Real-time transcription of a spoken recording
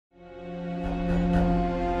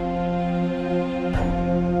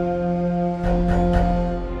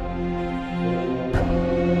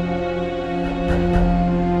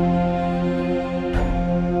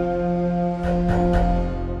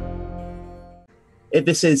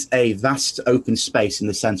This is a vast open space in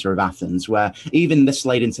the center of Athens where even this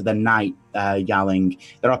late into the night, Yalling,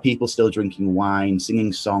 there are people still drinking wine,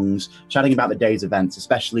 singing songs, chatting about the day's events,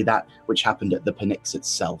 especially that which happened at the Pnyx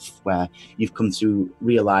itself, where you've come to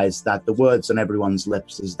realize that the words on everyone's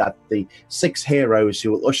lips is that the 6 heroes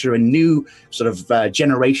who will usher a new sort of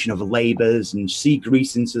generation of labors and see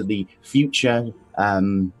Greece into the future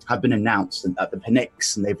have been announced at the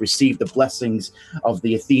Pnyx, and they've received the blessings of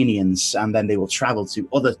the Athenians, and then they will travel to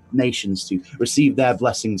other nations to receive their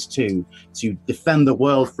blessings too, to defend the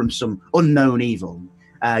world from some unknown evil.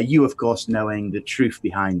 You, of course, knowing the truth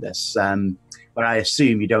behind this, but I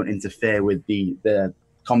assume you don't interfere with the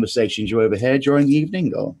conversations you overheard during the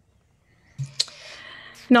evening, or?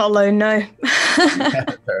 Not alone, no.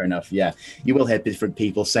 Fair enough, yeah. You will hear different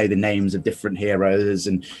people say the names of different heroes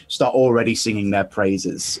and start already singing their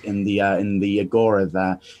praises in the agora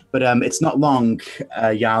there. But it's not long,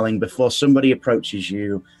 Yarling, before somebody approaches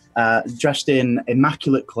you, dressed in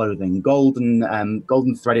immaculate clothing,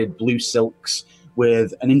 golden threaded blue silks,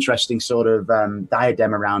 with an interesting sort of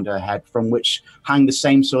diadem around her head, from which hang the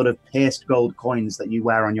same sort of pierced gold coins that you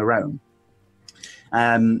wear on your own.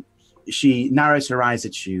 She narrows her eyes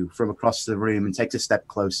at you from across the room and takes a step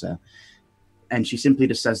closer. And she simply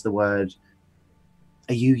just says the word,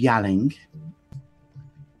 "Are you Yalling?"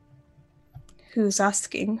 Who's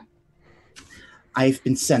asking? I've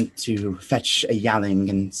been sent to fetch a Yalling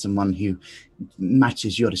and someone who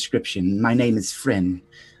matches your description. My name is Fryn.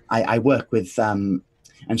 I work with, and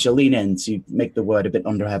she'll lean in to make the word a bit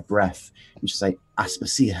under her breath. And she'll say,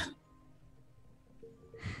 Aspasia.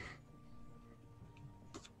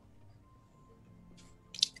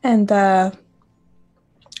 And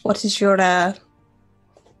what is your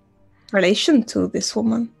relation to this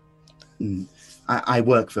woman? I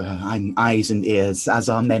work for her. I'm eyes and ears, as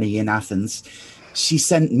are many in Athens. She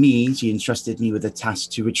entrusted me with a task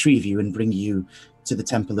to retrieve you and bring you to the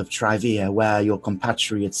Temple of Trivia, where your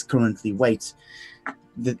compatriots currently wait.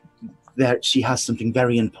 There, she has something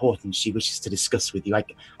very important she wishes to discuss with you.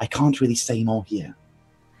 I can't really say more here.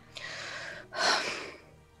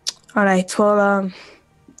 All right, well,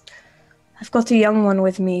 I've got a young one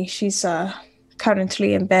with me. She's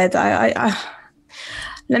currently in bed. I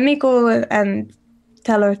let me go and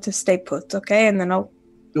tell her to stay put, okay? And then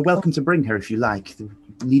You're welcome to bring her if you like. You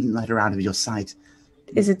needn't let her out of your sight.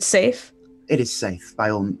 Is it safe? It is safe, by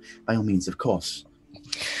all means, of course.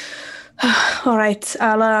 All right,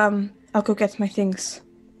 I'll go get my things.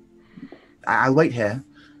 I'll wait here.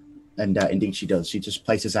 And indeed she does. She just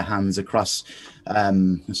places her hands across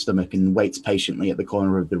her stomach and waits patiently at the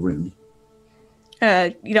corner of the room.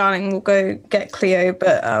 Yarling will go get Cleo,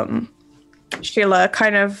 but she'll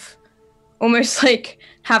kind of almost like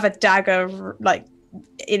have a dagger like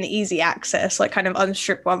in easy access, like kind of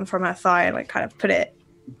unstrip one from her thigh and like kind of put it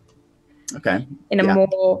in a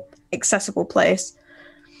more accessible place.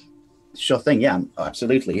 Sure thing, yeah,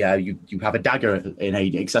 absolutely. Yeah, you have a dagger in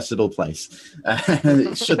an accessible place.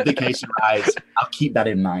 Should the case arise, I'll keep that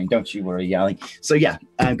in mind. Don't you worry, Yarling. So yeah,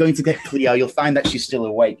 I'm going to get Cleo. You'll find that she's still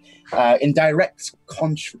awake.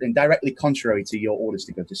 Directly contrary to your orders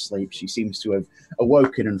to go to sleep, she seems to have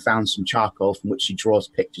awoken and found some charcoal from which she draws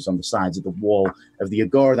pictures on the sides of the wall of the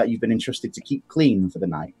agora that you've been entrusted to keep clean for the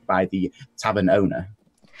night by the tavern owner.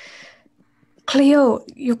 Cleo,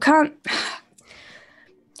 you can't...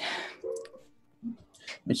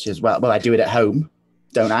 And she says, well, I do it at home,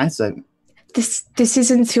 don't I? So this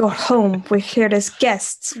isn't your home. We're here as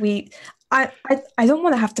guests. I don't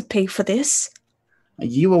want to have to pay for this.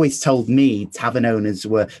 You always told me tavern owners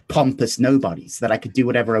were pompous nobodies, that I could do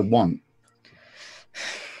whatever I want.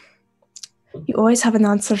 You always have an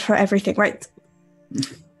answer for everything, right?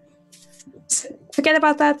 Forget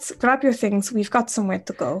about that. Grab your things. We've got somewhere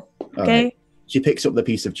to go, okay? Right. She picks up the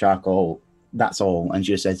piece of charcoal, that's all, and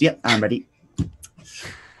she just says, yep, I'm ready.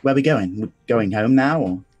 Where are we going? We're going home now,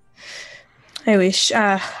 or? I wish.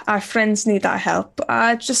 Our friends need our help.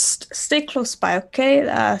 Just stay close by,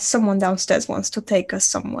 okay? Someone downstairs wants to take us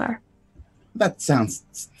somewhere. That sounds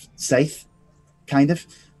safe, kind of.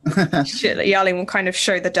 Yarling will kind of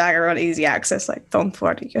show the dagger on easy access, like, don't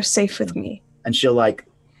worry, you're safe with me. And she'll, like,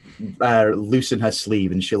 loosen her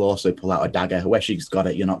sleeve, and she'll also pull out a dagger. Where she's got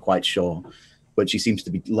it, you're not quite sure. But she seems to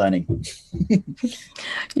be learning.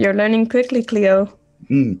 You're learning quickly, Cleo.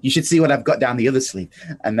 You should see what I've got down the other sleeve.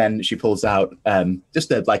 And then she pulls out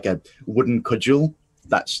just like a wooden cudgel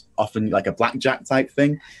that's often like a blackjack type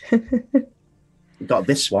thing. Got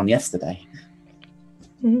this one yesterday.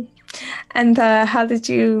 Mm-hmm. And how did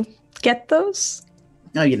you get those?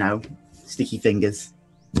 Oh, you know, sticky fingers.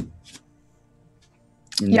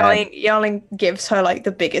 Yarling gives her like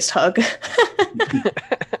the biggest hug.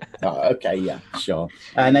 Oh, okay, yeah, sure.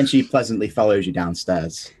 And then she pleasantly follows you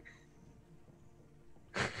downstairs.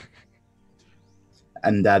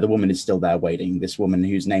 And the woman is still there waiting. This woman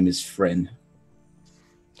whose name is Fryn.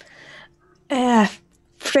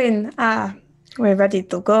 Fryn, we're ready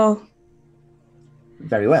to go.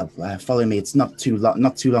 Very well. Follow me. It's not too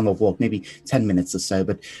long a walk, maybe 10 minutes or so.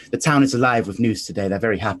 But the town is alive with news today. They're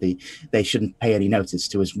very happy. They shouldn't pay any notice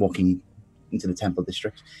to us walking into the temple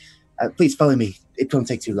district. Please follow me. It won't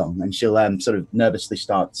take too long. And she'll sort of nervously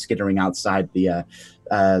start skittering outside the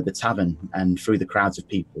tavern and through the crowds of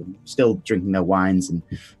people, still drinking their wines and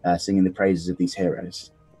singing the praises of these heroes.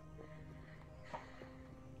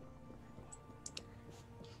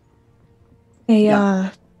 Hey,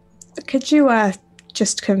 could you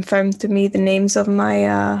just confirm to me the names of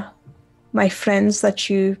my friends that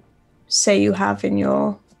you say you have in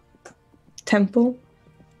your temple?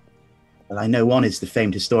 Well, I know one is the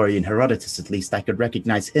famed historian Herodotus. At least I could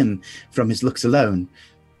recognize him from his looks alone.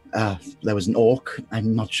 There was an orc.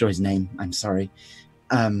 I'm not sure his name. I'm sorry.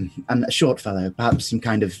 And a short fellow, perhaps some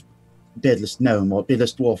kind of beardless gnome, or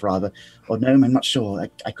beardless dwarf, rather. Or gnome, I'm not sure.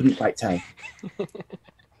 I couldn't quite tell.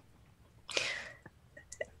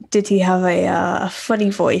 Did he have a funny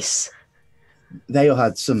voice? They all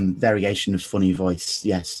had some variation of funny voice,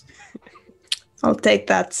 yes. I'll take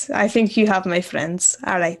that. I think you have my friends.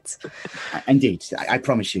 All right. Indeed, I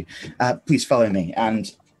promise you. Please follow me.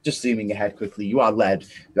 And just zooming ahead quickly, you are led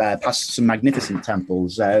past some magnificent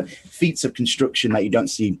temples, feats of construction that you don't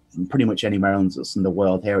see pretty much anywhere else in the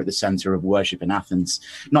world here at the center of worship in Athens.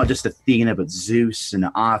 Not just Athena, but Zeus and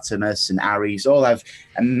Artemis and Ares all have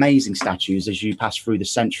amazing statues as you pass through the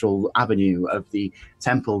central avenue of the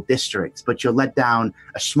temple district. But you're led down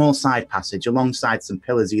a small side passage alongside some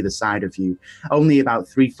pillars either side of you, only about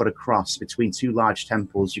 3 foot across between two large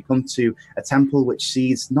temples. You come to a temple which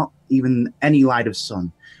sees not even any light of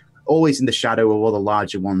sun, always in the shadow of all the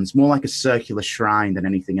larger ones, more like a circular shrine than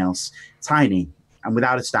anything else, tiny and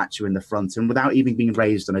without a statue in the front and without even being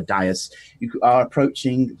raised on a dais. You are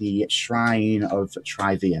approaching the shrine of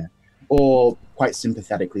Trivia, or quite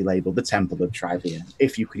sympathetically labeled the Temple of Trivia,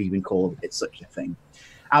 if you could even call it such a thing.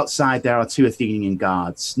 Outside, there are 2 Athenian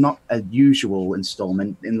guards, not a usual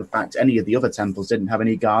installment in the fact any of the other temples didn't have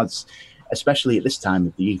any guards, especially at this time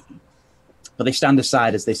of the evening. But they stand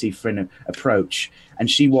aside as they see Fryn approach,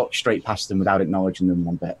 and she walks straight past them without acknowledging them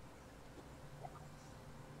one bit.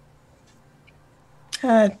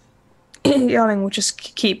 Yarling will just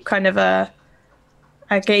keep kind of a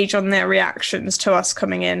gauge on their reactions to us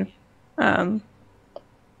coming in.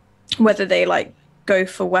 Whether they like go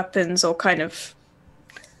for weapons or kind of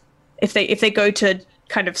if they go to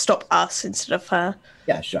kind of stop us instead of her.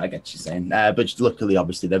 Yeah, sure, I get what you're saying. But luckily,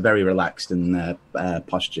 obviously, they're very relaxed in their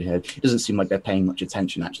posture here. It doesn't seem like they're paying much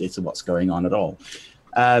attention, actually, to what's going on at all.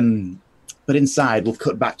 But inside, we'll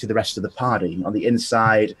cut back to the rest of the party. On the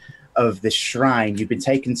inside of this shrine, you've been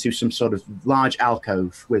taken to some sort of large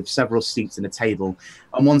alcove with several seats and a table.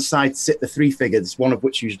 On one side sit the 3 figures, one of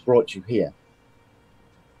which who's brought you here.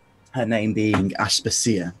 Her name being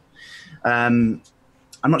Aspasia.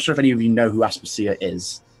 I'm not sure if any of you know who Aspasia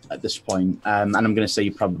is at this point, and I'm going to say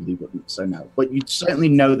you probably wouldn't, so no. But you certainly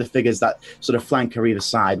know the figures that sort of flank her either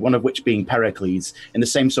side, one of which being Pericles, in the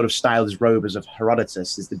same sort of style as robes of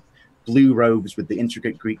Herodotus, is the blue robes with the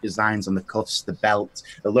intricate Greek designs on the cuffs, the belt,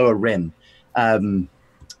 the lower rim. And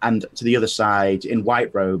to the other side, in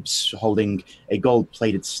white robes, holding a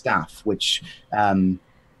gold-plated staff, which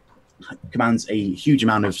commands a huge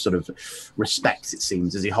amount of sort of respect, it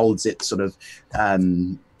seems, as he holds it sort of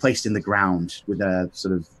placed in the ground with a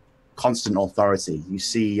sort of constant authority. You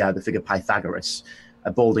see the figure Pythagoras,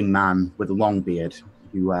 a balding man with a long beard,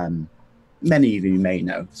 who many of you may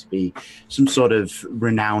know to be some sort of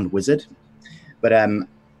renowned wizard. But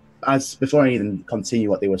as before I even continue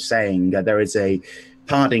what they were saying, there is a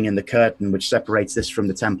parting in the curtain which separates this from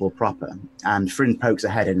the temple proper. And Fryn pokes her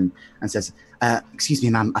head in and says, excuse me,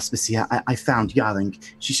 ma'am, Aspasia, I found Yarling.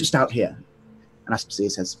 She's just out here. And Aspasia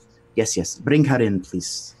says, yes, bring her in,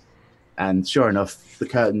 please. And sure enough, the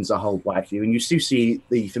curtains are held wide for you, and you do see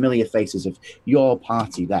the familiar faces of your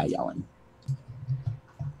party there, Yarling.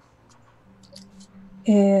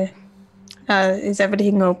 Is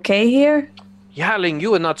everything okay here? Yarling,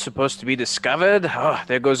 you were not supposed to be discovered. Oh,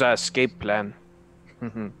 there goes our escape plan.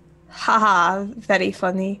 Haha, very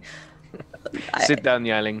funny. Sit down,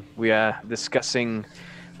 Yarling. We are discussing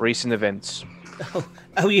recent events.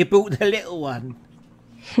 Oh, you bought the little one.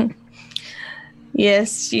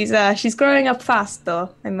 Yes, she's growing up fast, though,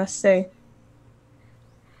 I must say.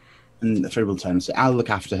 And Fred will turn and say, I'll look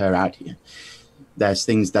after her out here. There's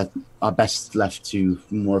things that are best left to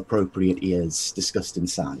more appropriate ears discussed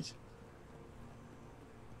inside.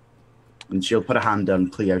 And she'll put a hand on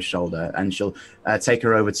Cleo's shoulder, and she'll take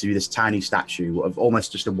her over to this tiny statue of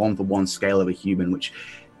almost just a one-for-one scale of a human, which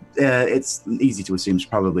it's easy to assume is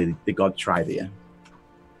probably the god Trivia.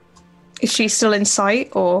 Is she still in sight,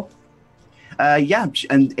 or...? Yeah,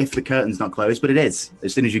 and if the curtain's not closed, but it is.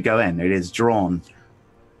 As soon as you go in, it is drawn.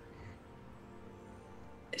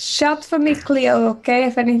 Shout for me, Cleo, okay,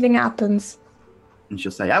 if anything happens. And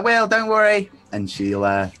she'll say, I will, don't worry. And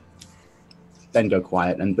she'll then go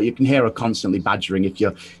quiet. But you can hear her constantly badgering if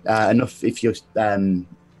you're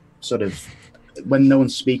sort of, when no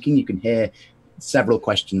one's speaking, you can hear several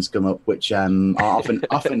questions come up, which are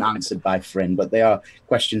often answered by Fryn, but they are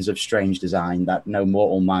questions of strange design that no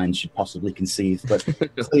mortal mind should possibly conceive. But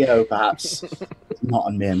Cleo, perhaps, not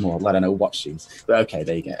a mere mortal. I don't know what she's. But okay,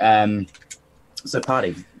 there you go. So,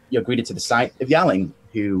 party, you're greeted to the sight of Yaling,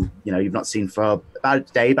 who you've not seen for about a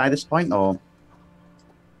day by this point, or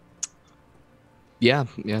yeah,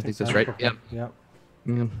 I think that's right. Yeah.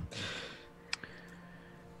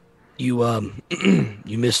 You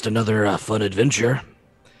you missed another fun adventure.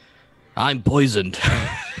 I'm poisoned.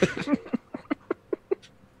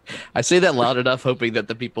 I say that loud enough, hoping that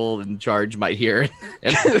the people in charge might hear.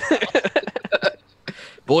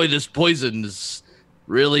 Boy, this poison's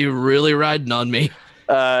really, really riding on me.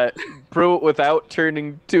 Pruitt, without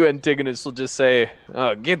turning to Antigonus, will just say,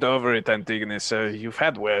 "Oh, get over it, Antigonus. You've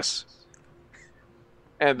had worse."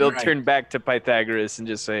 And they'll turn back to Pythagoras and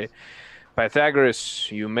just say,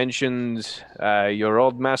 Pythagoras, you mentioned your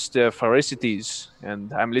old master Pharicides,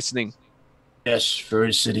 and I'm listening. Yes,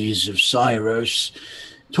 Pharicides of Syros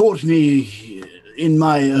taught me in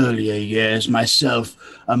my earlier years, myself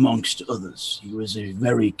amongst others. He was a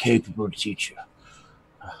very capable teacher.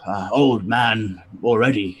 Old man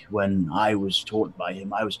already when I was taught by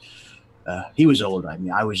him. He was old. I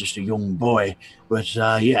mean, I was just a young boy. But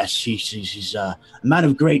yes, he's a man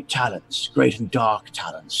of great talents, great and dark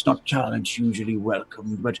talents. Not talents usually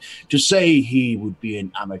welcomed, but to say he would be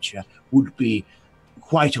an amateur would be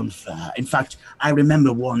quite unfair. In fact, I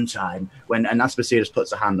remember one time when Aspasia just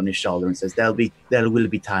puts a hand on his shoulder and says, there will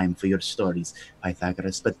be time for your stories,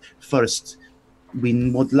 Pythagoras. But first,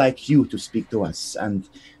 we would like you to speak to us and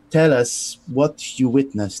tell us what you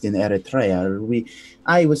witnessed in Eritrea.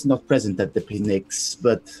 I was not present at the picnics,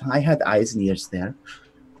 but I had eyes and ears there.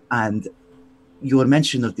 And your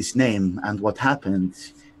mention of this name and what happened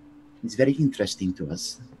is very interesting to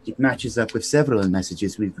us. It matches up with several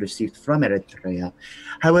messages we've received from Eritrea.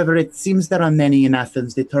 However, it seems there are many in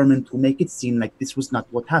Athens determined to make it seem like this was not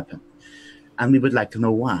what happened. And we would like to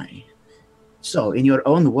know why. So, in your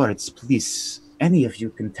own words, please, any of you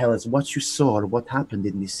can tell us what you saw or what happened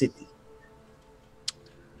in this city.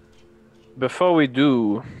 Before we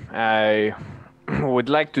do, I would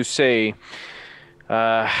like to say,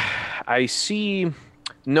 I see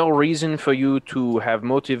no reason for you to have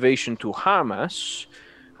motivation to harm us.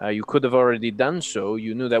 You could have already done so.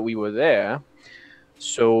 You knew that we were there.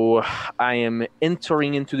 So I am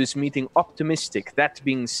entering into this meeting optimistic. That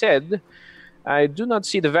being said, I do not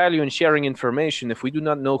see the value in sharing information if we do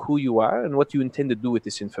not know who you are and what you intend to do with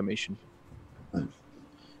this information.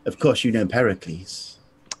 Of course, you know Pericles.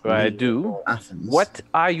 I do. Athens. What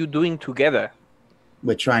are you doing together?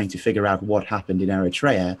 We're trying to figure out what happened in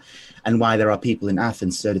Eritrea and why there are people in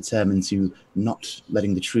Athens so determined to not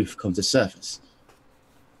letting the truth come to surface.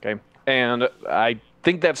 Okay. And I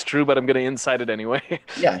think that's true, but I'm going to incite it anyway.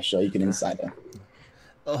 Yeah, sure, you can incite her.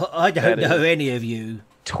 I don't know any of you.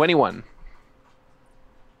 21.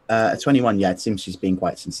 21, yeah, it seems she's being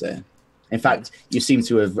quite sincere. In fact, you seem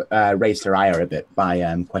to have raised her ire a bit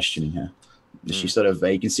by questioning her. She sort of,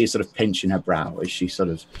 you can see a sort of pinch in her brow as she sort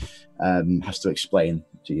of has to explain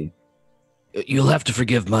to you. You'll have to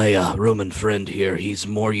forgive my Roman friend here. He's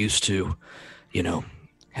more used to,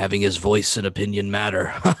 having his voice and opinion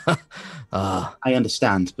matter. I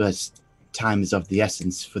understand, but time is of the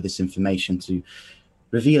essence for this information to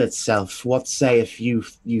reveal itself. What say if you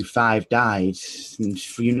five died? A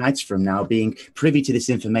few nights from now, being privy to this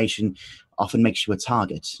information often makes you a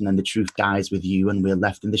target, and then the truth dies with you, and we're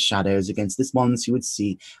left in the shadows against the ones who would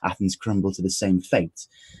see Athens crumble to the same fate.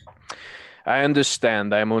 I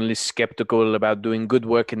understand. I'm only skeptical about doing good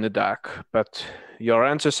work in the dark, but your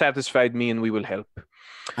answer satisfied me, and we will help.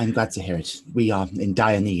 I'm glad to hear it. We are in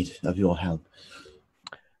dire need of your help.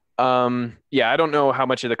 Yeah, I don't know how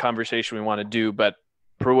much of the conversation we want to do, but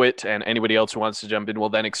Pruitt and anybody else who wants to jump in will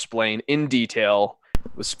then explain in detail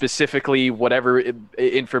Specifically, whatever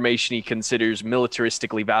information he considers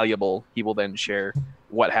militaristically valuable, he will then share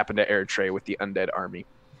what happened to Eritrea with the undead army.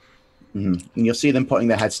 And you'll see them putting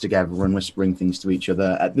their heads together and whispering things to each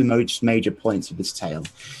other at the most major points of this tale.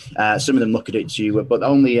 Some of them look at it to you, but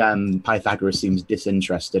only Pythagoras seems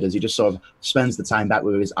disinterested as he just sort of spends the time back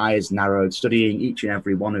with his eyes narrowed, studying each and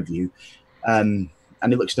every one of you. And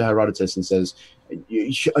he looks to Herodotus and says,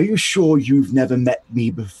 "Are you sure you've never met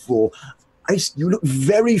me before? You look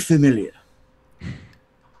very familiar."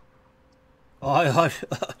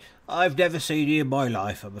 I've never seen you in my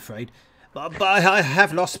life, I'm afraid. But I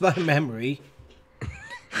have lost my memory.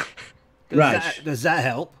 Does that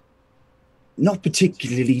help? Not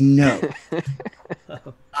particularly, no.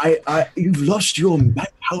 You've lost your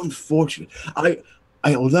how unfortunate.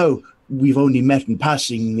 Although we've only met in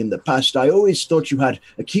passing in the past, I always thought you had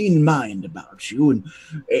a keen mind about you, and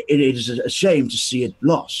it is a shame to see it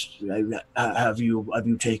lost. Have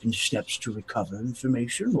you taken steps to recover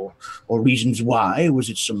information, or reasons why? Was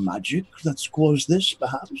it some magic that's caused this,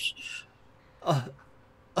 perhaps?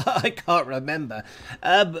 I can't remember.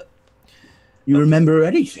 You remember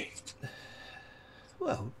anything?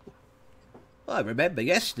 Well, I remember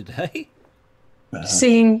yesterday.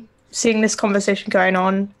 Seeing this conversation going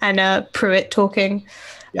on and Pruitt talking,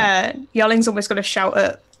 Yelling's almost going to shout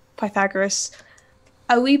at Pythagoras,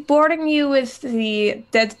 "Are we boring you with the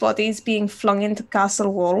dead bodies being flung into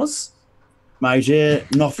castle walls?" My dear,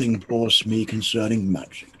 nothing bores me concerning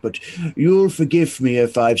magic, but you'll forgive me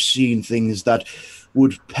if I've seen things that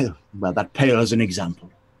would that pale as an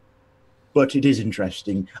example. But it is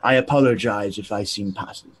interesting. I apologize if I seem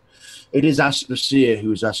passive. It is Aspasia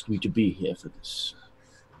who's asked me to be here for this.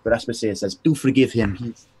 But Aspasia says, do forgive him.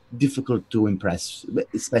 He's difficult to impress,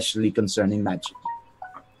 especially concerning magic.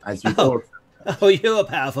 As you all... Oh, you're a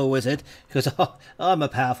powerful wizard, because I'm a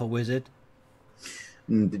powerful wizard.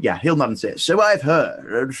 Yeah, he'll nod and say, so I've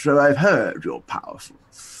heard you're powerful.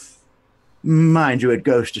 Mind you, it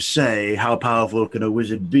goes to say, how powerful can a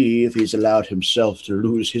wizard be if he's allowed himself to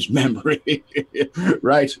lose his memory?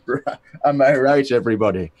 Right? Am I right,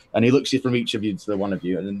 everybody? And he looks from each of you to the one of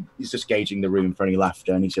you, and he's just gauging the room for any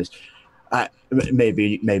laughter, and he says,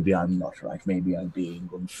 maybe I'm not right. Maybe I'm being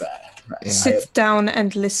unfair. Right? Sit down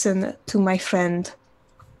and listen to my friend.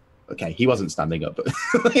 Okay, he wasn't standing up. But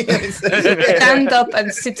Stand up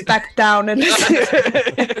and sit back down and listen.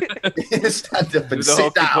 Stand up and Do the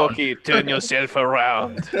sit down. hokey-pokey, turn yourself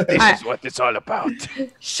around. This is what it's all about.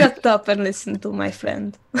 Shut up and listen to my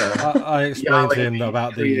friend. I explained to him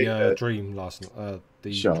about the dream last night.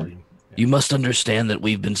 Dream. You must understand that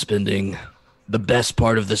we've been spending the best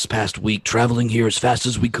part of this past week traveling here as fast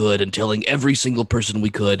as we could and telling every single person we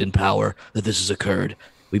could in power that this has occurred.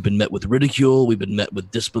 We've been met with ridicule, we've been met with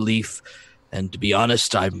disbelief, and to be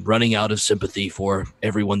honest, I'm running out of sympathy for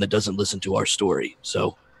everyone that doesn't listen to our story.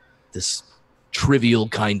 So this trivial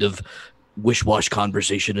kind of wish-wash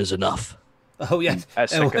conversation is enough. Oh, yes,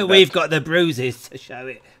 we've got the bruises to show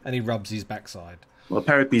it. And he rubs his backside. Well,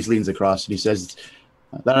 Pericles leans across and he says,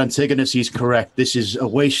 that Antigonus is correct. This is a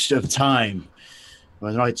waste of time.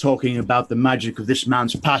 We're not talking about the magic of this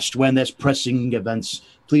man's past when there's pressing events.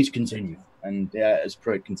 Please continue. And as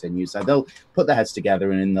Pruitt continues, they'll put their heads together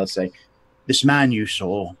and then they'll say, this man you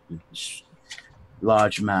saw, this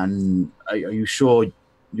large man, are you sure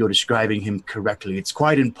you're describing him correctly? It's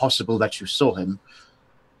quite impossible that you saw him.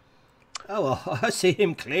 Oh, well, I see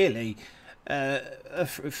him clearly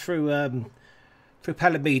through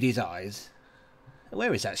Palamedes' eyes.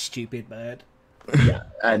 Where is that stupid bird? Yeah,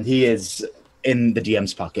 and he is in the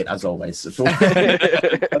DM's pocket, as always.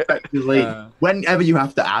 Effectively, whenever you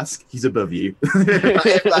have to ask, he's above you.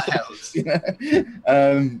 If that helps.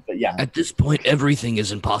 But yeah. At this point, everything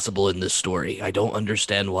is impossible in this story. I don't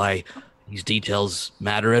understand why these details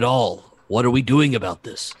matter at all. What are we doing about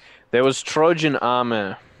this? There was Trojan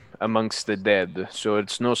armor amongst the dead, so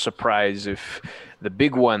it's no surprise if the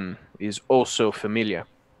big one is also familiar.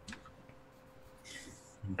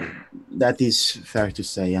 That is fair to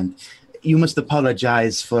say, and you must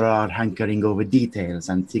apologize for our hankering over details,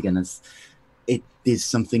 Antigonus. It is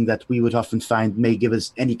something that we would often find may give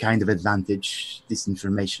us any kind of advantage, this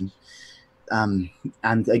information. And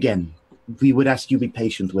again, we would ask you be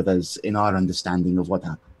patient with us in our understanding of what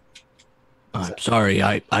happened. I'm sorry,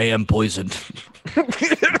 I am poisoned.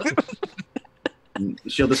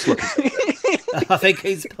 She'll just look at it. I think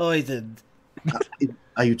he's poisoned.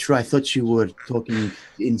 Are you true? I thought you were talking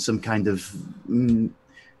in some kind of...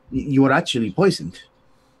 you were actually poisoned.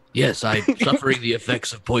 Yes, I'm suffering the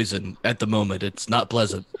effects of poison at the moment. It's not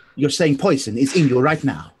pleasant. You're saying poison is in you right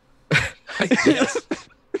now. Yes.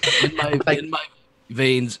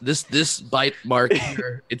 veins. This bite mark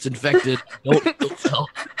here, it's infected. Don't tell.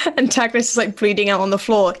 Antagonist is like bleeding out on the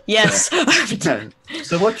floor. Yes.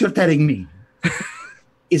 So what you're telling me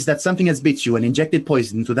is that something has bit you and injected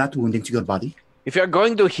poison into that wound into your body? If you're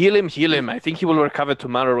going to heal him, heal him. I think he will recover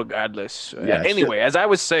tomorrow regardless. Anyway, as I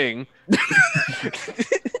was saying...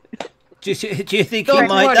 do you think Don't he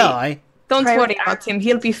might worry. die? Don't Pray worry with about him.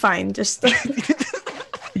 He'll be fine. Just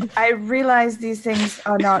I realize these things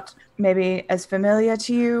are not maybe as familiar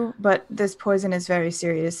to you, but this poison is very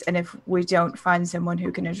serious, and if we don't find someone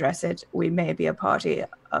who can address it, we may be a party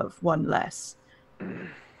of one less.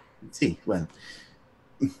 See, well,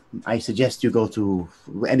 I suggest you go to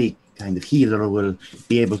any kind of healer who will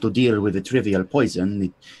be able to deal with a trivial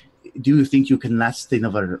poison. Do you think you can last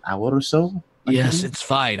another hour or so? Yes, it's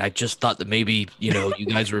fine. I just thought that maybe, you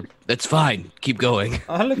guys were... That's fine. Keep going.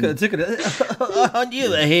 Oh, look at it. Aren't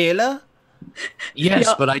you a healer?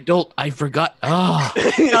 Yes, but I forgot. Ah.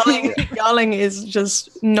 Yarling is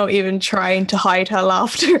just not even trying to hide her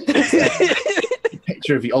laughter.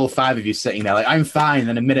 Picture of all five of you sitting there like, I'm fine,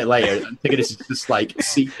 and a minute later, Antigonus is just like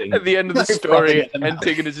seething. At the end of the story,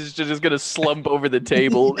 Antigonus is just going to slump over the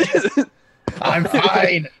table. I'm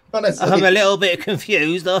fine. Honestly. I'm a little bit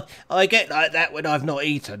confused. I get like that when I've not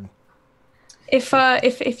eaten. If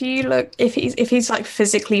he's like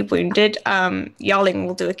physically wounded, Yarling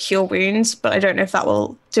will do a cure wounds, but I don't know if that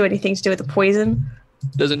will do anything to do with the poison.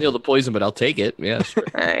 Doesn't heal the poison, but I'll take it. Yeah. Sure.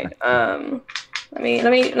 All right.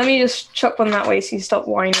 Let me just chop one that way so you stop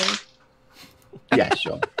whining. Yeah,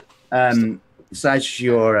 sure. So as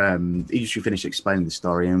you finish explaining the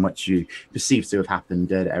story and what you perceive to have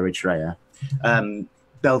happened at Eritrea,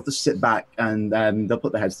 they'll just sit back and they'll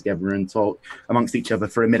put their heads together and talk amongst each other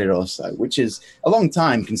for a minute or so, which is a long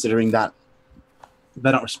time considering that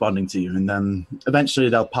they're not responding to you. And then eventually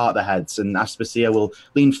they'll part their heads, and Aspasia will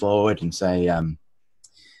lean forward and say,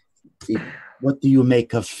 what do you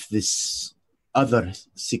make of this other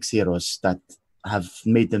 6 heroes that have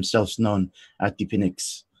made themselves known at the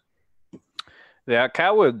Phoenix? They are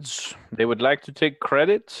cowards. They would like to take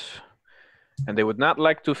credit, and they would not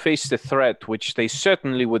like to face the threat, which they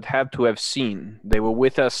certainly would have to have seen. They were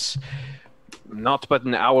with us not but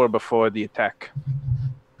an hour before the attack.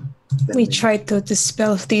 We tried to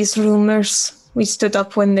dispel these rumors. We stood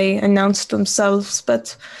up when they announced themselves,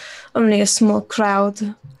 but only a small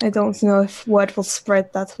crowd. I don't know if word will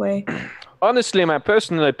spread that way. Honestly, my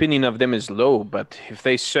personal opinion of them is low, but if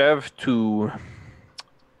they serve to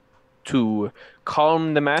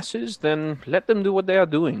calm the masses, then let them do what they are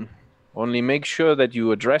doing. Only make sure that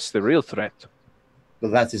you address the real threat.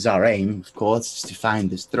 Well, that is our aim, of course, to find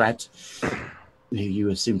this threat. You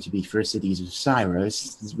assume to be for cities of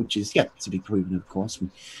Syros, which is yet to be proven, of course. We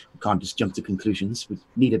can't just jump to conclusions. We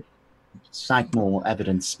need to cite more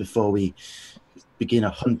evidence before we begin a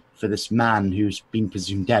hunt for this man who's been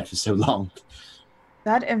presumed dead for so long.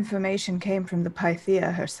 That information came from the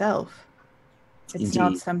Pythia herself. It's Indeed.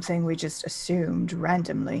 not something we just assumed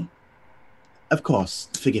randomly. Of course,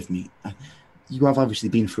 forgive me. You have obviously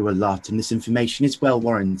been through a lot, and this information is well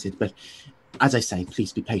warranted, but as I say,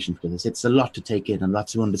 please be patient with us. It's a lot to take in, a lot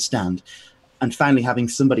to understand. And finally, having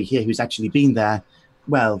somebody here who's actually been there,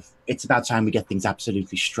 well, it's about time we get things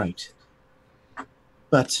absolutely straight.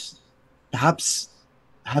 But perhaps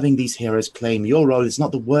having these heroes claim your role is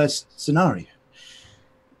not the worst scenario.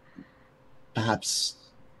 Perhaps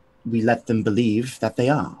we let them believe that they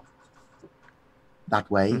are. That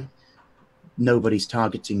way, nobody's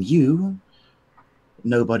targeting you.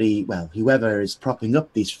 Nobody, well, whoever is propping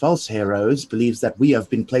up these false heroes believes that we have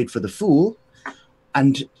been played for the fool.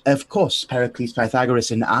 And, of course, Pericles,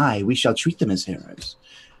 Pythagoras, and I, we shall treat them as heroes.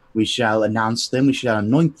 We shall announce them, we shall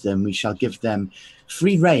anoint them, we shall give them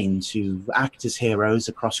free rein to act as heroes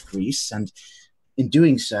across Greece. And in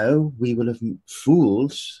doing so, we will have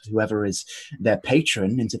fooled whoever is their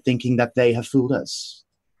patron into thinking that they have fooled us.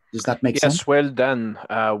 Does that make sense? Yes, well done.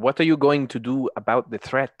 What are you going to do about the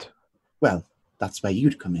threat? Well, that's where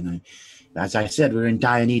you'd come in. As I said, we're in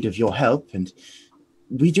dire need of your help, and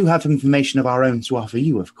we do have information of our own to offer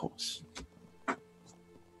you, of course.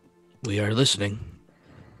 We are listening.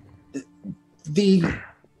 The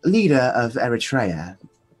leader of Eritrea,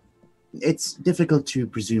 it's difficult to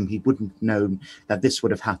presume he wouldn't know that this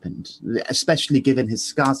would have happened, especially given his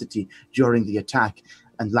scarcity during the attack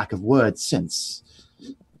and lack of words since.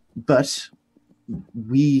 But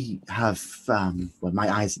we have, my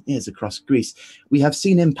eyes and ears across Greece, we have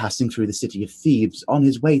seen him passing through the city of Thebes on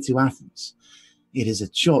his way to Athens. It is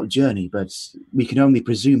a short journey, but we can only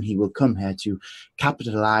presume he will come here to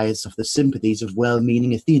capitalize off the sympathies of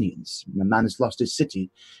well-meaning Athenians. The man has lost his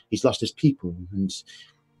city, he's lost his people, and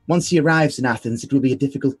Once he arrives in Athens, it will be a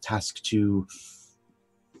difficult task to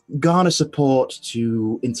garner support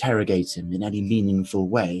to interrogate him in any meaningful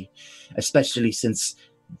way, especially since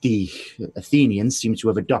the Athenians seem to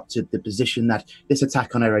have adopted the position that this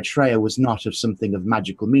attack on Eritrea was not of something of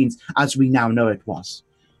magical means, as we now know it was.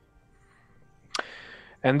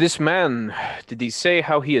 And this man, did he say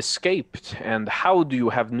how he escaped? And how do you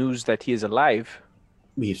have news that he is alive?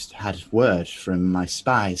 We've had word from my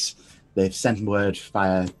spies. They've sent word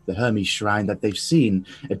via the Hermes shrine that they've seen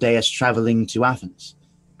Adaeus traveling to Athens.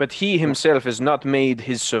 But he himself has not made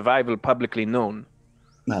his survival publicly known.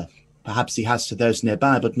 Well, perhaps he has to those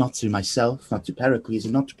nearby, but not to myself, not to Pericles,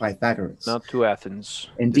 and not to Pythagoras. Not to Athens.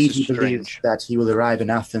 Indeed, he believes that he will arrive in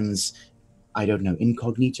Athens, I don't know,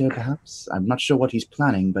 incognito perhaps? I'm not sure what he's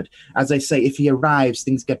planning, but as I say, if he arrives,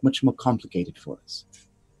 things get much more complicated for us.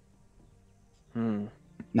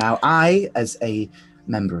 Now, I, as a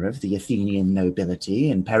member of the Athenian nobility,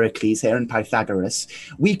 and Pericles here and Pythagoras,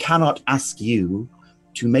 we cannot ask you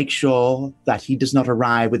to make sure that he does not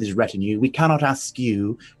arrive with his retinue. We cannot ask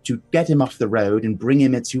you to get him off the road and bring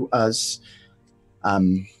him into us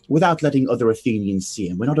without letting other Athenians see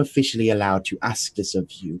him. We're not officially allowed to ask this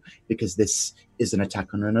of you because this is an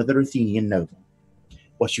attack on another Athenian noble.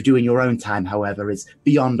 What you do in your own time, however, is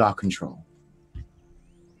beyond our control.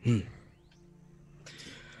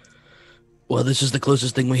 Well, this is the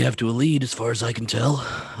closest thing we have to a lead, as far as I can tell.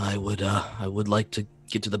 I would like to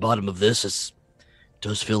get to the bottom of this, as it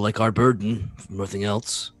does feel like our burden, if nothing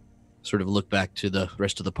else. Sort of look back to the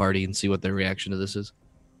rest of the party and see what their reaction to this is.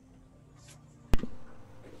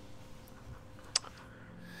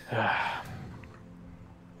 As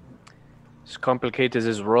complicated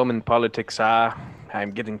as Roman politics are,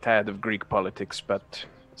 I'm getting tired of Greek politics, but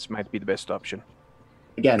this might be the best option.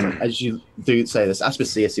 Again, as you do say this,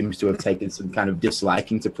 Aspasia seems to have taken some kind of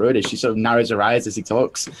disliking to Pruitt as she sort of narrows her eyes as he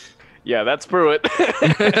talks. Yeah, that's Pruitt.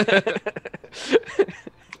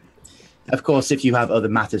 Of course, if you have other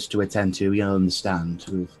matters to attend to, you'll understand.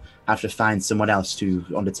 We'll have to find someone else to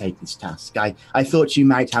undertake this task. I thought you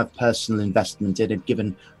might have personal investment in it,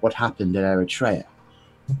 given what happened at Eritrea.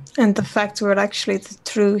 And the fact we're actually the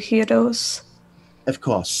true heroes. Of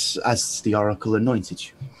course, as the Oracle anointed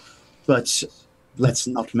you. But let's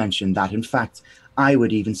not mention that. In fact, I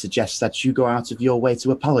would even suggest that you go out of your way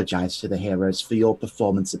to apologize to the heroes for your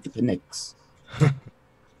performance at the Pnyx.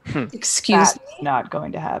 Excuse me? That's not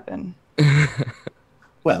going to happen.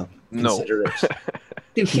 Well, No. consider it.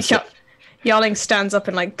 Do consider. Yarling stands up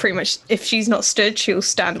and like pretty much, if she's not stood, she'll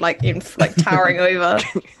stand like towering over.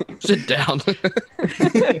 Sit down.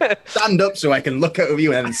 Stand up so I can look over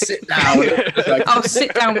you and then sit down. I'll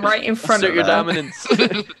sit down right in front Assert of your her. dominance.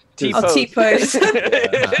 I'll T-pose.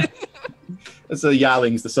 So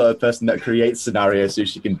Yarling's the sort of person that creates scenarios so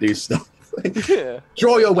she can do stuff. Yeah.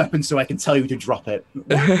 Draw your weapon so I can drop it.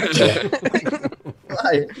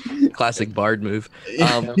 Classic bard move.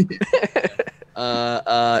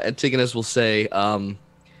 Antigonus will say,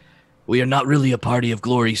 we are not really a party of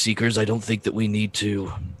glory seekers. I don't think that we need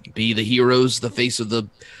to be the heroes, the face of the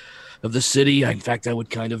city. In fact, I would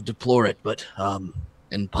kind of deplore it, but an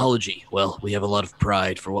apology. Well, we have a lot of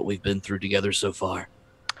pride for what we've been through together so far.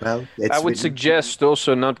 Well, I would suggest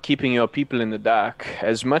also not keeping your people in the dark.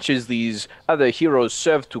 As much as these other heroes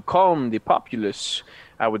serve to calm the populace,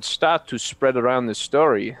 I would start to spread around the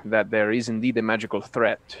story that there is indeed a magical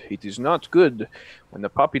threat. It is not good when the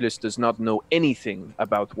populace does not know anything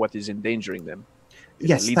about what is endangering them.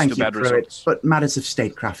 Yes, leads thank to you bad for results. it. But matters of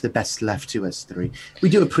statecraft are best left to us three. We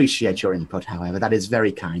do appreciate your input, however. That is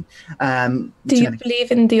very kind. Do you believe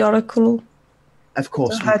in the Oracle? Of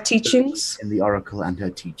course. Her we teachings? believe in the Oracle and her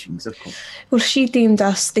teachings, of course. Well, she deemed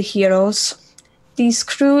us the heroes. These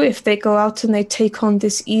crew, if they go out and they take on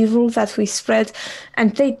this evil that we spread,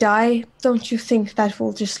 and they die, don't you think that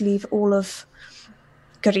will just leave all of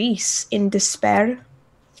Greece in despair?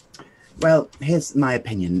 Well, here's my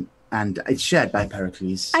opinion, and it's shared by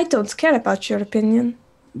Pericles. I don't care about your opinion.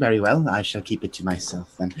 Very well, I shall keep it to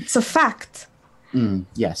myself then. It's a fact.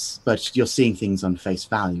 Yes, but you're seeing things on face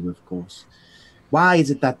value, of course. Why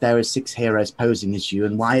is it that there are 6 heroes posing as you,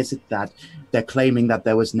 and why is it that they're claiming that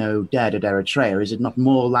there was no dead at Eritrea? Is it not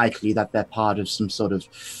more likely that they're part of some sort of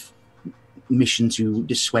mission to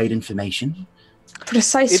dissuade information?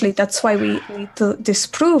 Precisely, that's why we need to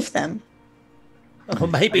disprove them. Or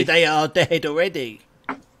maybe they are dead already.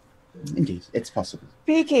 Indeed, it's possible.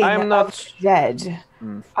 Speaking I'm not- of dead,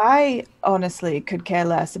 I honestly could care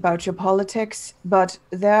less about your politics, but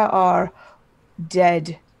there are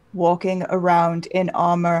dead walking around in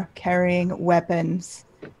armor, carrying weapons.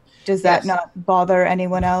 Does that Yes. not bother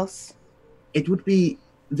anyone else? It would be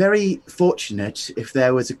very fortunate if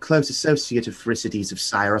there was a close associate of Pherecydes of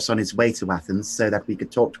Syros on his way to Athens so that we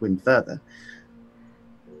could talk to him further.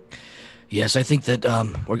 Yes, I think that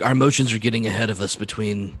our emotions are getting ahead of us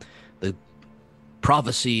between the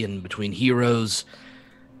prophecy and between heroes.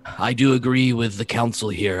 I do agree with the council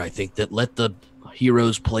here. I think that let the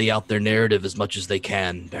heroes play out their narrative as much as they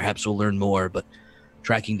can. Perhaps we'll learn more, but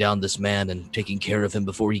tracking down this man and taking care of him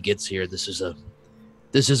before he gets here, this is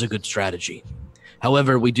a good strategy.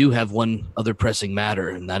 However, we do have one other pressing matter,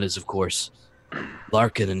 and that is, of course,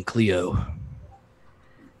 Larkin and Cleo.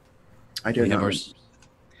 I don't know.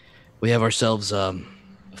 We have ourselves a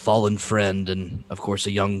fallen friend and, of course,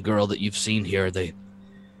 a young girl that you've seen here.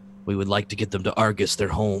 We would like to get them to Argus, their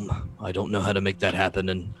home. I don't know how to make that happen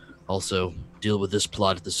and also deal with this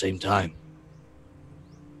plot at the same time.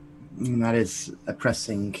 That is a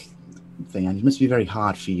pressing thing, and it must be very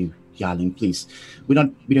hard for you, Yarling. Please, we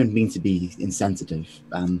don't mean to be insensitive.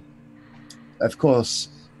 Of course,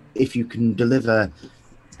 if you can deliver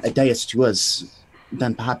Adaeus to us,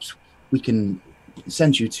 then perhaps we can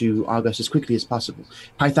send you to Argos as quickly as possible.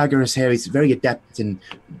 Pythagoras here is very adept in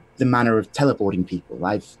the manner of teleporting people.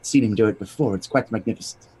 I've seen him do it before. It's quite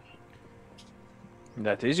magnificent.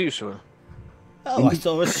 That is useful. Oh, I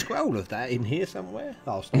saw a scroll of that in here somewhere.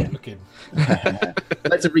 I'll start looking.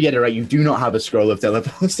 Let's reiterate, you do not have a scroll of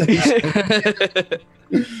teleportation.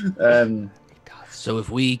 So if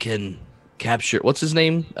we can capture... What's his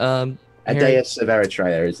name? Adaeus of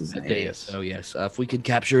Ertirea is his name. Adaeus, oh yes. If we can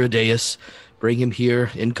capture Adaeus, bring him here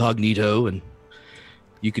incognito, and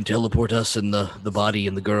you can teleport us and the body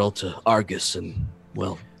and the girl to Argus, and,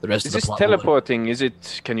 well, the rest of the plot. Is this teleporting?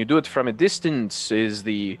 Can you do it from a distance? Is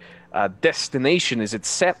the destination, is it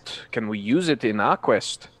set? Can we use it in our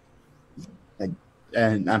quest?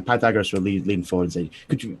 And Pythagoras will lean forward and say,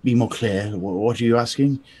 could you be more clear? What are you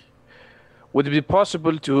asking? Would it be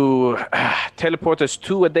possible to teleport us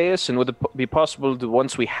to Adaeus, and would it be possible to,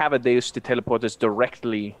 once we have Adaeus, to teleport us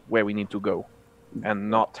directly where we need to go and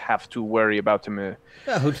not have to worry about him?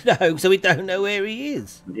 Oh, no, so we don't know where he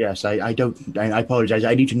is. Yes, I apologize.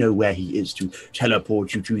 I need to know where he is to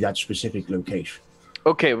teleport you to that specific location.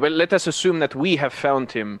 Okay, well, let us assume that we have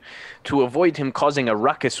found him. To avoid him causing a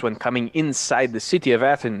ruckus when coming inside the city of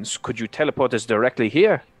Athens, could you teleport us directly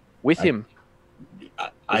here with him?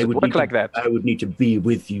 I would work like that. I would need to be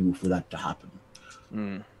with you for that to happen.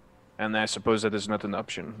 And I suppose that is not an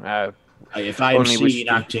option. If I am seen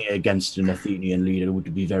acting against an Athenian leader, it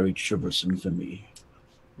would be very troublesome for me.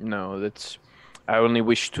 No, I only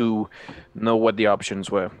wish to know what the options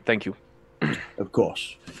were. Thank you. Of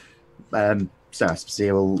course. So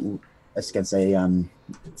Aspasia will again say,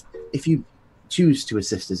 if you choose to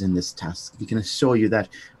assist us in this task, we can assure you that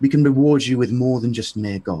we can reward you with more than just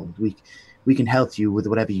mere gold. We can help you with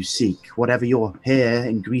whatever you seek. Whatever you're here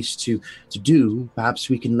in Greece to do, perhaps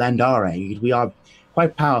we can lend our aid. We are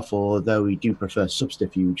quite powerful, though we do prefer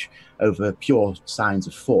subterfuge over pure signs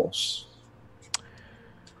of force.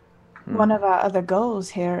 One of our other goals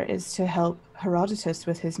here is to help Herodotus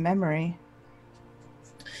with his memory.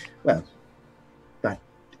 Well, that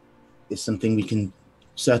is something we can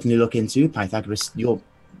certainly look into. Pythagoras, your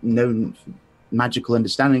known magical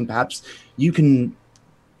understanding, perhaps you can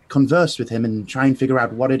converse with him and try and figure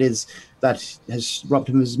out what it is that has robbed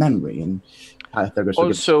him of his memory. And Pythagoras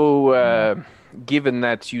also, given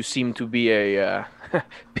that you seem to be a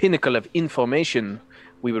pinnacle of information,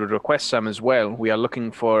 we would request some as well. We are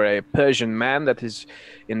looking for a Persian man that is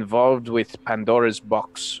involved with Pandora's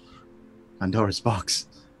box. Pandora's box?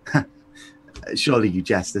 Surely you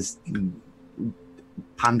jest. There's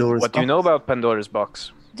Pandora's box? What do you know about Pandora's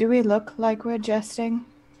box? Do we look like we're jesting?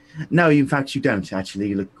 No, in fact, you don't, actually.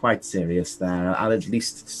 You look quite serious there. I'll at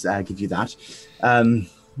least give you that.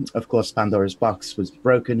 Of course, Pandora's box was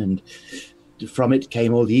broken, and from it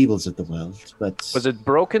came all the evils of the world. But was it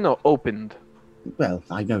broken or opened? Well,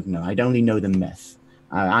 I don't know. I only know the myth.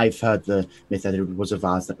 I've heard the myth that it was a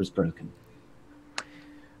vase that was broken.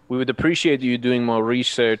 We would appreciate you doing more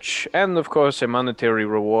research, and of course, a monetary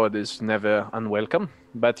reward is never unwelcome.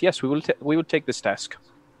 But yes, we will take this task.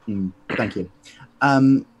 Thank you.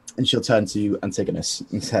 And she'll turn to Antigonus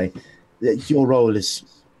and say, your role is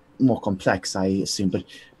more complex, I assume, but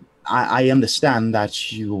I understand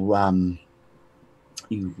that you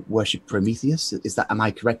worship Prometheus. Am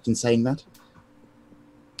I correct in saying that?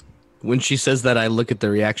 When she says that, I look at the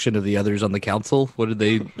reaction of the others on the council. How do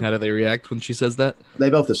they react when she says that? They're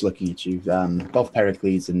both just looking at you. Both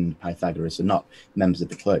Pericles and Pythagoras are not members of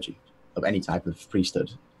the clergy of any type of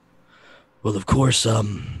priesthood. Well, of course,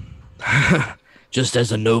 just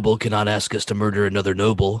as a noble cannot ask us to murder another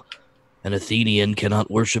noble, an Athenian cannot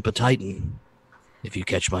worship a Titan. if you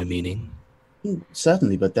catch my meaning.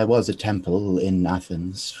 Certainly, but there was a temple in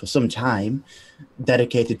Athens for some time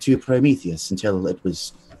dedicated to Prometheus until it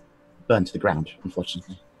was burned to the ground,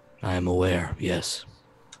 unfortunately. I am aware, yes.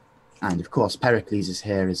 And of course, Pericles is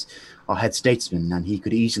here as our head statesman, and he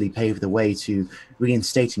could easily pave the way to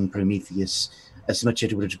reinstating Prometheus as much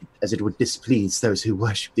as it would displease those who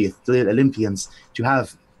worship the Olympians to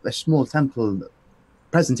have a small temple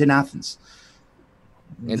present in Athens.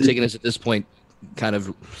 Antigonus at this point, kind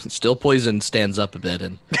of still poisoned, stands up a bit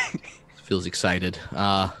and feels excited.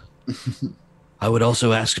 I would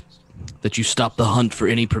also ask that you stop the hunt for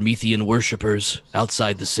any Promethean worshippers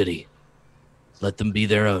outside the city. Let them be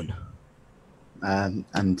their own.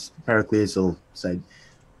 And Pericles will say,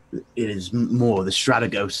 it is more the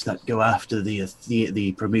Strategos that go after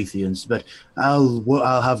the Prometheans, but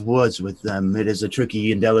I'll have words with them. It is a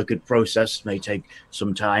tricky and delicate process, may take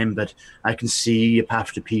some time, but I can see a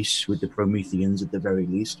path to peace with the Prometheans at the very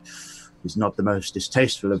least. It's not the most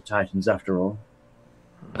distasteful of Titans, after all.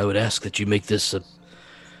 I would ask that you make this a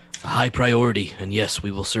high priority, and yes,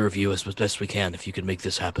 we will serve you as best we can if you can make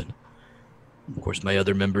this happen. Of course, my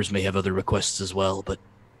other members may have other requests as well, but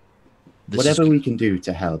whatever we can do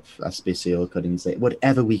to help, Aspasia or Cutting say,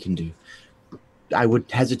 whatever we can do. I would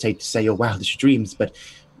hesitate to say your wildest dreams, but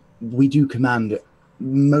we do command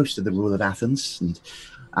most of the rule of Athens, and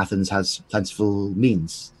Athens has plentiful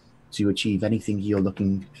means to achieve anything you're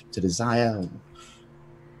looking to desire.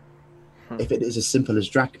 If it is as simple as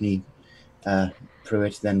drachmae,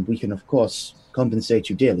 Pruitt, then we can, of course, compensate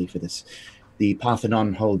you dearly for this. The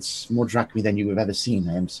Parthenon holds more drachmae than you have ever seen,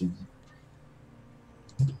 I am assuming.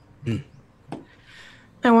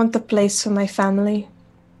 I want a place for my family.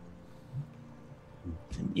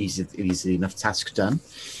 Easy enough task done.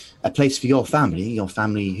 A place for your family. Your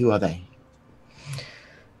family, who are they?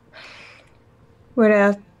 We're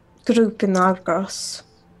a group in Argos.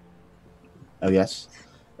 Oh, yes.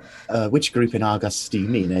 Which group in Argos do you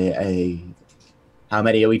mean? How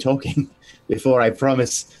many are we talking? Before I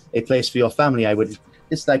promise a place for your family, I would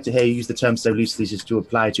just like to hear you use the term so loosely as to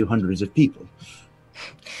apply to hundreds of people.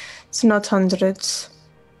 It's not hundreds.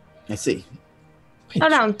 I see.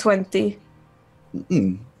 Around 20.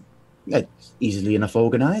 Easily enough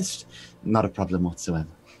organized. Not a problem whatsoever.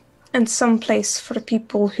 And some place for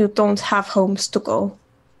people who don't have homes to go.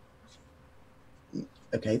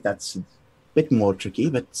 Okay, that's a bit more tricky,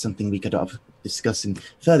 but something we could discuss in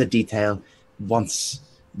further detail once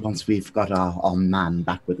we've got our man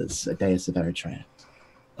back with us, Adaeus of Ertirea.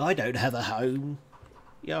 I don't have a home.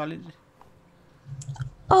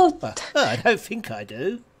 Oh, I don't think I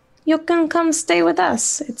do. You can come stay with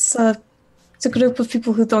us. It's a group of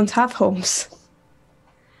people who don't have homes.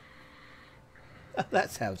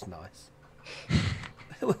 That sounds nice.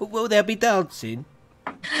 Will there be dancing?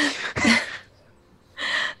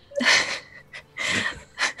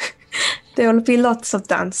 There will be lots of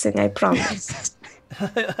dancing, I promise.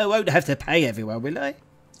 I won't have to pay everyone, will I?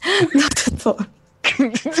 Not at all.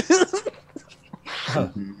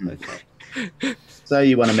 Oh, okay. So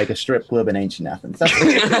you want to make a strip club in ancient Athens?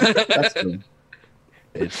 That's cool.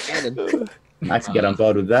 I can get on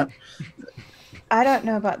board with that. I don't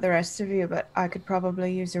know about the rest of you, but I could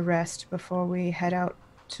probably use a rest before we head out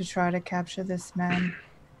to try to capture this man.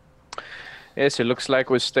 Yes, it looks like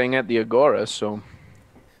we're staying at the Agora, so...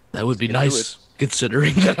 That would be nice,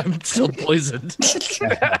 considering that I'm still poisoned.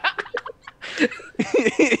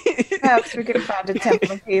 Perhaps we could find a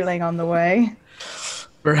temple of healing on the way.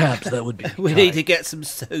 Perhaps that would be We need to get some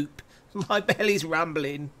soup. My belly's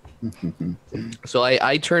rumbling. So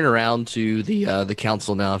I turn around to the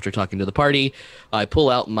council now after talking to the party. I pull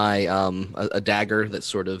out my a dagger that's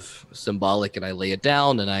sort of symbolic, and I lay it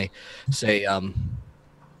down, and I say,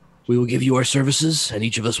 we will give you our services, and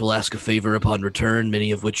each of us will ask a favor upon return,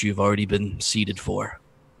 many of which you've already been seated for.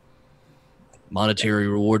 Monetary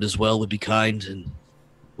reward as well would be kind, and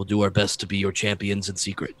we'll do our best to be your champions in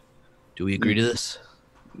secret. Do we agree to this?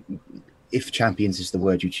 If champions is the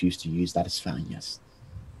word you choose to use, that is fine, yes.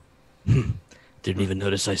 Didn't even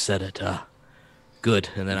notice I said it. Good.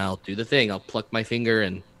 And then I'll do the thing. I'll pluck my finger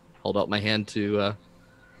and hold out my hand to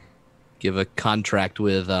give a contract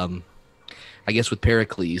with, I guess, with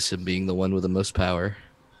Pericles, and being the one with the most power.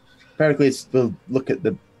 Pericles will look at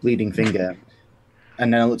the bleeding finger,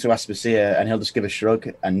 and then I'll look to Aspasia, and he'll just give a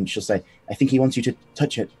shrug, and she'll say, I think he wants you to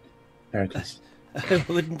touch it, Pericles. I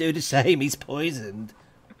wouldn't do the same. He's poisoned.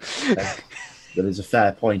 That is a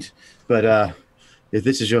fair point. But if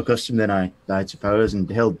this is your custom, then I suppose, and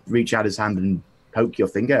he'll reach out his hand and poke your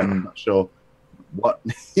finger. I'm not sure what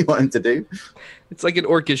you want him to do? It's like an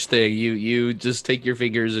orcish thing. You just take your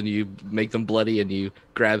fingers and you make them bloody and you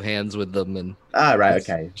grab hands with them and right,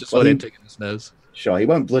 okay. Just what Antigonus knows. Sure, he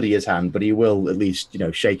won't bloody his hand, but he will at least,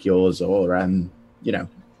 shake yours or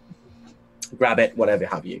grab it, whatever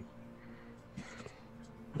have you.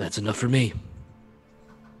 That's enough for me.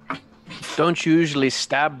 Don't you usually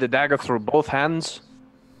stab the dagger through both hands?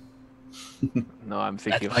 No, I'm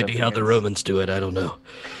thinking that of might be something how the else. Romans do it. I don't know.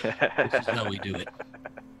 This is how we do it.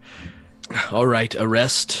 All right,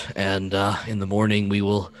 arrest, and in the morning we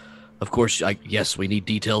will, of course, yes, we need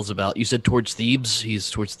details about, you said towards Thebes? He's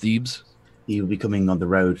towards Thebes? He will be coming on the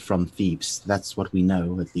road from Thebes. That's what we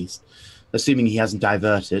know, at least. Assuming he hasn't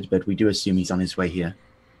diverted, but we do assume he's on his way here.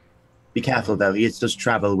 Be careful, though. He does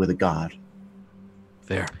travel with a guard.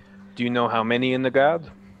 Fair. Do you know how many in the guard?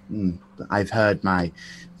 I've heard my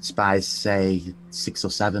spies say 6 or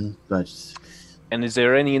 7, but... And is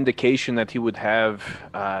there any indication that he would have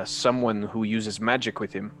someone who uses magic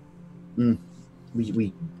with him?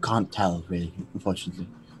 We can't tell, really, unfortunately.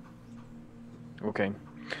 Okay.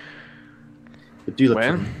 But do look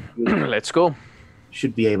Well, for him. let's go.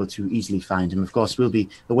 Should be able to easily find him. Of course, we'll be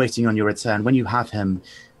awaiting on your return. When you have him,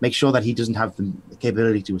 make sure that he doesn't have the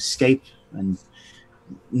capability to escape and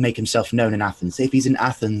make himself known in Athens. If he's in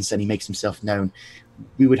Athens and he makes himself known,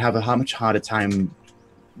 we would have a much harder time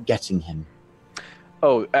getting him.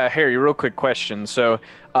 Oh, Harry, real quick question. So,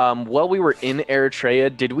 while we were in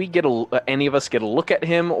Eritrea, did we get any of us get a look at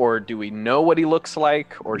him, or do we know what he looks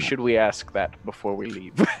like, or should we ask that before we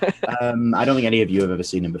leave? I don't think any of you have ever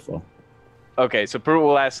seen him before. Okay, so Peru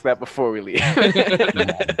will ask that before we leave.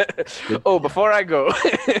 Oh, before I go,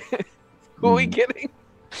 who are we getting?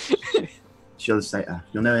 She'll say,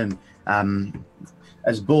 you'll know him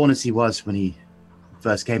as born as he was when he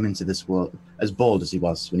first came into this world, as bald as he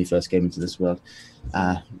was when he first came into this world.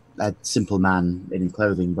 A simple man in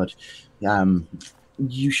clothing, but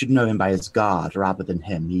you should know him by his guard rather than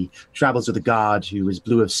him. He travels with a guard who is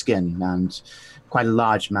blue of skin and quite a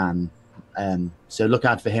large man. So look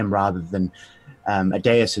out for him rather than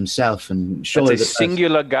Adaeus himself. And surely that's a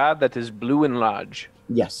singular guard that is blue and large.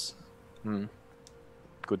 Yes.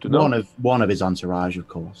 Good to know. One of his entourage, of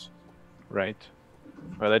course. Right.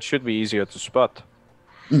 Well, that should be easier to spot.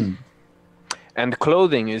 And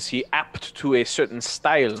clothing, is he apt to a certain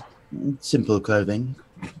style? Simple clothing.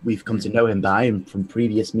 We've come to know him by him from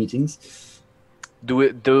previous meetings. Do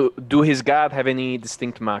his guard have any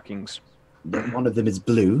distinct markings? One of them is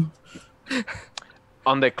blue.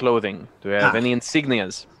 On their clothing, do they have any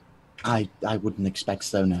insignias? I wouldn't expect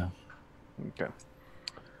so, no.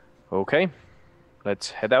 Okay. Let's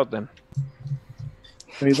head out then.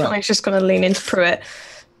 Very well. I'm just going to lean into Pruitt.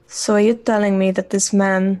 So are you telling me that this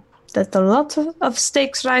man, that a lot of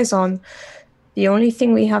stakes rise on, the only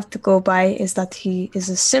thing we have to go by is that he is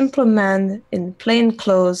a simple man in plain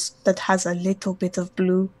clothes that has a little bit of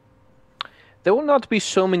blue? There will not be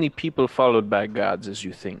so many people followed by guards as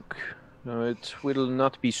you think. It will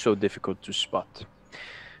not be so difficult to spot.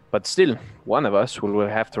 But still, one of us will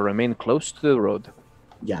have to remain close to the road.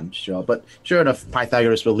 Yeah, I'm sure. But sure enough,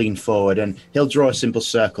 Pythagoras will lean forward and he'll draw a simple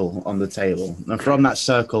circle on the table. And from that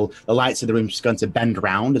circle, the lights of the room are just going to bend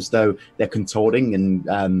round as though they're contorting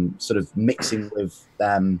and sort of mixing with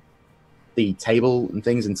the table and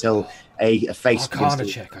things until a face... Arcana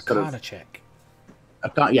check.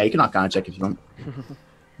 Yeah, you can Arcana check if you want.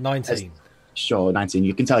 19. Sure, 19.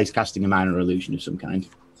 You can tell he's casting a minor illusion of some kind.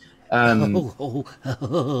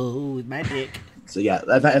 Magic. So yeah,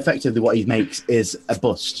 effectively what he makes is a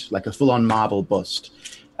bust, like a full-on marble bust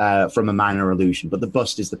from a minor illusion. But the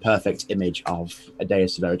bust is the perfect image of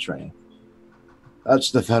Adaeus of Ertirea.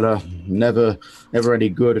 That's the fella. Never any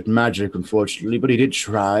good at magic, unfortunately, but he did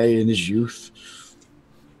try in his youth.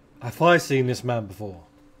 Have I seen this man before?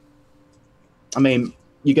 I mean,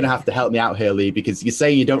 you're going to have to help me out here, Lee, because you're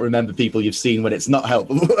saying you don't remember people you've seen when it's not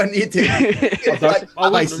helpful. When you do. I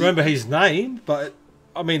wouldn't remember his name, but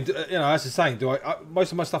I mean, as I'm saying,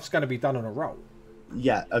 most of my stuff's going to be done on a roll.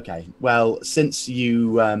 Yeah. Okay. Well, since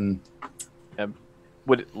you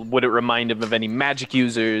would it remind him of any magic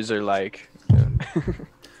users or like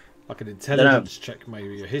an intelligence check,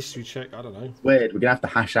 maybe a history check? I don't know. Weird. We're gonna have to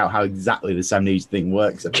hash out how exactly this amnesia thing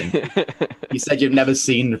works. I think. You said you've never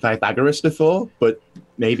seen Pythagoras before, but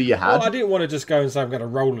maybe you had. Well, I didn't want to just go and say I'm going to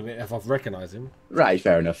roll in it if I've recognised him. Right.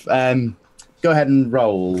 Fair enough. Go ahead and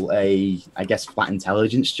roll a, I guess, flat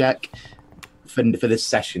intelligence check for this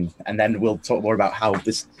session, and then we'll talk more about how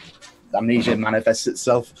this amnesia manifests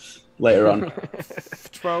itself later on.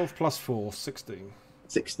 12 plus 4, 16.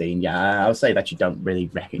 16, yeah. I'll say that you don't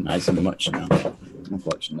really recognise him much now,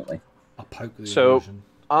 unfortunately. I'll poke the so illusion.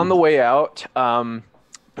 On the way out,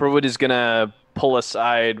 Pruitt is gonna pull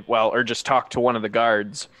aside, or just talk to one of the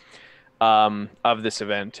guards of this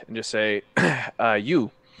event and just say, I do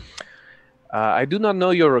not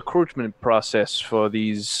know your recruitment process for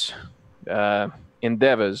these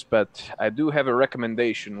endeavors, but I do have a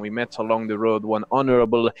recommendation. We met along the road one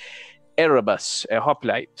honorable Erebus, a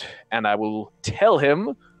hoplite, and I will tell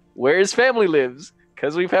him where his family lives,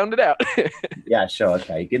 because we found it out. Yeah, sure,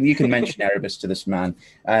 okay. You can mention Erebus to this man,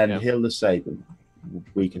 and he'll just say,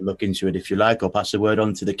 we can look into it if you like, or pass the word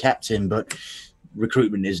on to the captain, but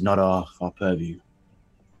recruitment is not our purview.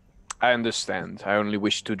 I understand. I only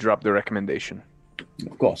wish to drop the recommendation.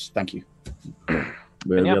 Of course, thank you.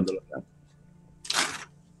 We'll be on the lookout.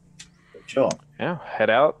 Sure. Yeah, head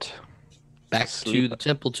out. Back to the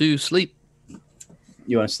temple to sleep.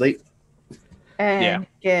 You want to sleep? And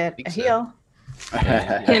get a heal.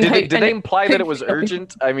 Did they imply that it was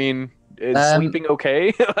urgent? I mean, is sleeping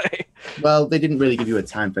okay? Well, they didn't really give you a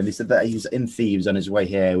time frame. They said that he's in Thebes on his way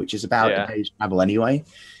here, which is about a day's travel anyway.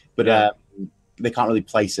 But they can't really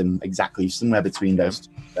place him exactly somewhere between those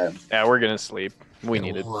two. Yeah, we're going to sleep. We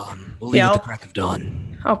need it. We'll leave at the crack of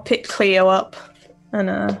dawn. I'll pick Cleo up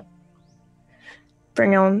and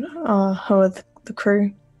bring on her with the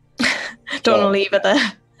crew. Don't want to leave her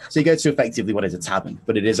there. So you go to effectively what is a tavern,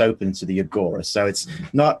 but it is open to the agora. So it's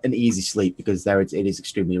not an easy sleep because it is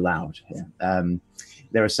extremely loud here.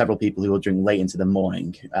 There are several people who will drink late into the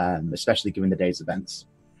morning, especially given the day's events.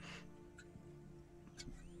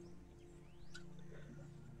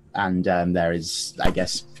 And there is, I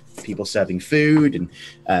guess, people serving food and,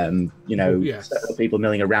 several people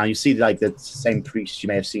milling around. You see like the same priests you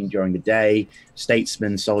may have seen during the day,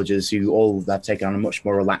 statesmen, soldiers who all have taken on a much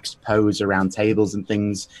more relaxed pose around tables and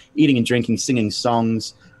things, eating and drinking, singing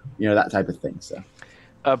songs, that type of thing. So,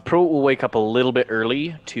 Pro will wake up a little bit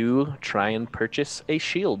early to try and purchase a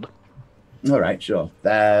shield. All right, sure.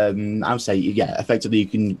 I would say, effectively you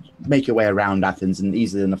can make your way around Athens and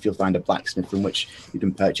easily enough you'll find a blacksmith from which you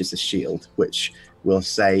can purchase a shield, which we'll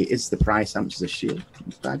say is the price. How much is a shield?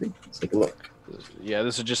 Let's take a look. Yeah,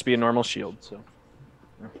 this would just be a normal shield. So,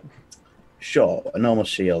 sure, a normal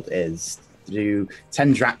shield is 10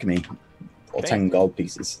 drachmae or 10 gold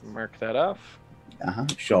pieces. Mark that off.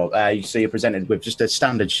 Sure. So you're presented with just a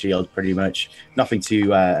standard shield, pretty much. Nothing too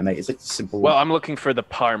make. It's a simple. Well, I'm looking for the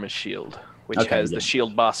Parma shield, which has the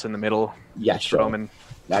shield boss in the middle. Yeah, sure. Roman.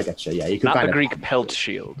 I gotcha. Yeah, you can not find the Greek pelt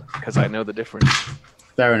shield because I know the difference.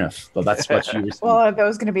 Fair enough. Well, that's what you. Well, are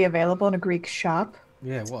those going to be available in a Greek shop?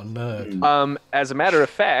 Yeah, what a nerd. As a matter of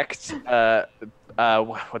fact,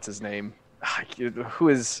 what's his name? Who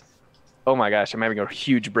is? Oh my gosh, I'm having a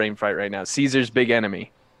huge brain fight right now. Caesar's big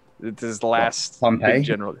enemy. This is the last big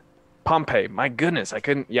general. Pompey. My goodness, I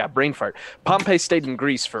couldn't. Yeah, brain fart. Pompey stayed in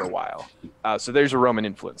Greece for a while, so there's a Roman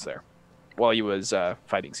influence there, while he was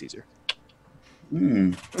fighting Caesar.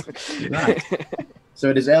 Right. So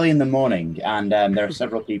it is early in the morning, and there are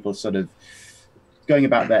several people sort of going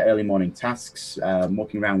about their early morning tasks,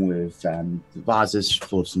 walking around with vases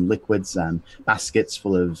full of some liquids, baskets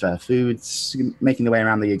full of foods, making their way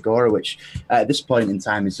around the agora, which at this point in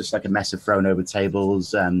time is just like a mess of thrown over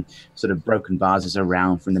tables, sort of broken vases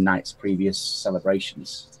around from the night's previous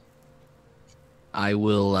celebrations. I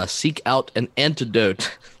will seek out an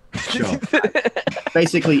antidote. Sure.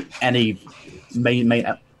 Basically,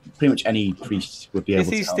 pretty much any priest would be able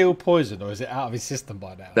to. Is he still poisoned, or is it out of his system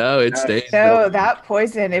by now? No, it stays. No, that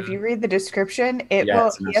poison, if you read the description, he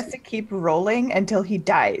has to keep rolling until he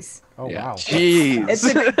dies. Oh, wow. Jeez. It's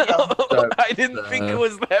a big deal. I didn't think it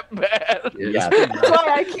was that bad. Yeah. That's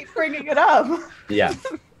why I keep bringing it up. Yeah.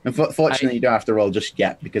 Unfortunately, you don't have to roll just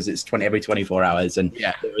yet because it's every 24 hours, and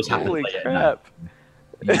it was Holy crap.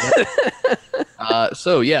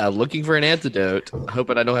 Looking for an antidote,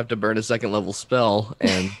 hoping I don't have to burn a second level spell,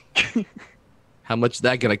 and how much is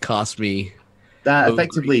that going to cost me?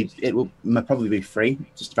 Effectively, it will probably be free,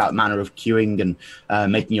 just about manner of queuing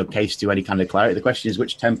and making your case to any kind of cleric. The question is,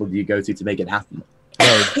 which temple do you go to make it happen?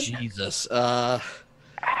 Oh, Jesus.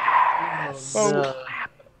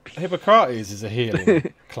 Hippocrates is a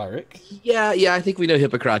healing cleric. Yeah, I think we know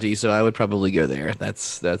Hippocrates, so I would probably go there.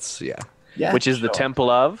 That's Yeah, which is the temple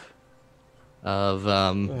of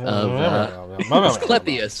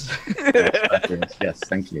Asclepius. Yes,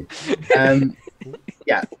 thank you.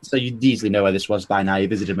 So you easily know where this was by now. You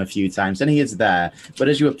visited him a few times, and he is there. But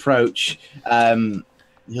as you approach,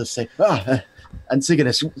 he'll say,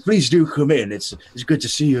 Antigonus, please do come in. It's good to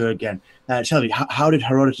see you again. Tell me, how did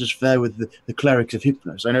Herodotus fare with the clerics of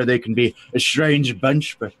Hypnos? I know they can be a strange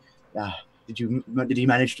bunch, but did he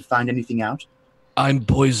manage to find anything out? I'm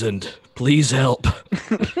poisoned. Please help.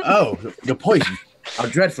 Oh, you're poisoned. How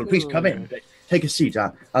dreadful. Please come in. Take a seat.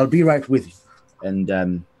 I'll be right with you.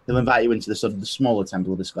 And he'll invite you into the sort of the smaller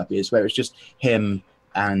temple of Asclepius, where it's just him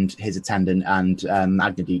and his attendant and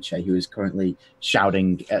Agnodice, who is currently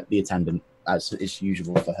shouting at the attendant, as is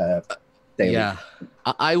usual for her daily. Yeah.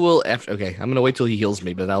 I will... Okay, I'm going to wait till he heals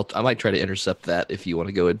me, but I might try to intercept that if you want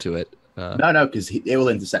to go into it. No, because it will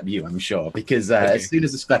intercept you, I'm sure. Because as soon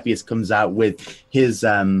as Asclepius comes out with his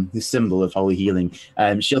symbol of holy healing,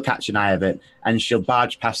 she'll catch an eye of it, and she'll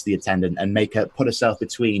barge past the attendant and make her put herself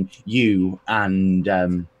between you and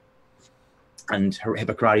her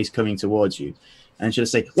Hippocrates coming towards you. And she'll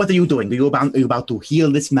say, "What are you doing? Are you about to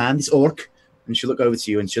heal this man, this orc?" And she'll look over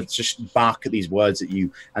to you and she'll just bark at these words at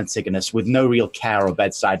you, Antigonus, with no real care or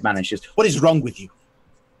bedside manner. She says, "What is wrong with you?"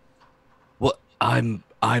 What?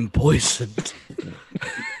 I'm poisoned.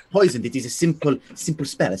 Poisoned. It is a simple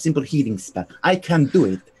spell, a simple healing spell. I can do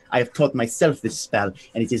it. I have taught myself this spell,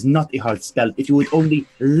 and it is not a hard spell. If you would only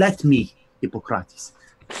let me, Hippocrates.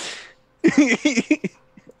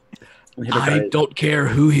 I don't care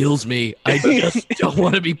who heals me. I just don't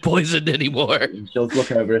want to be poisoned anymore. She'll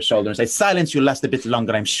look over her shoulder and say, "Silence, you'll last a bit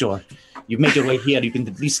longer, I'm sure. You've made your way here. You can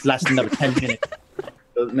at least last another 10 minutes.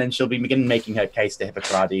 And then she'll begin making her case to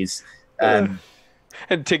Hippocrates.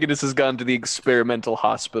 Antigonus has gone to the experimental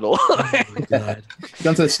hospital. Oh my God.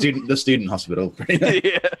 Gone to the student hospital.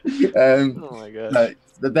 Yeah. Oh my God.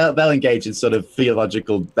 They'll engage in sort of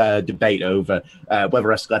theological debate over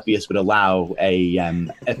whether Asclepius would allow a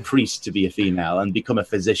priest to be a female and become a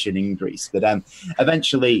physician in Greece. But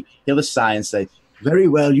eventually he'll decide and say, "Very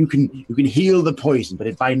well, you can heal the poison, but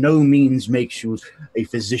it by no means makes you a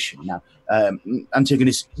physician." Now,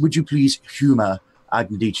 Antigonus, would you please humor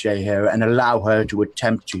Agnodice here and allow her to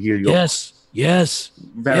attempt to heal your... Yes.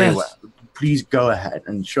 Very well. Please go ahead.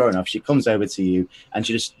 And sure enough, she comes over to you and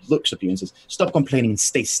she just looks at you and says, "Stop complaining and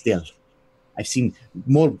stay still. I've seen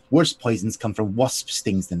worse poisons come from wasp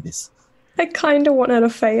stings than this." I kind of want her to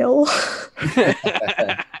fail.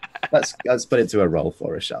 Let's put it to a roll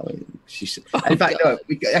for her, shall we? In fact, no,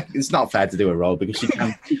 it's not fair to do a roll because she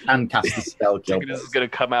can cast the spell kill. Antigonus is going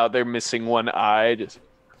to come out there missing one eye, just...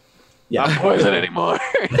 Yeah. Not poison anymore.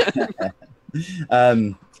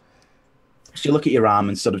 She'll look at your arm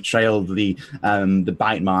and sort of trail the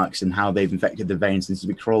bite marks and how they've infected the veins and to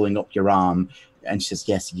be crawling up your arm. And she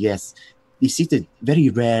says, yes. This is a very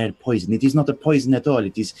rare poison. It is not a poison at all.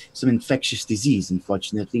 It is some infectious disease,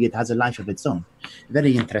 unfortunately. It has a life of its own.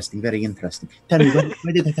 Very interesting, very interesting. Tell me,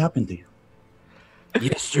 where did that happen to you?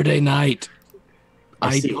 Yesterday night.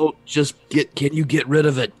 I don't just can you get rid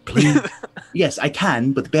of it, please? Yes, I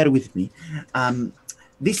can, but bear with me.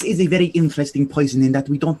 This is a very interesting poison in that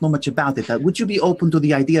we don't know much about it. Would you be open to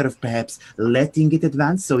the idea of perhaps letting it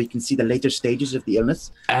advance so we can see the later stages of the illness?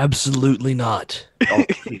 Absolutely not. Oh,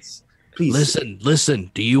 please. Listen.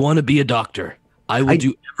 Do you want to be a doctor? I will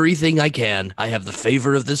do everything I can. I have the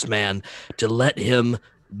favor of this man to let him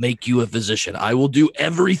make you a physician. I will do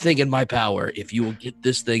everything in my power if you will get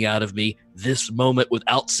this thing out of me this moment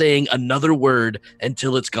without saying another word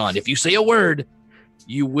until it's gone. If you say a word,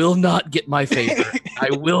 you will not get my favor.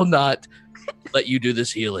 I will not let you do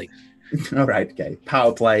this healing. All right, okay.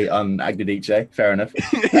 Power play on Agnodice. Fair enough.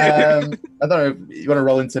 I don't know. You want to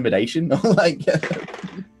roll intimidation?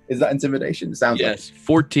 Is that intimidation? Sounds yes.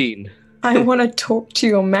 14. I want to talk to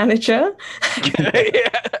your manager. Yeah.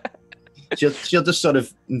 She'll just sort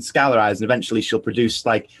of scowl her eyes, and eventually she'll produce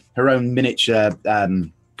like her own miniature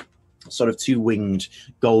sort of two-winged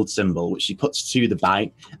gold symbol, which she puts to the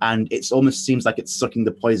bite, and it almost seems like it's sucking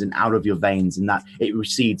the poison out of your veins, and that it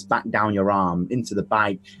recedes back down your arm into the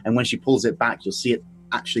bite. And when she pulls it back, you'll see it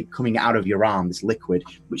actually coming out of your arm, this liquid,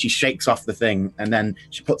 which she shakes off the thing, and then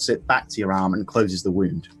she puts it back to your arm and closes the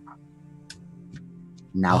wound.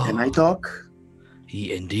 Now can I talk?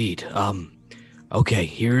 Indeed. Okay,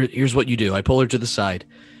 here's what you do. I pull her to the side.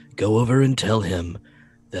 Go over and tell him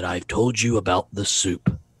that I've told you about the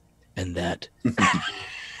soup and that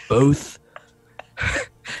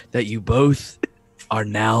you both are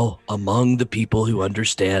now among the people who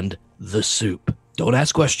understand the soup. Don't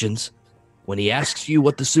ask questions. When he asks you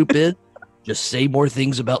what the soup is, just say more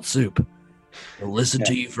things about soup. He'll listen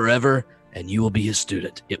to you forever, and you will be his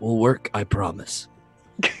student. It will work, I promise.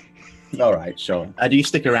 All right, sure. Do you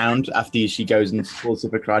stick around after she goes and pulls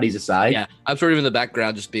Hippocrates aside? Yeah, I'm sort of in the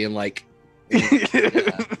background just being like...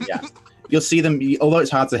 Yeah. You'll see them, although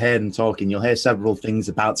it's hard to hear them talking, you'll hear several things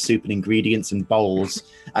about soup and ingredients and bowls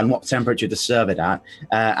and what temperature to serve it at,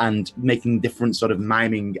 and making different sort of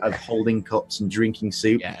miming of holding cups and drinking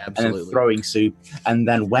soup, and then throwing soup, and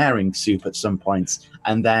then wearing soup at some points,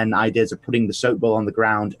 and then ideas of putting the soap bowl on the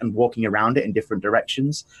ground and walking around it in different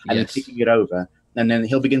directions, and then picking it over, And then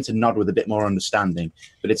he'll begin to nod with a bit more understanding,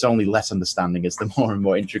 but it's only less understanding as the more and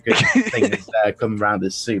more intricate things come around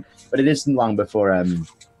this soup. But it isn't long before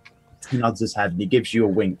he nods his head and he gives you a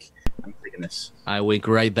wink. I wink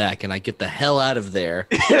right back and I get the hell out of there.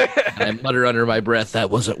 And I mutter under my breath, that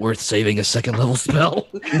wasn't worth saving a second level spell.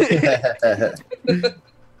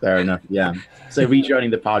 Fair enough, yeah. So rejoining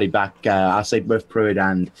the party back, I'll say both Pruitt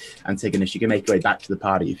and Antigonus, you can make your way back to the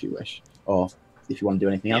party if you wish. Or if you want to do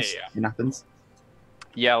anything else in Athens.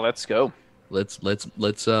 Yeah, let's go. Let's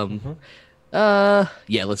let's go.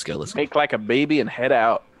 Make like a baby and head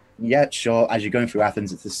out. Yeah, sure. As you're going through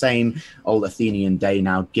Athens, it's the same old Athenian day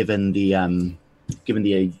now, given the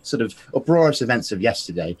sort of uproarious events of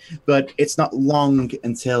yesterday. But it's not long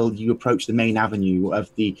until you approach the main avenue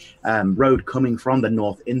of the road coming from the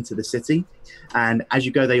north into the city. And as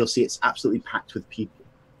you go there, you'll see it's absolutely packed with people.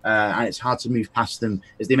 And it's hard to move past them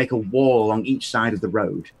as they make a wall along each side of the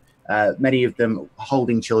road. Many of them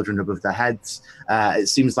holding children above their heads. It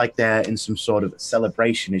seems like they're in some sort of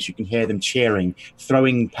celebration as you can hear them cheering,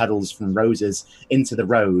 throwing petals from roses into the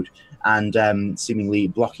road and seemingly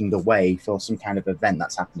blocking the way for some kind of event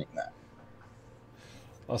that's happening there.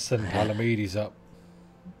 I'll send Palamedes up.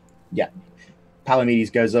 Yeah. Palamedes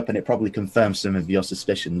goes up and it probably confirms some of your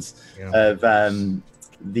suspicions of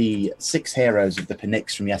the 6 heroes of the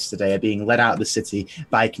Pnyx from yesterday are being led out of the city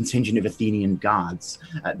by a contingent of Athenian guards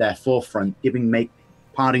at their forefront,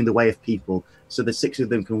 parting the way of people so the 6 of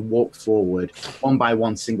them can walk forward one by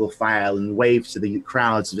one, single file, and wave to the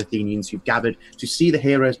crowds of Athenians who've gathered to see the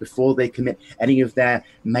heroes before they commit any of their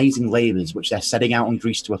amazing labors which they're setting out on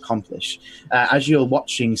Greece to accomplish. As you're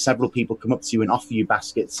watching, several people come up to you and offer you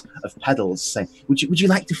baskets of petals, saying, would you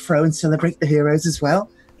like to throw and celebrate the heroes as well?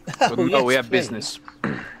 No, we have business.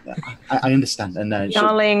 I understand. And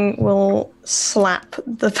Darling will slap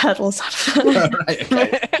the petals out of her. Right,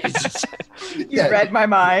 okay. You read my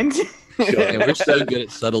mind. Sure. Yeah, we're so good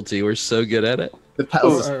at subtlety. We're so good at it. The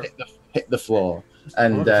petals hit the floor.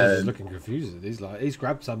 And he's looking confused. He's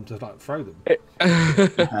grabbed some to throw them.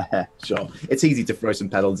 Sure, it's easy to throw some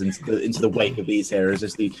petals into the wake of these heroes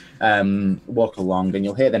as they walk along, and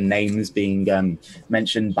you'll hear their names being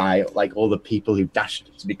mentioned by like all the people who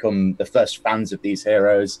dashed to become the first fans of these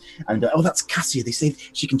heroes. And that's Cassia. They say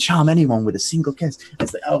she can charm anyone with a single kiss.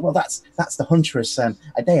 It's like, that's the huntress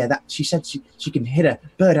Adaea. That she said she can hit a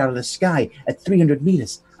bird out of the sky at 300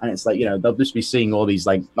 meters. And it's like, they'll just be seeing all these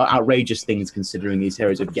like outrageous things considering these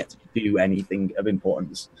heroes have yet to do anything of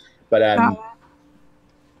importance. But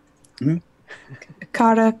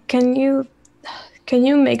Kara, can you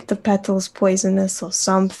make the petals poisonous or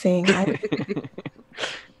something?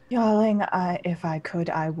 Darling, if I could,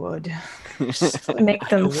 I would. Make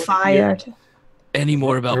them fired. Any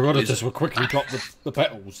more about Herodotus will quickly drop the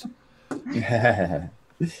petals.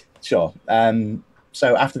 Sure.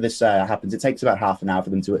 So after this happens, it takes about half an hour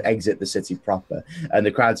for them to exit the city proper, and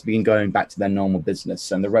the crowds begin going back to their normal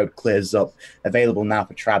business, and the road clears up, available now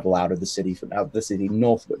for travel out of the city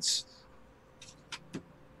northwards.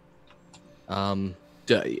 Can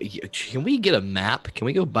we get a map? Can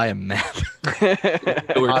we go buy a map?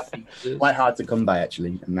 Quite hard to come by,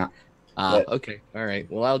 actually. And that. Okay, all right.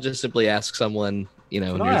 Well, I'll just simply ask someone.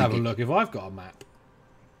 Can I have a look if I've got a map?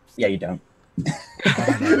 Yeah, you don't. I don't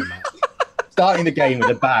have a map. Starting the game with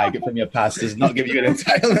a bag from your past does not give you an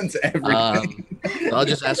entitlement to everything. I'll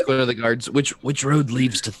just ask one of the guards, which road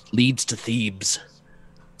leads to Thebes?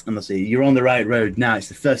 And let's see, you're on the right road now. It's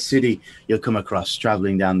the first city you'll come across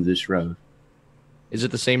traveling down this road. Is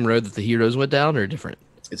it the same road that the heroes went down, or different?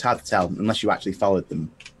 It's hard to tell unless you actually followed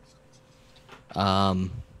them.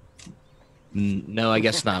 No, I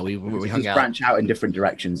guess not. We hung out. Branch out in different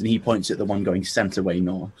directions, and he points at the one going center way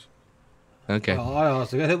north. Okay. Oh, I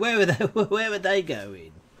asked, where were they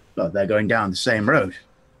going? Well, they're going down the same road.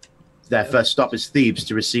 Their first stop is Thebes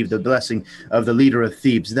to receive the blessing of the leader of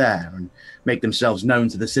Thebes there and make themselves known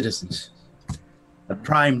to the citizens. A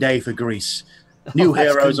prime day for Greece. New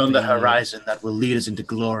heroes on the horizon that will lead us into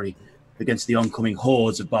glory against the oncoming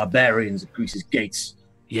hordes of barbarians at Greece's gates.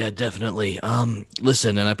 Yeah, definitely.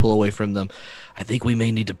 Listen, and I pull away from them. I think we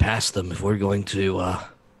may need to pass them if we're going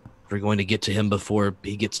to get to him before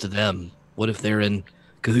he gets to them. What if they're in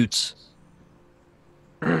cahoots?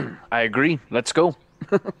 I agree. Let's go.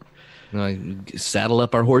 Saddle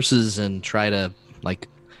up our horses and try to, like...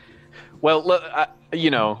 Well,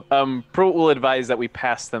 Pro will advise that we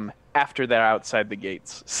pass them after they're outside the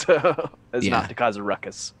gates, so as not to cause a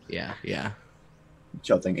ruckus. Yeah.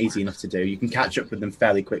 Sure thing, easy enough to do. You can catch up with them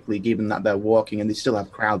fairly quickly, given that they're walking and they still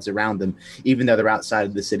have crowds around them. Even though they're outside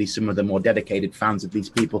of the city, some of the more dedicated fans of these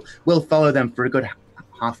people will follow them for a good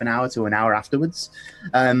half an hour to an hour afterwards.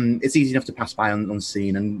 It's easy enough to pass by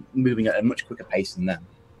unseen and moving at a much quicker pace than them.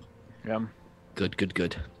 Yeah.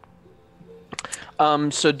 Good.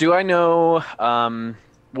 So do I know,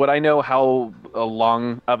 would I know how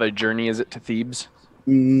long of a journey is it to Thebes?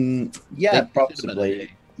 Yeah,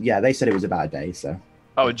 possibly. Yeah, they said it was about a day, so.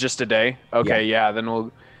 Oh, just a day? Okay, yeah,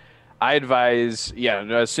 then I advise,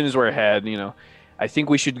 as soon as we're ahead, I think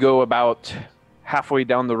we should go about halfway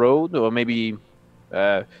down the road, or maybe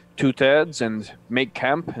 2/3, and make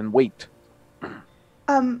camp and wait.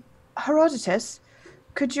 Herodotus,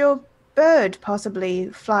 could your bird possibly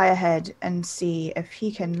fly ahead and see if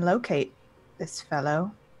he can locate this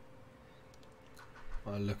fellow?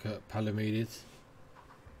 I look at Palamedes.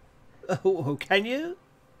 Oh, can you?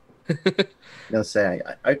 They'll say,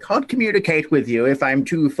 I can't communicate with you if I'm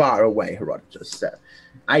too far away, Herodotus.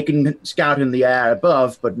 I can scout in the air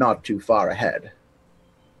above, but not too far ahead.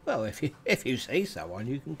 Well, if you see someone,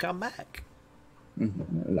 you can come back.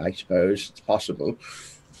 Well, I suppose it's possible.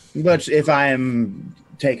 But if I am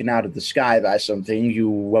taken out of the sky by something, you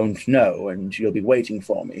won't know, and you'll be waiting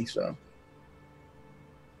for me, so...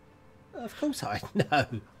 Of course I know.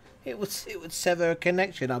 It would sever a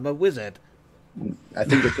connection. I'm a wizard. I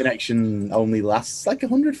think the connection only lasts like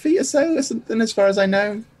 100 feet or so, or something, as far as I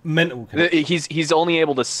know. Mental connection. He's only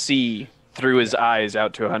able to see through his eyes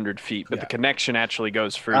out to 100 feet, but the connection actually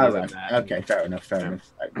goes further than that. Okay, fair enough.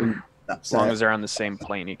 As long as they're on the same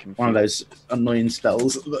plane, he can. One of those annoying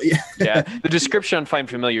spells. Yeah, the description on Find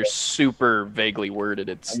Familiar is super vaguely worded.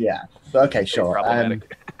 It's Okay, sure.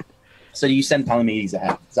 Problematic. So you send Palamedes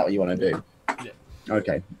ahead. Is that what you want to do? Yeah.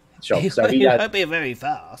 Okay, sure. So he won't be very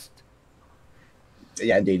fast.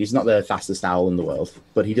 Yeah, indeed. He's not the fastest owl in the world,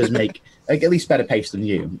 but he does make at least better pace than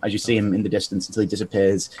you, as you see him in the distance until he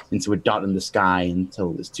disappears into a dot in the sky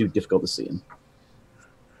until it's too difficult to see him.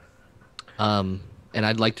 And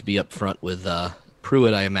I'd like to be up front with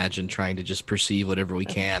Pruitt, I imagine, trying to just perceive whatever we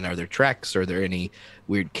can. Are there tracks? Are there any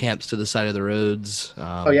weird camps to the side of the roads?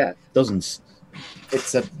 Dozens.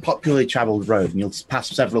 It's a popularly traveled road, and you'll pass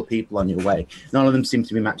several people on your way. None of them seem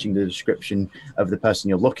to be matching the description of the person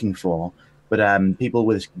you're looking for, but people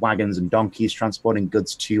with wagons and donkeys transporting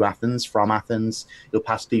goods to Athens, from Athens. You'll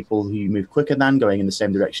pass people who move quicker than, going in the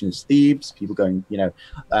same direction as Thebes, people going,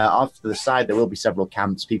 off to the side. There will be several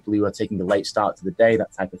camps, people who are taking a late start to the day,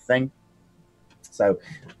 that type of thing. So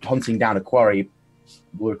hunting down a quarry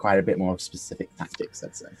will require a bit more specific tactics,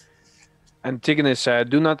 I'd say. Antigonus, I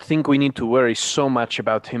do not think we need to worry so much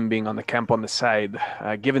about him being on the camp on the side.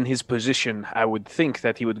 Given his position, I would think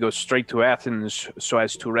that he would go straight to Athens so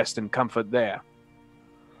as to rest in comfort there.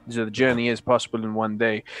 So the journey is possible in one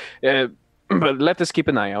day. But let us keep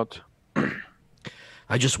an eye out.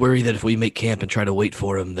 I just worry that if we make camp and try to wait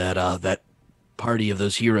for him, that party of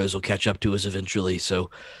those heroes will catch up to us eventually. So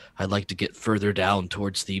I'd like to get further down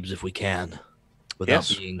towards Thebes if we can,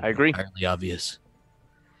 without being I agree. entirely obvious.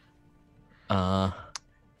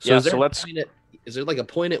 Is there like a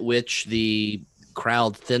point at which the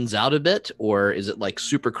crowd thins out a bit, or is it like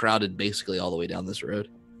super crowded basically all the way down this road?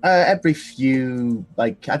 Every few,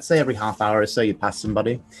 I'd say every half hour or so you pass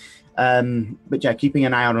somebody. But yeah, keeping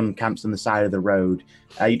an eye out on camps on the side of the road,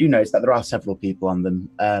 you do notice that there are several people on them.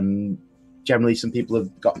 Generally, some people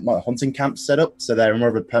have got more hunting camps set up, so they're more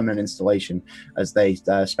of a permanent installation as they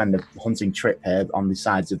spend a hunting trip here on the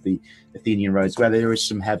sides of the Athenian roads, where there is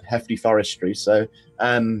some hefty forestry. So,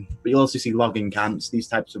 but you'll also see logging camps, these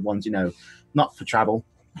types of ones, not for travel,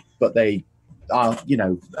 but they are,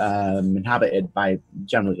 inhabited by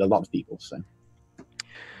generally a lot of people. So,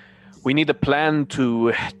 we need a plan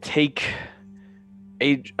to take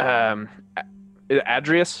Adaeus.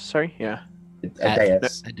 Sorry, yeah,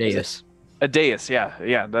 Adaeus. Adaeus,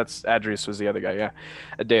 yeah, that's Adaeus was the other guy, yeah.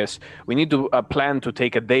 Adaeus. We need to plan to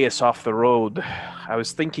take Adaeus off the road. I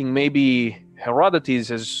was thinking maybe Herodotus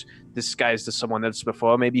has disguised as someone else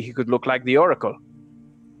before. Maybe he could look like the Oracle.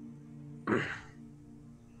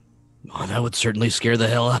 Oh, that would certainly scare the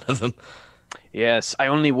hell out of him. Yes, I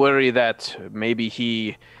only worry that maybe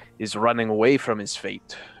he is running away from his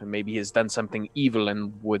fate. Maybe he has done something evil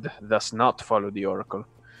and would thus not follow the Oracle.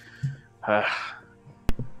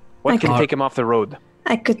 What can take him off the road?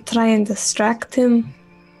 I could try and distract him.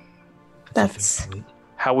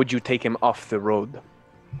 How would you take him off the road?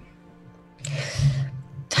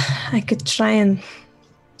 I could try and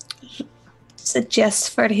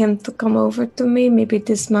suggest for him to come over to me, maybe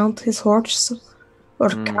dismount his horse or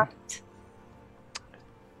cat.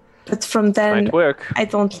 But from then, might work. I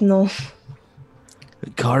don't know.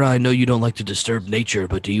 Kara, I know you don't like to disturb nature,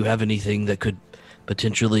 but do you have anything that could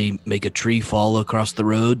potentially make a tree fall across the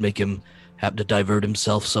road, make him have to divert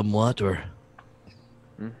himself somewhat, or?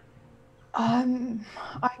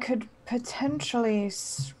 I could potentially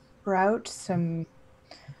sprout some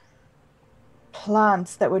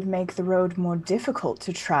plants that would make the road more difficult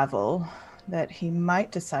to travel that he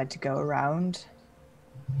might decide to go around.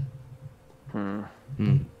 I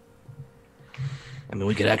mean,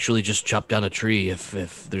 we could actually just chop down a tree if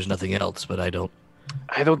there's nothing else, but I don't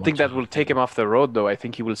think that will take him off the road, though. I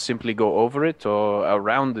think he will simply go over it or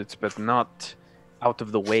around it, but not out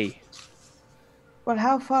of the way. Well,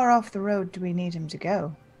 how far off the road do we need him to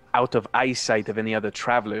go? Out of eyesight of any other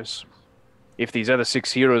travelers. If these other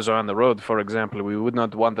 6 heroes are on the road, for example, we would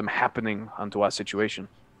not want them happening onto our situation.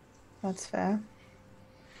 That's fair.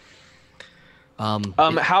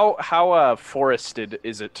 How forested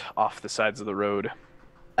is it off the sides of the road?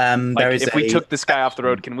 If we took this guy off the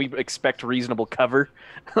road, can we expect reasonable cover?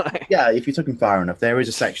 Yeah, if you took him far enough, there is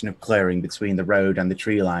a section of clearing between the road and the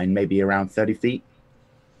tree line, maybe around 30 feet.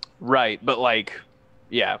 Right, but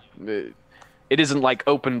yeah, it isn't like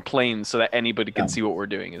open plains so that anybody can see what we're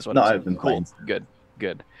doing. Is what not I'm saying. open Cool. plains.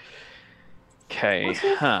 Good. Okay. What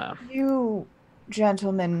if you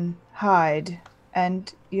gentlemen hide,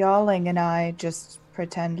 and Yarling and I just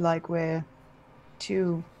pretend like we're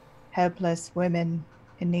two helpless women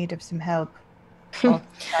in need of some help off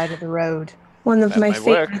the side of the road? One of That my might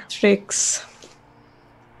work. favorite tricks.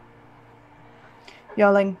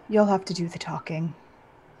 Yarling, you'll have to do the talking.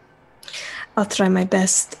 I'll try my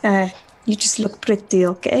best. You just look pretty,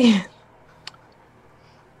 okay?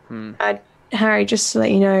 Harry, just to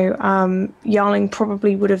let you know, Yarling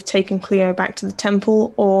probably would have taken Cleo back to the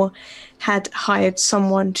temple or had hired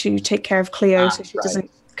someone to take care of Cleo so she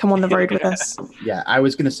doesn't come on the road with us. Yeah, I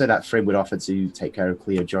was going to say that Fred would offer to take care of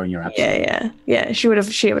Cleo during your absence. Yeah. She would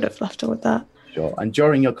have left her with that. Sure. And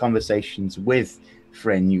during your conversations with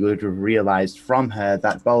Fryn, you would have realized from her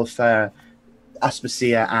that both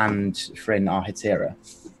Aspasia and Fryn are Hetera.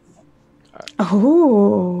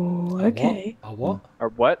 Oh, okay. A what? Or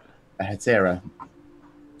what? A Hetera,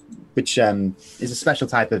 which is a special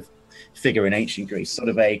type of figure in ancient Greece, sort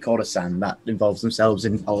of a courtesan that involves themselves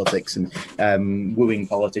in politics and wooing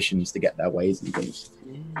politicians to get their ways and things.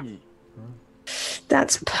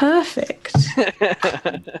 That's perfect.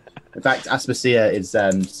 In fact, Aspasia is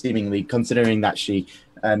seemingly, considering that she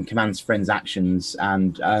commands Fryn's actions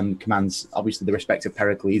and commands, obviously, the respect of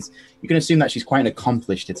Pericles, you can assume that she's quite an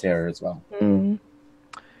accomplished Hetera as well.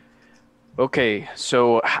 Okay,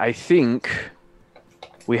 so I think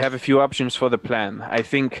we have a few options for the plan. I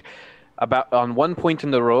think about on one point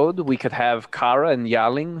in the road, we could have Kara and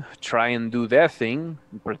Yarling try and do their thing,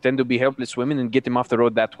 pretend to be helpless women, and get them off the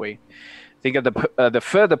road that way. I think at the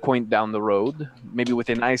further point down the road, maybe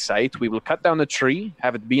within eyesight, we will cut down a tree,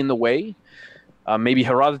 have it be in the way. Maybe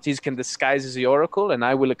Herodotus can disguise as the oracle, and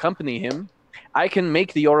I will accompany him. I can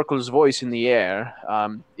make the oracle's voice in the air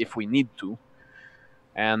if we need to,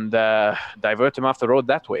 and divert him off the road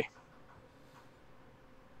that way.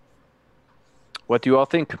 What do you all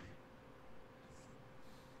think?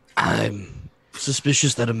 I'm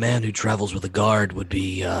suspicious that a man who travels with a guard would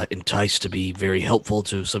be enticed to be very helpful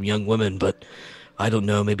to some young women, but I don't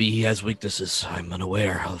know. Maybe he has weaknesses I'm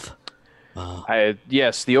unaware of.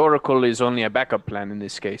 Yes, the oracle is only a backup plan in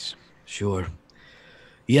this case. Sure.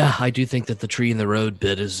 Yeah, I do think that the tree in the road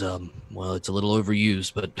bit is, well, it's a little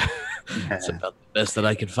overused, but it's about the best that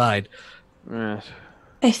I could find.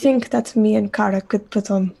 I think that me and Kara could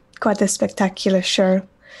put on quite a spectacular show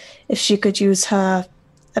if she could use her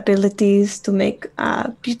abilities to make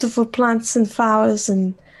beautiful plants and flowers,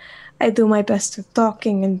 and I do my best with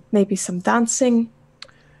talking and maybe some dancing.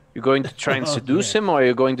 You're going to try and seduce him, or are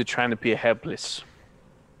you going to try and appear helpless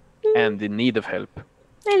and in need of help?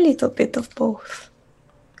 A little bit of both.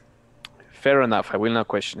 Fair enough. I will not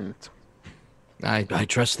question it. I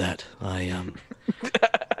trust that.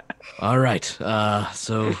 All right.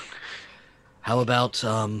 So how about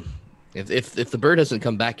if the bird hasn't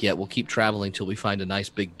come back yet, we'll keep traveling till we find a nice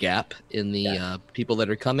big gap in the people that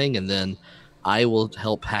are coming, and then I will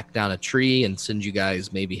help hack down a tree and send you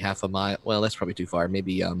guys maybe half a mile. Well, that's probably too far.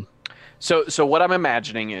 Maybe So what I'm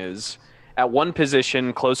imagining is at one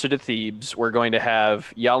position closer to Thebes, we're going to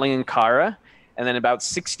have Yarling and Kara, and then about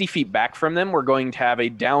 60 feet back from them, we're going to have a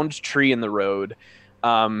downed tree in the road.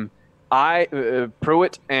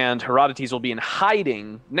 Pruitt and Herodotus will be in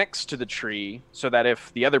hiding next to the tree so that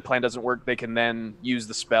if the other plan doesn't work, they can then use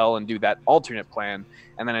the spell and do that alternate plan.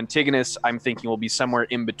 And then Antigonus, I'm thinking, will be somewhere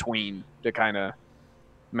in between to kind of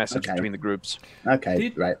message between the groups.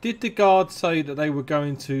 Okay, right. Did the guard say that they were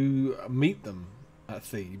going to meet them at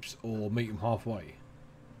Thebes or meet them halfway?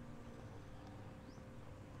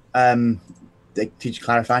 Did you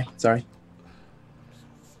clarify? Sorry.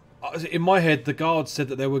 In my head, the guards said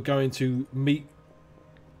that they were going to meet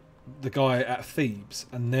the guy at Thebes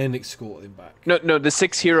and then escort him back. No, the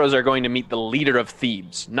 6 heroes are going to meet the leader of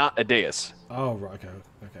Thebes, not Adaeus. Oh, right,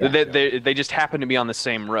 okay. They just happen to be on the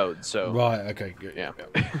same road, so... Right, okay, good. Yeah.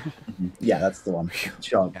 Yeah, that's the one.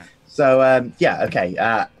 Sure. So,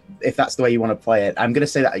 okay. If that's the way you want to play it, I'm going to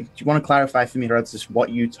say that. Do you want to clarify for me, Herodotus, what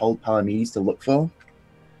you told Palamedes to look for?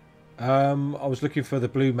 I was looking for the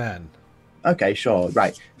blue man. Okay, sure.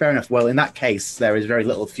 Right. Fair enough. Well, in that case, there is very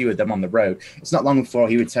little few of them on the road. It's not long before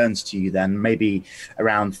he returns to you then, maybe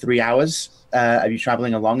around 3 hours of you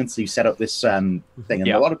traveling along until you set up this thing. And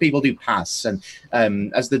a lot of people do pass. And have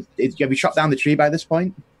you chopped down the tree by this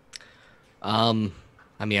point?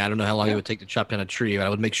 I mean, I don't know how long it would take to chop down a tree, but I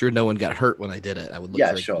would make sure no one got hurt when I did it. I would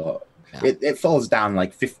look sure. Yeah. It falls down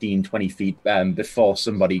like 15, 20 feet before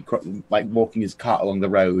somebody like walking his cart along the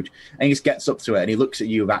road. And he just gets up to it and he looks at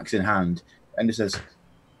you with axe in hand and he says,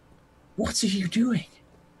 "What are you doing?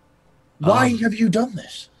 Why have you done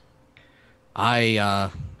this?"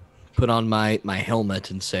 I put on my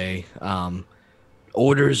helmet and say,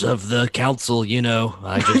 orders of the council,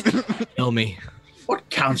 I just tell me. What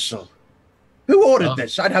council? Who ordered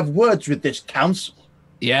this? I'd have words with this council.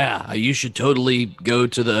 Yeah, you should totally go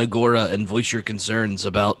to the Agora and voice your concerns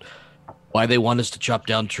about why they want us to chop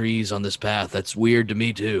down trees on this path. That's weird to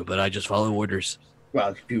me too, but I just follow orders.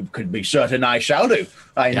 Well, you could be certain I shall do.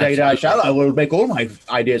 Indeed I shall. I will make all my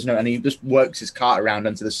ideas known. And he just works his cart around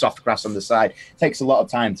onto the soft grass on the side. It takes a lot of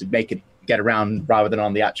time to make it get around rather than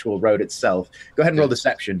on the actual road itself. Go ahead and roll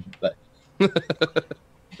deception. But...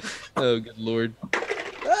 Oh, good lord.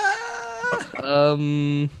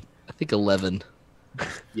 I think 11.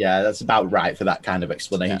 Yeah, that's about right for that kind of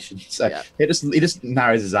explanation. So he just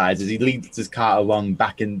narrows his eyes as he leads his cart along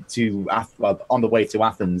back into on the way to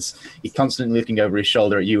Athens. He's constantly looking over his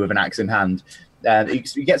shoulder at you with an axe in hand. And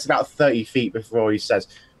he gets about 30 feet before he says,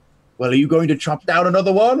 "Well, are you going to chop down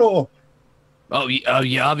another one, or?" Oh,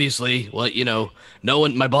 yeah, obviously. Well, no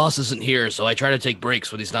one. My boss isn't here, so I try to take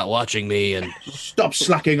breaks when he's not watching me. And stop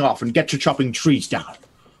slacking off and get to chopping trees down.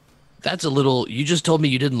 That's a little... You just told me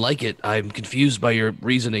you didn't like it. I'm confused by your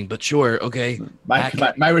reasoning, but sure, okay.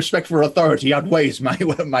 My respect for authority outweighs my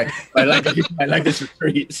legacy of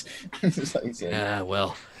trees. Yeah,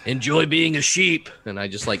 well, enjoy being a sheep. And I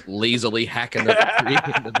just lazily hack another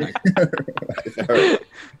tree.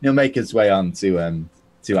 He'll make his way on to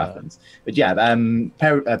Athens. But yeah,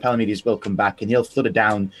 Palamedes will come back and he'll flutter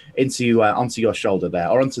down onto your shoulder there,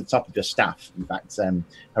 or onto the top of your staff, in fact,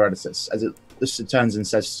 Herodotus, as it turns and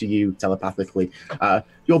says to you telepathically,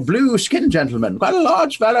 "Your blue-skinned gentleman, quite a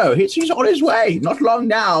large fellow. He's on his way. Not long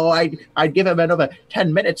now. I'd give him another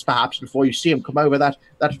 10 minutes, perhaps, before you see him come over that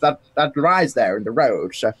rise there in the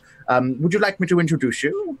road. So, would you like me to introduce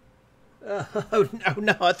you?"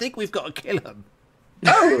 No. I think we've got to kill him.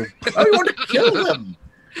 Oh, you want to kill them?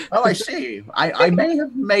 Oh, I see. I may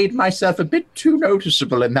have made myself a bit too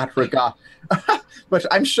noticeable in that regard, but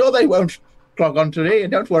I'm sure they won't clog onto me,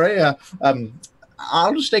 and don't worry.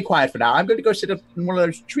 I'll just stay quiet for now. I'm going to go sit up in one of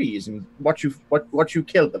those trees and watch you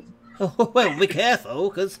kill them. Oh, well, be careful,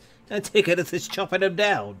 because I take it as it's chopping them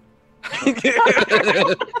down.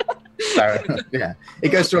 So, yeah, it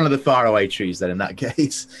goes to one of the faraway trees. Then, in that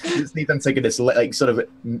case, just need them taking this sort of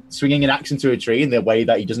swinging an axe into a tree in the way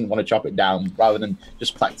that he doesn't want to chop it down, rather than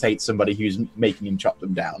just placate somebody who's making him chop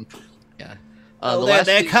them down. Yeah.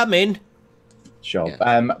 They're coming. Sure.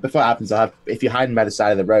 Yeah. Before it happens, if you're hiding by the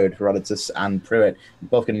side of the road, Herodotus and Pruitt, you're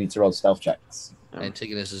both going to need to roll stealth checks.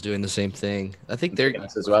 Antigonus is doing the same thing. I think they're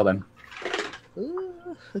as well. Then.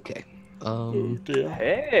 Okay.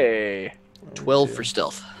 Hey. 12 for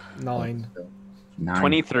stealth. 9.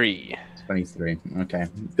 23. 23. Okay,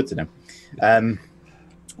 good to know.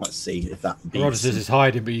 Let's see if that beats. Herodotus is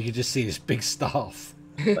hiding, but you can just see his big staff.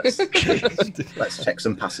 Let's check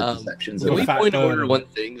some passive perceptions. Can we point over one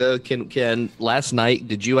thing though? Can last night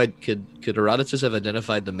could Herodotus have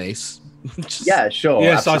identified the mace? Yeah, sure.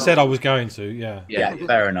 Yes, absolutely. I said I was going to. Yeah,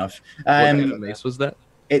 fair enough. What kind of mace was that?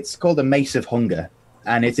 It's called a Mace of Hunger,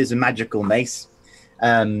 and it is a magical mace.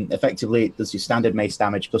 Effectively, it does your standard mace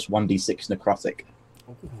damage plus 1d6 necrotic.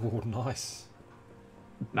 Oh, nice.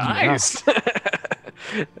 Nice.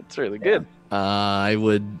 That's really good. I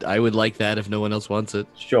would like that if no one else wants it.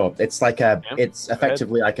 Sure. It's like it's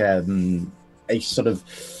effectively like a sort of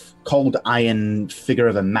cold iron figure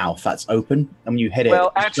of a mouth that's open, and when you hit it.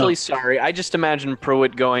 Well, actually, sorry. I just imagine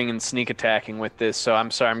Pruitt going and sneak attacking with this, so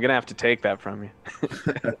I'm sorry. I'm gonna have to take that from you.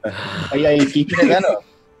 Oh, yeah, you keeping it then? Or?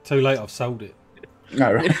 Too late. I've sold it.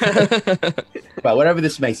 No, right. Well, wherever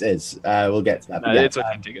this mace is, we'll get to that. No, it's with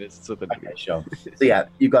Antigonus. It's with Okay, Antigonus. sure. So yeah,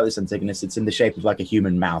 you've got this Antigonus. It's in the shape of like a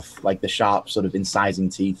human mouth, like the sharp sort of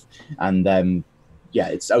incising teeth, and yeah,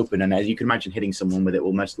 it's open. And as you can imagine, hitting someone with it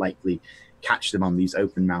will most likely catch them on these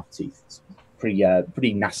open mouth teeth. It's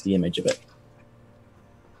pretty nasty image of it.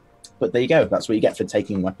 But there you go. That's what you get for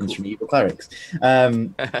taking weapons from evil clerics.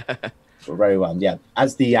 Very well. Yeah.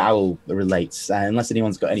 As the owl relates, unless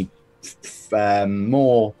anyone's got any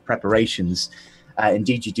more preparations,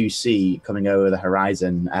 indeed you do see coming over the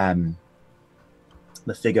horizon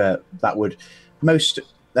the figure that would most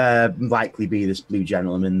likely be this blue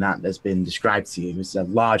gentleman that has been described to you. It's a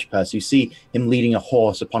large person. You see him leading a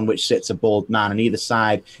horse upon which sits a bald man. On either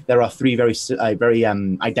side, there are three very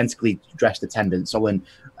identically dressed attendants, all in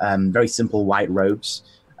very simple white robes,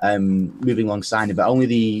 moving alongside him. But only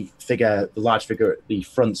the large figure at the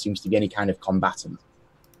front seems to be any kind of combatant.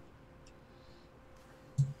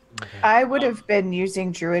 I would have been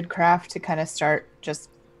using Druidcraft to kind of start just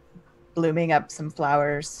blooming up some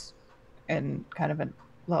flowers in kind of a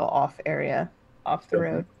little off area, off the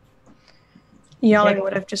road. Yarling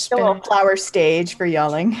would have just been a flower stage for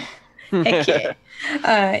Yarling. Heck yeah.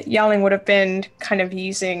 Yarling would have been kind of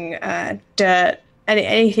using dirt,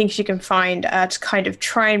 anything she can find to kind of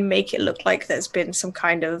try and make it look like there's been some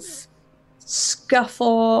kind of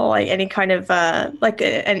scuffle, like any kind of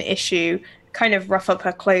an issue. Kind of rough up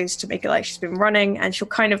her clothes to make it like she's been running, and she'll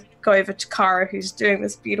kind of go over to Kara, who's doing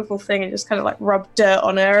this beautiful thing, and just kind of like rub dirt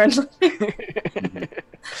on her. And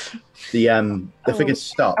the figures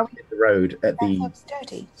stop at the road at the. That's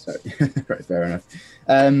dirty. Sorry, right, fair enough.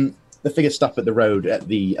 The figures stop at the road at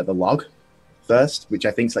the log first, which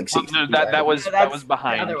I think is like 60. No, that was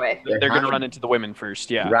behind. The other way. They're going to run into the women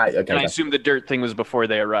first, yeah. Right. Okay. And I assume the dirt thing was before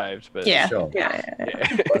they arrived, but yeah, Sure. yeah.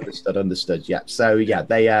 Understood. Yeah. So yeah,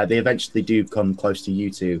 they eventually do come close to you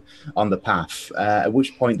two on the path. At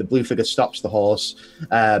which point the blue figure stops the horse,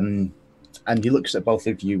 and he looks at both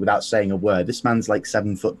of you without saying a word. This man's like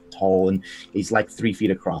 7 foot tall, and he's like 3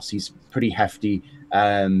 feet across. He's pretty hefty,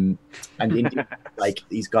 and indeed, like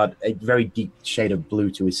he's got a very deep shade of blue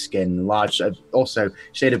to his skin, also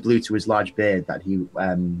shade of blue to his large beard that he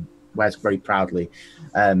wears very proudly.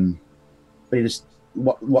 But he just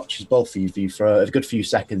watches both of you for a good few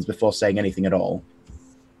seconds before saying anything at all,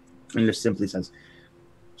 and just simply says,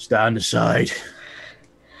 "Stand aside."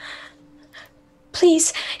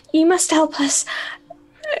 Please, you must help us.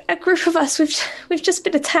 A group of us, we've just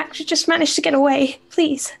been attacked. We've just managed to get away.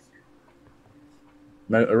 Please.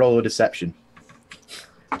 A roll of deception.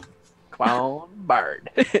 Clown Bard.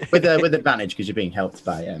 with advantage because you're being helped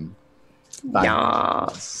by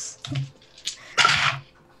Yes.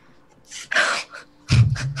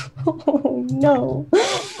 Oh no.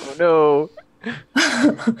 Oh no.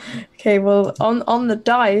 Okay, well on the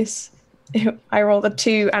dice, I rolled a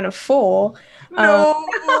 2 and a 4. No.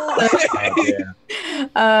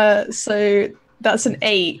 So that's an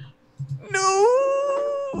 8.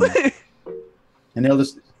 No. And he'll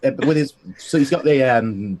just with his he's got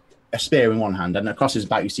a spear in one hand, and across his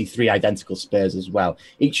back you see 3 identical spears as well,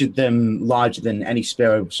 each of them larger than any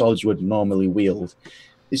spear a soldier would normally wield.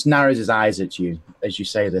 He just narrows his eyes at you as you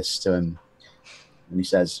say this to him, and he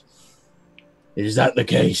says, "Is that the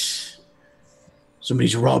case?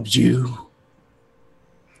 Somebody's robbed you?"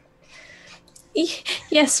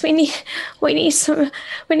 Yes, we need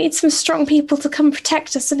some strong people to come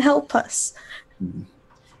protect us and help us.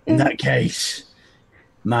 In that case,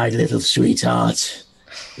 my little sweetheart,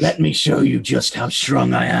 let me show you just how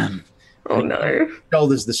strong I am. Oh no.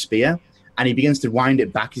 Shoulders the spear, and he begins to wind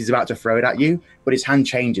it back as he's about to throw it at you, but his hand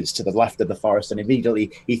changes to the left of the forest, and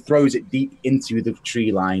immediately he throws it deep into the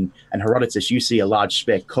tree line, and Herodotus, you see a large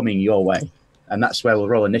spear coming your way. And that's where we'll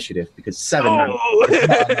roll initiative, because 7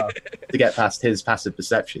 to get past his passive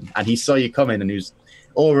perception. And he saw you coming, and he was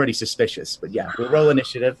already suspicious. But yeah, we'll roll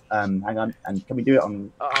initiative. Hang on, and can we do it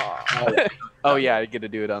on... Oh yeah, I get to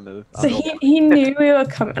do it on the... So he knew we were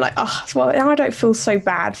coming, like, well, now I don't feel so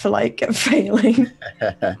bad for, like, failing.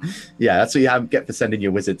 Yeah, that's what you get for sending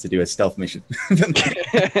your wizard to do a stealth mission.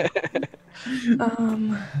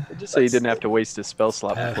 Just so you didn't have to waste a spell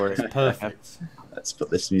slot before. It's perfect. Let's put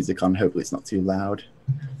this music on. Hopefully it's not too loud.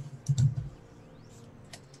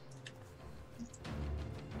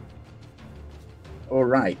 All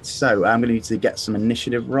right, so I'm going to need to get some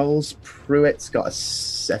initiative rolls. Pruitt's got a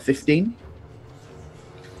 15.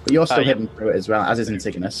 But you're still hitting Pruitt as well, as is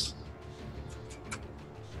Antigonus.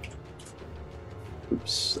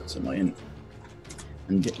 Oops, that's annoying.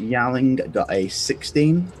 And Yarling got a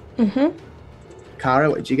 16. Mm-hmm. Kara,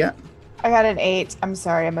 what did you get? I got an 8. I'm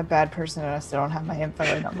sorry, I'm a bad person and I still don't have my info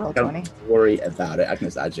in on roll 20. Don't worry about it. I can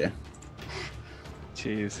just add you.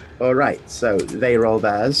 Jeez. All right, so they roll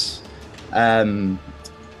theirs.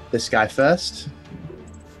 This guy first.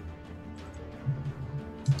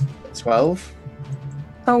 12.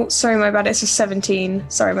 Oh, sorry, my bad. It's a 17.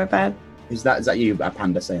 Sorry, my bad. Is that you,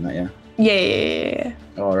 Panda, saying that? Yeah. Yeah.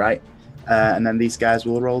 All right, and then these guys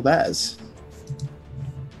will roll theirs.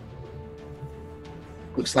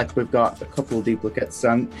 Looks like we've got a couple of duplicates.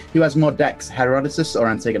 Who has more dex, Herodotus or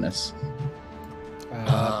Antigonus?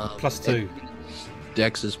 +2.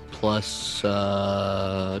 Dex is plus.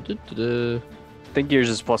 I think yours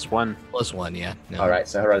is +1. +1, yeah. No. All right,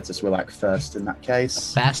 so Herodotus will act first in that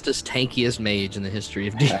case. Fastest, tankiest mage in the history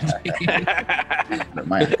of D&D. But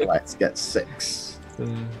my acolytes get 6.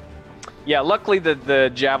 Yeah, luckily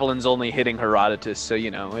the javelin's only hitting Herodotus, so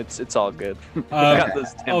it's all good. Got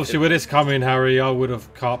those 10 Obviously, with this coming, Harry, I would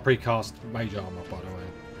have precast mage armor, by the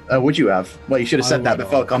way. Would you have? Well, you should have said that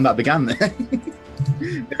before combat began then.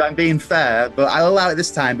 If I'm being fair, but I'll allow it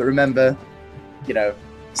this time. But remember,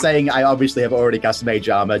 saying I obviously have already cast mage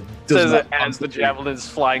armor does not as the javelin's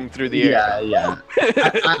flying through the air. Yeah.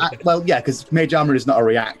 Well, yeah, because mage armor is not a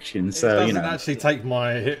reaction, so it doesn't actually take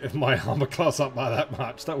my armor class up by that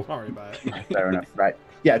much. Don't worry about it. Fair enough, right?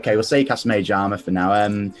 Yeah, okay. We'll say he casts mage armor for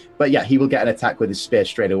now. But yeah, he will get an attack with his spear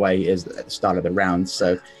straight away at the start of the round.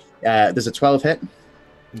 So there's a 12 hit.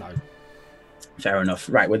 No. Fair enough.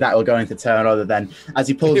 Right, with that, we'll go into turn order then. As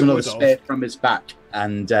he pulls another spear from his back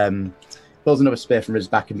and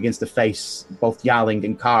begins to face both Yarling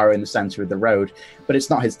and Kara in the center of the road. But it's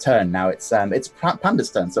not his turn now. It's Panda's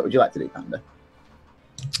turn. So what would you like to do, Panda?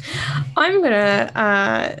 I'm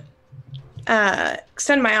gonna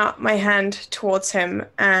extend my hand towards him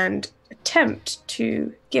and attempt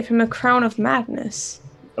to give him a crown of madness.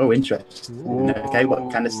 Oh, interesting. Okay,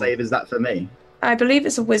 what kind of save is that for me? I believe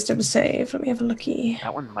it's a wisdom save. Let me have a looky.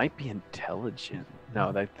 That one might be intelligent. No,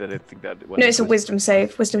 I think that. No, it's a wisdom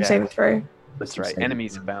save. Wisdom save and throw. That's right.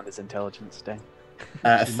 Enemies abound as intelligence. Dang.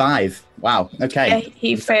 5. Wow. Okay. Yeah,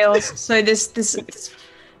 he fails. So this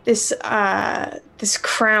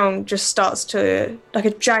crown just starts to, like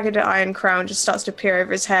a jagged iron crown, just starts to appear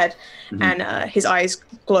over his head, and his eyes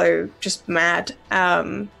glow just mad.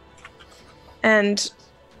 And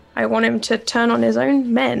I want him to turn on his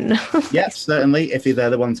own men. Yes, certainly. If they're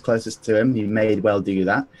the ones closest to him, he may well do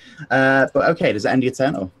that. But okay, does it end your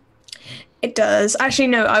turn? Or? It does. Actually,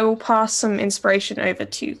 no, I will pass some inspiration over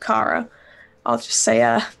to Kara. I'll just say,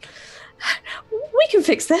 we can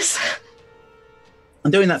fix this.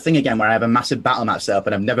 I'm doing that thing again where I have a massive battle map set up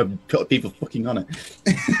and I've never put people fucking on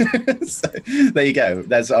it. So, there you go.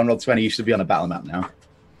 There's on roll 20. You should be on a battle map now.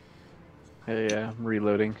 Yeah, I'm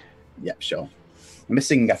reloading. Yep, sure. I'm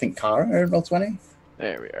missing, I think, Kara on roll 20.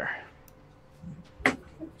 There we are.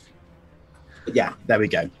 Yeah, there we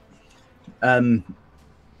go.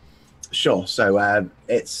 Sure. So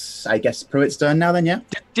it's, I guess, Pruitt's turn now then, yeah?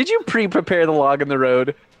 Did you pre-prepare the log in the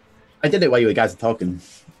road? I did it while you guys were talking.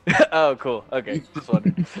 Oh, cool. Okay, just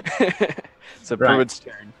wondering. So Pruitt's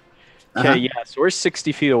turn. Okay, yeah, so we're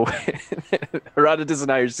 60 feet away. Herodotus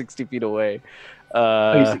and I are 60 feet away.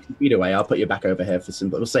 You're 60 feet away. I'll put you back over here for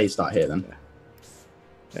simple. We'll say you start here then.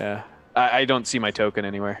 Yeah. I don't see my token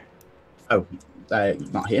anywhere. Oh,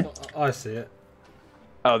 not here? I see it.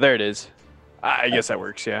 Oh, there it is. I guess that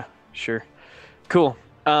works, yeah. Sure. Cool.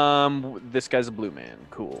 This guy's a blue man.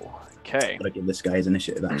 Cool. Okay. Gotta give this guy his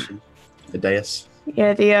initiative, actually. Adaeus.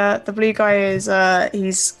 Yeah, the blue guy is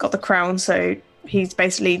he's got the crown, so he's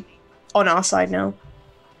basically on our side now.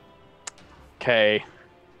 Okay.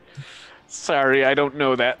 Sorry, I don't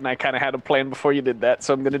know that, and I kind of had a plan before you did that,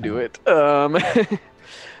 so I'm gonna do it.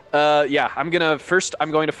 Yeah, I'm going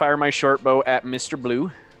to fire my short bow at Mr.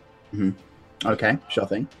 Blue. Mm-hmm. Okay, sure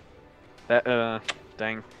thing. That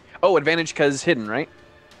dang. Oh, advantage because hidden, right?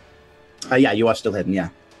 Yeah, you are still hidden, yeah.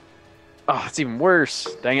 Oh, it's even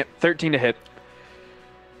worse. Dang it. 13 to hit.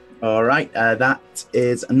 All right, that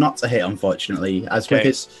is not a hit, unfortunately. As with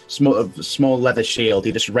his small leather shield,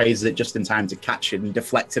 he just raises it just in time to catch it and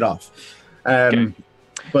deflect it off. But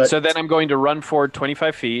so then I'm going to run forward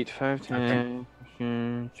 25 feet. 5, 10,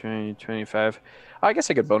 20, 25. I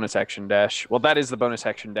guess I could bonus action dash. Well, that is the bonus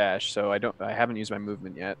action dash, so I haven't used my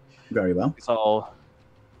movement yet. Very well. So I'll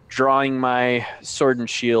drawing my sword and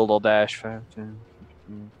shield. I'll dash 5, 10,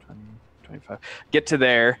 15, 20, 25. Get to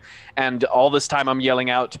there, and all this time I'm yelling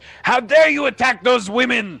out, "How dare you attack those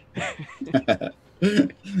women!"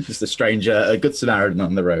 Just a stranger, a good Samaritan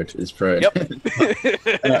on the road is pro. Yep.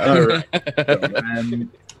 All right.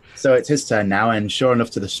 So it's his turn now, and sure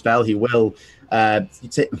enough to the spell, he will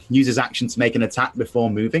use his action to make an attack before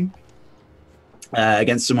moving.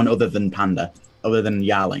 against someone other than Panda, other than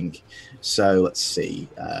Yarling. So let's see.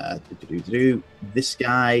 This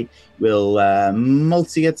guy will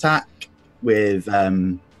multi-attack with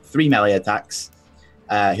 3 melee attacks.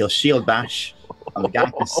 He'll shield bash on the guy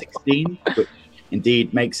for 16, which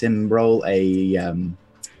indeed makes him roll a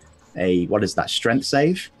what is that, strength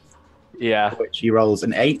save? Yeah. Which he rolls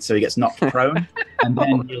an 8, so he gets knocked prone. And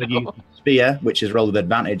then he'll use spear, which is rolled with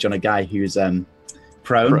advantage on a guy who's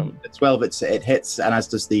prone. At 12, it hits, and as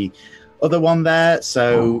does the other one there.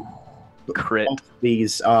 So crit.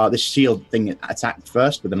 These are the shield thing attacked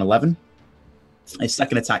first with an 11. His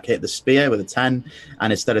second attack hit the spear with a 10,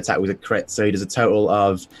 and his third attack was a crit. So he does a total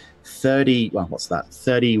of 30. Well, what's that?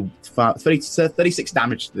 36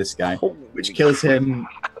 damage to this guy, which kills him.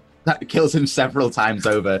 That kills him several times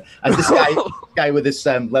over. As this guy with this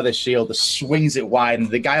leather shield just swings it wide, and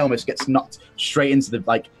the guy almost gets knocked straight into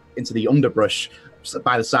the underbrush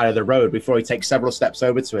by the side of the road before he takes several steps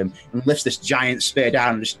over to him and lifts this giant spear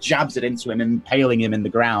down and just jabs it into him, impaling him in the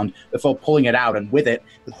ground before pulling it out. And with it,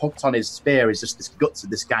 hooked on his spear is just this guts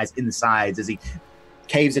of this guy's insides as he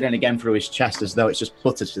caves it in again through his chest as though it's just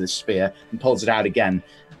butter to the spear and pulls it out again.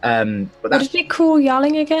 But what did he call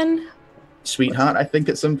Yarling again? Sweetheart, I think,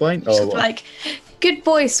 at some point. Or like, good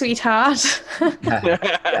boy, sweetheart.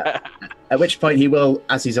 Yeah. At which point he will,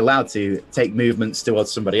 as he's allowed to, take movements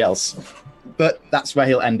towards somebody else. But that's where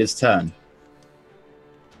he'll end his turn.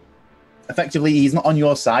 Effectively, he's not on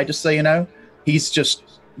your side, just so you know. He's just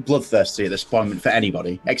bloodthirsty at this point for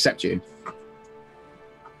anybody, except you. Does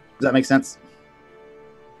that make sense?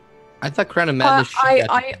 I thought Crown of Madness...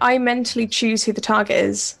 I mentally choose who the target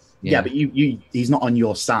is. Yeah, but he's not on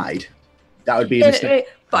your side. That would be a mistake.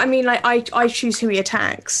 But I mean, like, I choose who he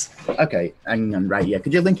attacks. Okay, and right, yeah.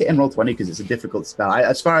 Could you link it in Roll20 because it's a difficult spell?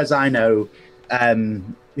 As far as I know,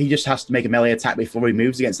 he just has to make a melee attack before he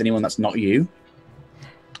moves against anyone that's not you.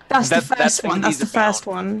 That's the first one. That's the first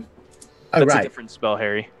one. Oh, That's right. a different spell,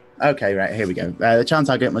 Harry. Okay, right, here we go. The charm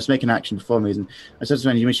target must make an action before moving.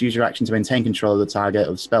 You must use your action to maintain control of the target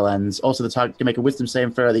or the spell ends. Also, the target can make a wisdom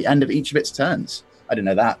saving throw at the end of each of its turns. I didn't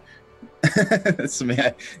know that.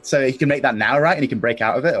 So he can make that now, right? And he can break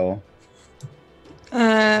out of it, or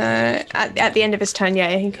at the end of his turn,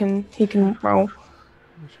 yeah, he can roll.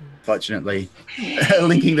 Fortunately,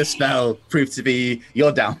 linking the spell proved to be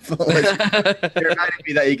your downfall. It reminded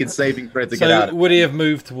me that he can saving throw to get out. So would he have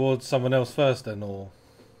moved towards someone else first then, or?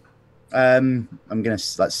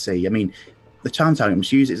 Let's see. I mean, the charm target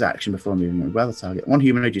must use its action before moving. While the target, one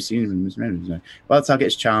humanoid you see, while the target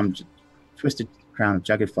is charmed, twisted crown of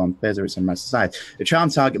jagged form appears over its right side. The charm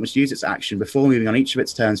target must use its action before moving on each of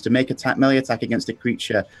its turns to make a melee attack against a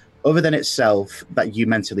creature other than itself that you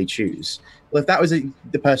mentally choose. Well, if that was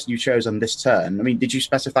the person you chose on this turn, I mean, did you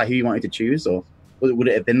specify who you wanted to choose, or would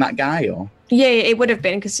it have been that guy, or? Yeah, it would have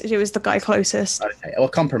been because it was the guy closest. Okay, I'll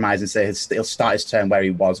compromise and say he'll start his turn where he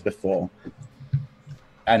was before,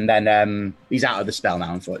 and then he's out of the spell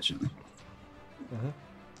now, unfortunately. Mm-hmm.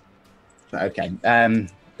 Okay.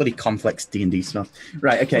 Bloody conflicts D&D stuff.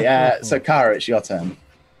 Right, okay, so Kara, it's your turn.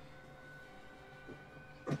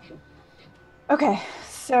 Okay,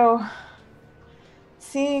 so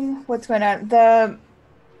seeing what's going on, the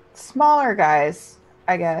smaller guys,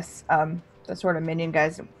 I guess, the sort of minion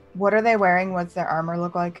guys, what are they wearing? What's their armor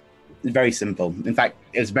look like? Very simple. In fact,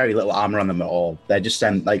 there's very little armor on them at all. They're just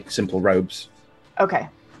like simple robes. Okay.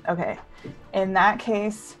 In that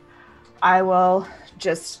case, I will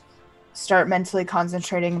just start mentally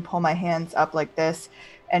concentrating and pull my hands up like this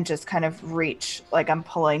and just kind of reach like I'm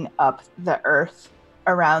pulling up the earth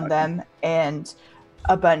around them, and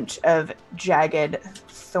a bunch of jagged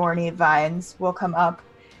thorny vines will come up,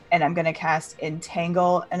 and I'm going to cast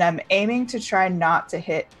Entangle, and I'm aiming to try not to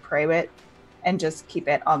hit Praywit and just keep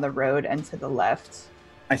it on the road and to the left.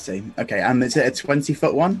 I see. Okay, and is it a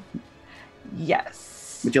 20-foot one?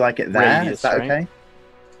 Yes. Would you like it there? Radius, is that right? okay?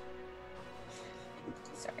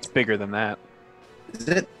 It's bigger than that. Is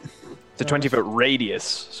it? It's a 20-foot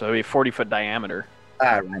radius, so it'd be a 40-foot diameter.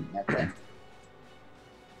 Ah, right, okay.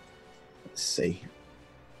 Let's see.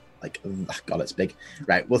 Like, oh God, it's big.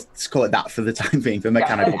 Right, we'll just call it that for the time being. For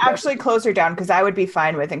mechanical. And actually closer down, because I would be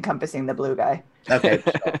fine with encompassing the blue guy. Okay,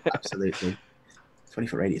 sure, absolutely.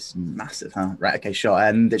 20-foot radius is massive, huh? Right, okay, sure.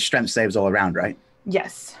 And the strength saves all around, right?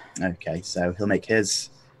 Yes. Okay, so he'll make his,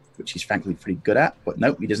 which he's frankly pretty good at, but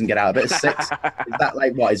nope, he doesn't get out of it. 6. Is that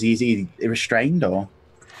like what? Is he restrained or?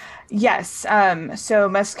 Yes. So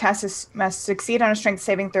must succeed on a strength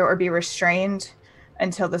saving throw or be restrained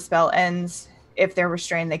until the spell ends. If they're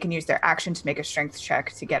restrained, they can use their action to make a strength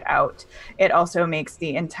check to get out. It also makes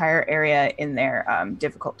the entire area in there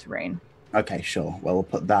difficult terrain. Okay, sure. Well, we'll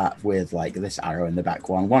put that with like this arrow in the back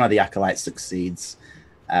one. One of the acolytes succeeds.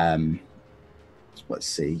 Let's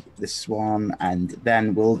see this one, and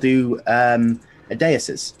then we'll do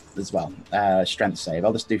Adaeus's as well. Strength save.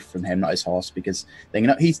 I'll just do from him, not his horse, because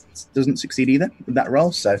he doesn't succeed either with that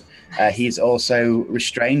roll. So he's also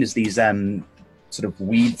restrained as these sort of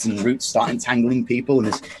weeds and roots start entangling people in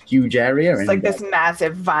this huge area. It's like this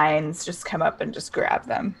massive vines just come up and just grab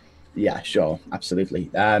them. Yeah, sure, absolutely.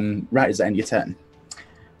 Right, is that end your turn?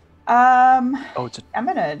 I'm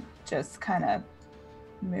gonna just kind of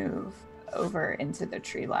move over into the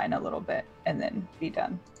tree line a little bit and then be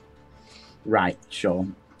done. Right, sure.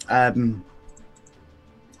 Then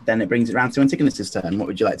it brings it around to Antigonus's turn. What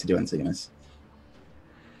would you like to do, Antigonus?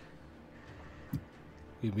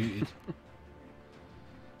 You're muted.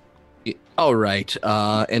 All right.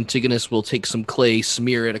 Antigonus will take some clay,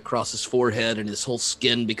 smear it across his forehead, and his whole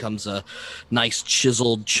skin becomes a nice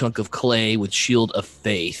chiseled chunk of clay with Shield of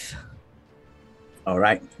Faith. All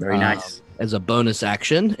right, very nice. As a bonus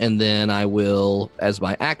action, and then I will, as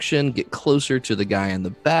my action, get closer to the guy in the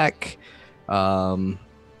back, and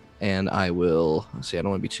I will, let's see, I don't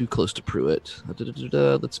want to be too close to Pruitt.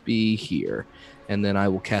 Let's be here. And then I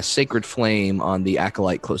will cast Sacred Flame on the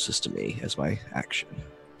acolyte closest to me as my action.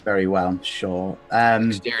 Very well, sure.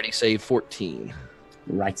 Dexterity save 14.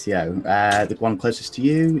 Rightio. The one closest to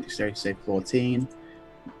you, dexterity save 14.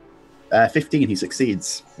 15, he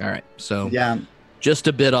succeeds. All right, so yeah, just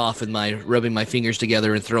a bit off in my rubbing my fingers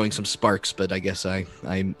together and throwing some sparks, but I guess I'm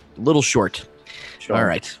a little short. Sure. All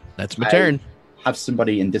right, that's my turn. Have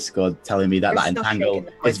somebody in Discord telling me that You're that still entangle shaking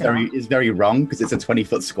the poison is very wrong because it's a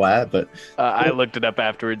 20-foot square. But I looked it up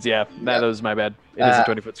afterwards. Yeah, that was my bad. It is a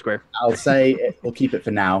 20-foot square. I'll say we'll keep it for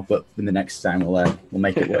now, but in the next time we'll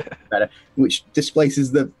make it work better, which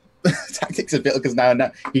displaces the tactics a bit because now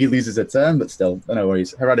he loses a turn, but still, no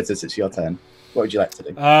worries. Herodotus, it's your turn. What would you like to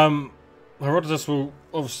do? Herodotus will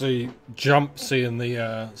obviously jump, seeing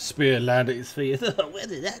the spear land at his feet. Where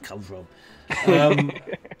did that come from?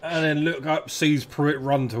 And then look up, sees Pruitt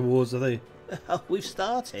run towards the thing. We've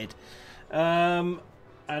started. And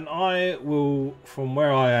I will, from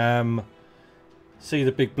where I am, see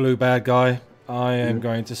the big blue bad guy. I am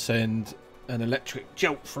going to send an electric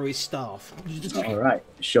jolt through his staff. All right,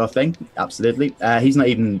 sure thing, absolutely.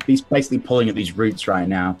 He's basically pulling at these roots right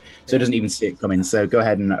now, so he doesn't even see it coming. So go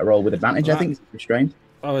ahead and roll with advantage. I think he's restrained.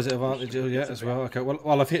 Oh, is it advantage? Yeah, as well. Okay,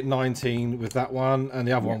 well, I've hit 19 with that one, and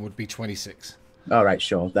the other one would be 26. All right,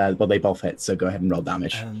 sure. Well, they both hit, so go ahead and roll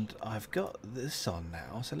damage. And I've got this on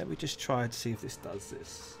now, so let me just try to see if this does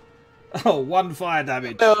this. Oh, 1 fire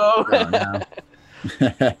damage. Oh, no.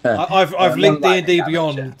 I've linked D&D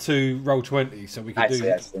Beyond to Roll20, so we can do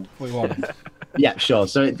what we want. Yeah, sure.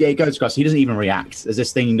 So it goes across. He doesn't even react as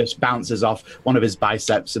this thing just bounces off one of his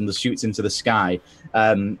biceps and shoots into the sky.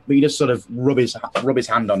 But he just sort of rub his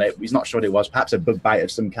hand on it. He's not sure what it was. Perhaps a bug bite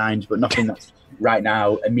of some kind, but nothing that's right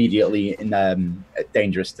now immediately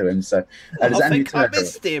dangerous to him. So I think I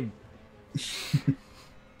missed him.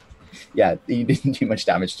 Yeah, he didn't do much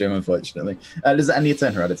damage to him, unfortunately. Does that end your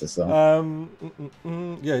turn, Herodotus? Yeah,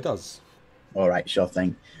 it does. All right, sure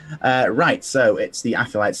thing. Right, so it's the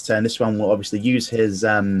acolyte's turn. This one will obviously use his...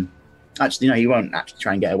 Actually, no, he won't actually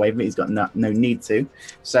try and get away with it. He's got no need to.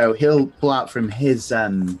 So he'll pull out from his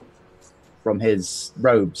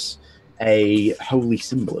robes a holy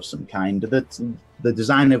symbol of some kind. The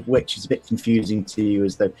design of which is a bit confusing to you,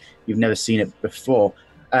 as though you've never seen it before.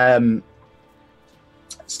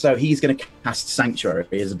 So he's going to cast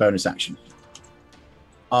Sanctuary as a bonus action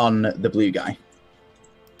on the blue guy.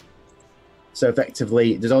 So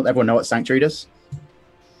effectively, does everyone know what Sanctuary does?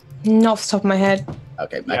 Not off the top of my head.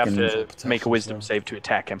 Okay, you have to make a wisdom save to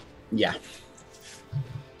attack him. Yeah.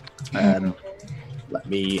 Let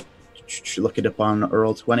me look it up on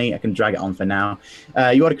Roll20. I can drag it on for now.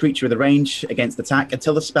 You are a creature with a range against attack.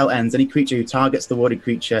 Until the spell ends, any creature who targets the warded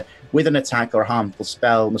creature with an attack or harmful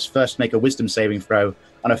spell must first make a wisdom saving throw.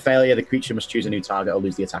 On a failure, the creature must choose a new target or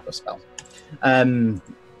lose the attack or spell.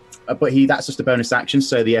 But that's just a bonus action,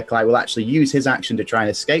 so the acolyte will actually use his action to try and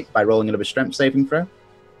escape by rolling another strength saving throw.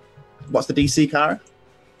 What's the DC, Cara?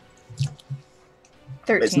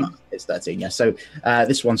 13. It's 13, yeah. So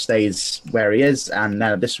this one stays where he is, and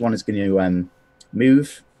now this one is going to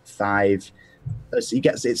move 5. So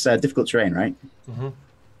it's difficult terrain, right? Mm-hmm.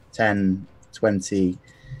 10, 20,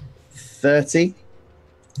 30.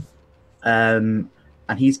 And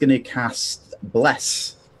he's going to cast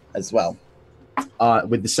Bless as well.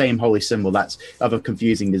 With the same holy symbol that's of a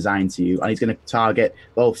confusing design to you. And he's going to target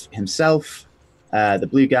both himself, the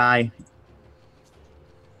blue guy,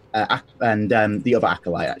 and the other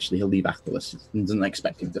acolyte, actually. He'll leave Achilles. He doesn't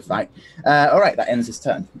expect him to fight. All right, that ends his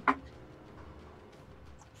turn.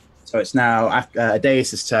 So it's now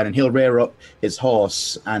Adaeus' turn, and he'll rear up his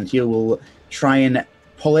horse, and he will try and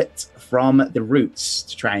pull it from the roots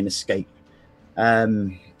to try and escape.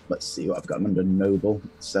 Let's see what I've got. I'm under noble,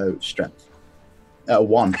 so strength.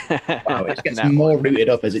 1. Wow, it gets more rooted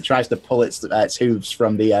up as it tries to pull its hooves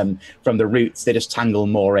from the roots. They just tangle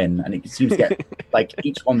more in, and it seems to get like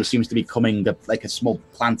each one seems to be coming like a small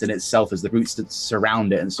plant in itself as the roots that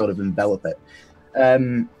surround it and sort of envelop it.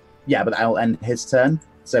 Yeah, but that'll end his turn.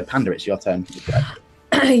 So Panda, it's your turn.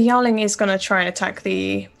 Yarling is going to try and attack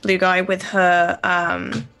the blue guy with her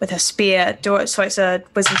spear. So it's a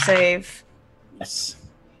wisdom save. Yes.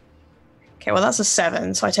 Okay, well that's a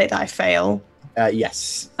 7, so I take that I fail.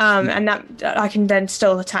 Yes. And that I can then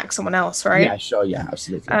still attack someone else, right? Yeah, sure. Yeah,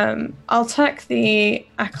 absolutely. I'll attack the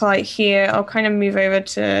acolyte here. I'll kind of move over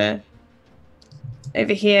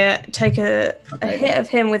here, take a hit of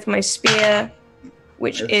him with my spear,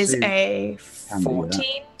 which is a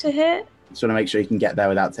 14 to hit. Just want to make sure you can get there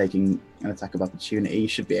without taking an attack of opportunity. You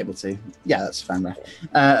should be able to. Yeah, that's fine, right?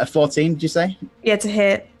 A 14, did you say? Yeah, to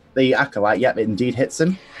hit. The acolyte, yep, it indeed hits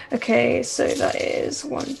him. Okay, so that is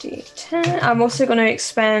 1d10. I'm also going to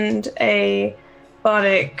expend a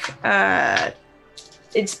bardic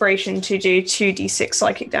inspiration to do 2d6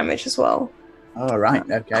 psychic damage as well. All right,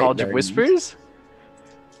 okay. College of Whispers?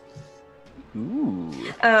 Ooh.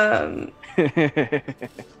 I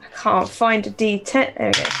can't find a d10.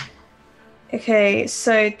 Okay. Okay,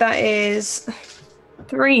 so that is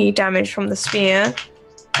 3 damage from the spear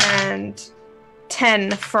and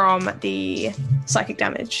 10 from the psychic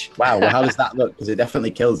damage. Wow, well, how does that look? Because it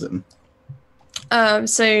definitely kills him.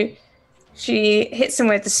 So she hits him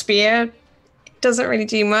with the spear, doesn't really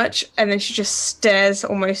do much, and then she just stares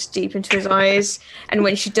almost deep into his eyes. And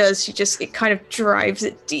when she does, it kind of drives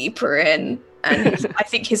it deeper in. And I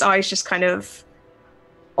think his eyes just kind of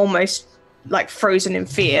almost like frozen in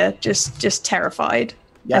fear, just terrified.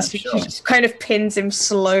 Yeah, as she just kind of pins him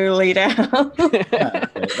slowly down. Yeah,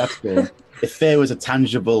 okay, that's cool. If fear was a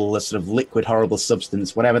tangible, sort of liquid, horrible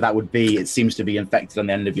substance, whatever that would be, it seems to be infected on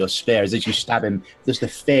the end of your spear. As you stab him, just the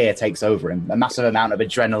fear takes over him, a massive amount of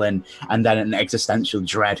adrenaline, and then an existential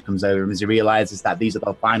dread comes over him as he realizes that these are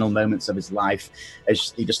the final moments of his life.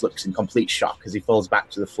 As he just looks in complete shock as he falls back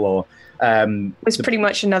to the floor. It was pretty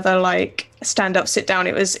much another like stand up, sit down.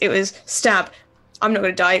 It was stab. I'm not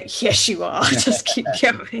going to die. Yes, you are. Just keep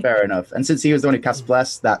going. Fair enough. And since he was the one who cast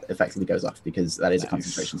Bless, that effectively goes off because that is a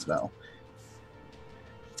concentration spell.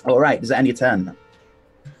 All right. Does that end your turn?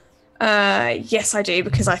 Yes, I do,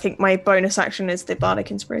 because I think my bonus action is the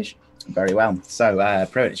Bardic Inspiration. Very well. So,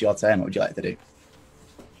 Pro, it's your turn. What would you like to do?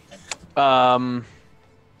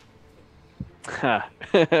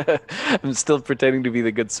 I'm still pretending to be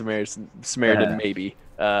the good Samaritan, maybe.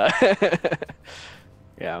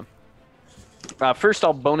 Yeah. First,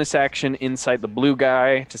 I'll bonus action inside the blue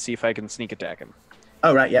guy to see if I can sneak attack him.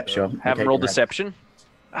 Oh, right. Yep, sure. Have him roll deception.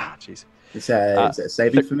 Ah, jeez. Is it a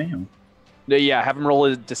saving for me? Or? Yeah, have him roll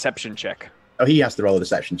a deception check. Oh, he has to roll a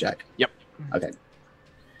deception check. Yep. Okay.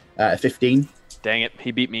 15. Dang it,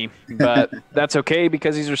 he beat me. But that's okay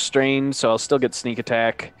because he's restrained, so I'll still get sneak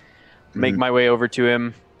attack. Make my way over to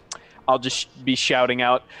him. I'll just be shouting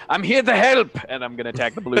out, "I'm here to help!" And I'm going to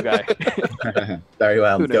attack the blue guy. Very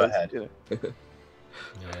well. Go ahead. You know.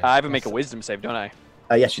 I have to make a wisdom save, don't I?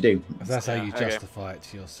 Yes, you do. That's how you justify it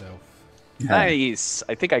to yourself. Nice.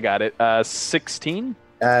 I think I got it. 16?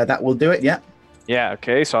 That will do it, yeah. Yeah,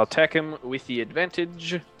 okay. So I'll attack him with the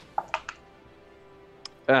advantage.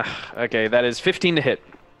 Okay, that is 15 to hit.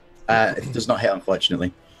 It does not hit,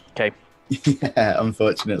 unfortunately. Okay. Yeah,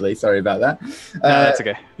 unfortunately. Sorry about that. No, that's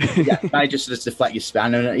okay. Yeah, I just deflect your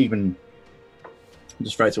span and even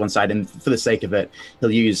just throw it to one side. And for the sake of it, he'll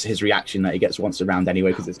use his reaction that he gets once around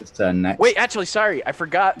anyway because it's his turn next. Wait, actually, sorry. I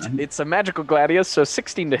forgot. It's a magical gladius, so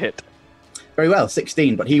 16 to hit. Very well,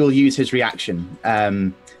 16, but he will use his reaction.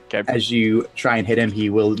 Okay. As you try and hit him, he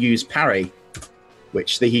will use parry,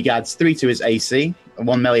 which he adds 3 to his AC, and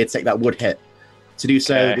 1 melee attack that would hit. To do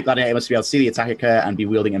so, the gladiator must be able to see the attack occur and be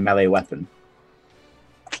wielding a melee weapon.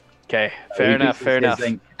 Okay, fair enough.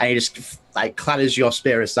 And he just clatters your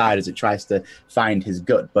spear aside as it tries to find his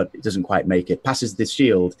gut, but it doesn't quite make it. Passes the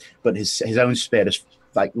shield, but his own spear just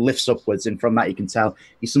lifts upwards, and from that you can tell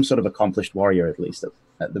he's some sort of accomplished warrior, at least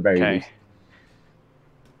at the very least.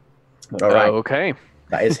 But, all right. Okay.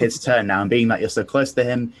 That is his turn now, and being that you're so close to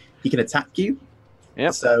him, he can attack you.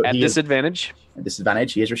 Yep. So at disadvantage. At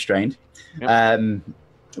disadvantage, he is restrained. Yep.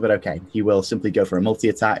 But okay, he will simply go for a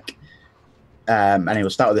multi-attack. And he will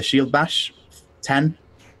start with a shield bash. 10.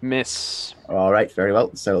 Miss. All right, very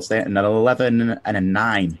well. So we'll stay at an 11 and a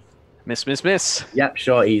 9. Miss. Yep,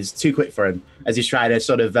 sure. He's too quick for him as he's trying to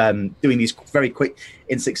sort of doing these very quick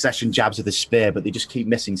in succession jabs with his spear, but they just keep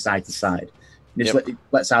missing side to side. And he just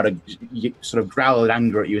lets out a sort of growl of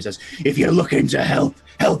anger at you and says, "If you're looking to help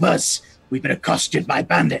us. We've been accosted by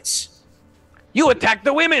bandits." You attacked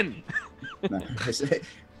the women.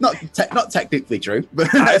 No, not technically true, but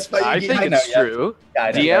I think it's true. Yeah,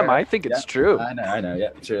 I know, DM, I think it's true. I know. Yeah,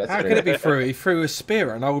 true. That's How true. could it be true? He threw a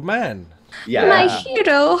spear at an old man. Yeah, My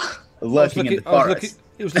hero. lurking in the forest.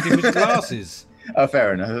 He was looking for his glasses. Oh,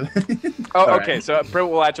 fair enough. Oh, All okay. right. So Brit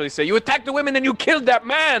will actually say, "You attacked the women and you killed that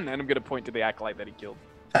man," and I'm going to point to the acolyte that he killed.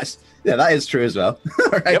 That is true as well.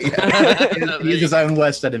 Right, Yep. yeah. He's his own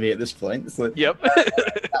worst enemy at this point. So Yep.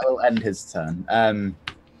 that will end his turn.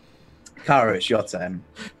 Kara, it's your turn.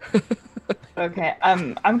 Okay,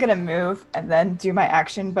 I'm gonna move and then do my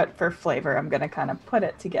action, but for flavor, I'm gonna kind of put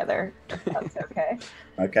it together. If that's okay.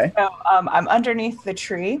 Okay. So I'm underneath the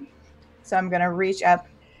tree, so I'm gonna reach up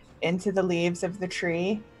into the leaves of the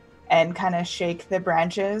tree and kind of shake the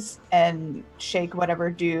branches and shake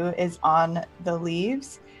whatever dew is on the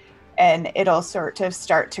leaves, and it'll sort of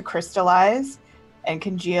start to crystallize and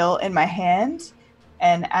congeal in my hand.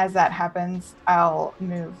 And as that happens, I'll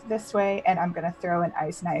move this way, and I'm going to throw an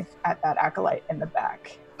ice knife at that acolyte in the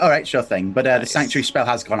back. All right, sure thing. But the sanctuary spell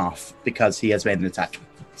has gone off because he has made an attack.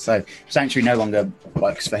 So sanctuary no longer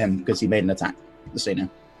works for him because he made an attack. Just so you know.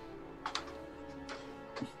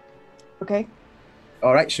 Okay.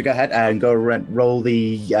 All right, so go ahead and go roll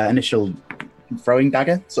the initial throwing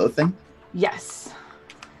dagger sort of thing. Yes.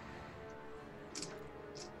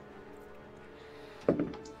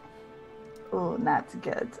 Oh, that's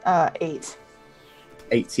good. 8.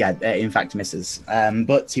 8, yeah, in fact misses.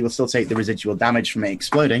 But he will still take the residual damage from it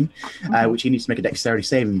exploding, which he needs to make a dexterity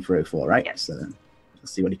saving throw for, right? Yes. So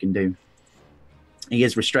let's see what he can do. He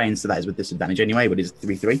is restrained, so that is with disadvantage anyway, but it's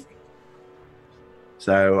 3-3.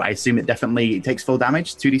 So I assume it definitely takes full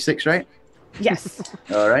damage, 2d6, right? Yes.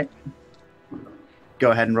 All right. Go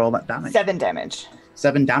ahead and roll that damage. 7 damage.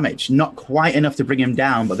 7 damage. Not quite enough to bring him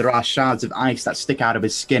down, but there are shards of ice that stick out of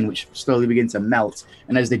his skin, which slowly begin to melt.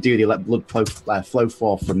 And as they do, they let blood flow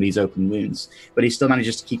forth from these open wounds. But he still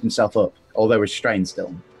manages to keep himself up, although restrained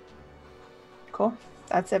still. Cool.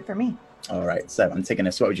 That's it for me. All right. So,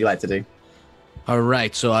 Antigonus, what would you like to do? All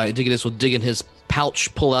right, so Antigonus will dig in his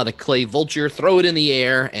pouch, pull out a clay vulture, throw it in the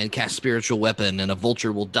air, and cast spiritual weapon, and a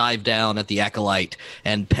vulture will dive down at the acolyte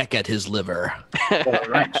and peck at his liver. All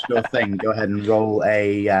right, sure thing. Go ahead and roll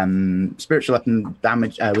a spiritual weapon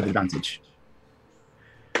damage with advantage.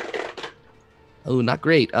 Oh, not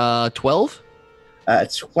great. 12?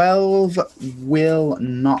 12 will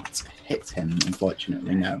not hit him,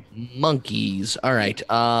 unfortunately, no. Monkeys. All right.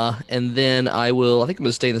 And then I think I'm going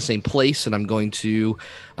to stay in the same place, and I'm going to,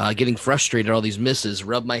 getting frustrated at all these misses,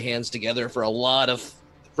 rub my hands together for a lot of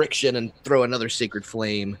friction and throw another sacred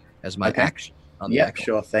flame as my action. On the Yeah,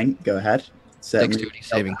 sure thing. Go ahead. Dexterity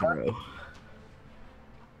saving throw.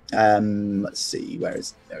 Let's see. There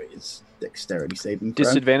he is. Dexterity saving throw.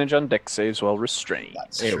 Disadvantage on dex saves while restrained.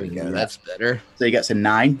 There we go. That's better. So he gets a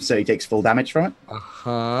 9, so he takes full damage from it.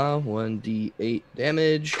 1d8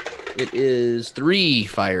 damage. It is 3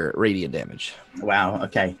 fire radiant damage. Wow,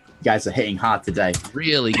 okay. You guys are hitting hard today.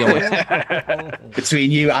 Really going.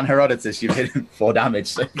 Between you and Herodotus, you've hit 4 damage.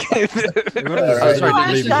 So.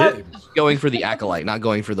 Going for the acolyte, not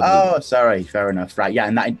going for the blue. Oh, sorry. Fair enough. Right, yeah,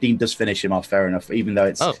 and that indeed does finish him off. Fair enough. Even though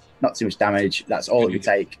it's not too much damage, that's all it would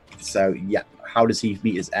take. So, yeah. How does he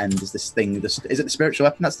meet his end? Is this thing... is it the spiritual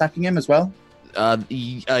weapon that's attacking him as well?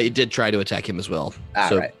 It did try to attack him as well.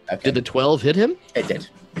 Right. Okay. Did the 12 hit him? It did.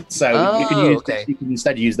 So you can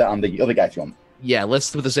instead use that on the other guy if you want. Yeah,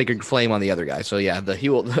 let's put the sacred flame on the other guy. So yeah, the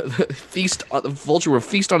vulture will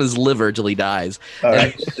feast on his liver till he dies. All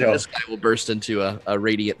right, sure. This guy will burst into a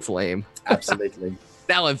radiant flame. Absolutely.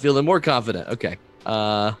 Now I'm feeling more confident. Okay.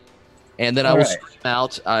 And then I will scream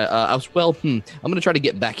out. I'm going to try to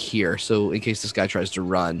get back here, so in case this guy tries to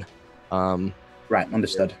run. Right,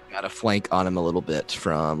 understood. Got a flank on him a little bit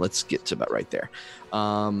from. Let's get to about right there,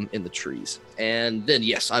 in the trees. And then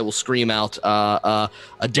yes, I will scream out,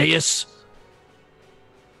 Adaeus.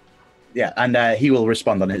 Yeah, and he will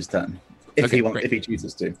respond on his turn if he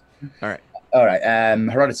chooses to. All right.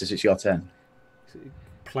 Herodotus, it's your turn.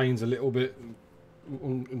 Planes a little bit.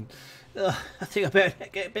 I think I better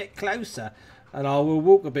get a bit closer, and I will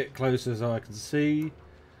walk a bit closer so I can see.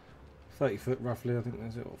 30 foot roughly, I think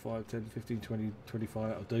that's it. 5, 10, 15, 20, 25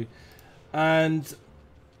 that'll do. And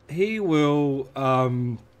he will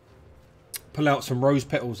pull out some rose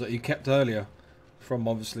petals that he kept earlier from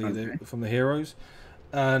obviously from the heroes.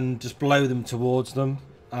 and just blow them towards them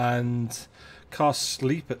and cast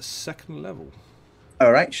sleep at 2nd level.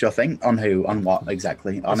 All right, sure thing. On who? On what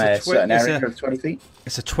exactly? On a certain area of 20 feet?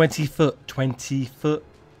 It's a 20 foot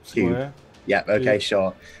square. Yeah, okay,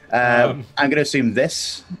 sure. I'm going to assume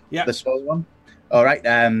this, the small one. All right,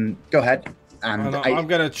 go ahead. And I'm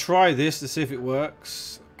going to try this to see if it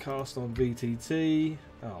works. Cast on VTT.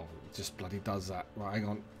 Oh, it just bloody does that. Right, hang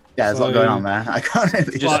on. Yeah, there's a lot going on there. I can't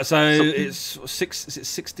really... Right, so it's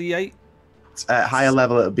 68? Higher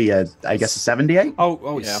level, it would be, I guess, a 78?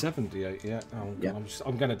 Oh, it's 78, yeah. Oh, yeah.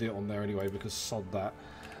 I'm going to do it on there anyway, because sod that.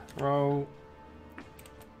 Roll.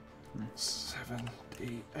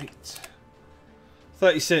 78.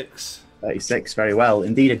 36. 36, very well.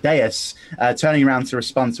 Indeed, Adaeus, turning around to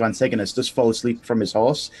respond to Antigonus, does fall asleep from his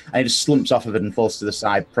horse, and he just slumps off of it and falls to the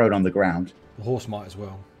side, prone on the ground. The horse might as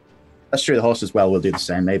well. That's true, the horse as well will do the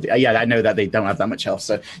same, maybe. Yeah, I know that they don't have that much health,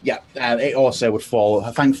 so yeah, it also would fall,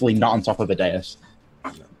 thankfully not on top of Adaeus.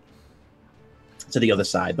 To the other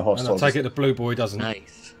side, the horse and falls. I take it the blue boy doesn't.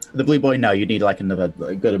 Nice. The blue boy, no, you need like another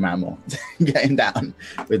good amount more to get him down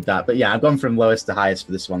with that. But yeah, I've gone from lowest to highest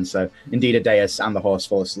for this one, so indeed Adaeus and the horse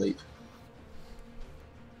fall asleep.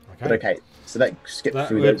 Okay. But okay, so that skip that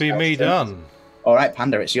through would those be me done. All right,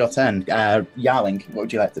 Panda, it's your turn. Yarling, what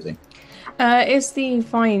would you like to do? Is the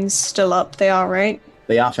vines still up? They are, right?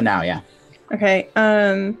 They are for now, yeah. Okay.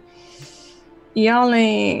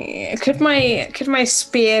 Yarling, could my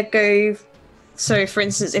spear go? So, for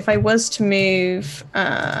instance, if I was to move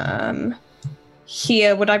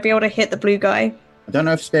here, would I be able to hit the blue guy? I don't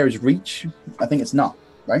know if spear is reach. I think it's not,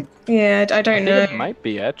 right? Yeah, I don't know. It might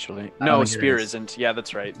be actually. No, spear isn't. Yeah,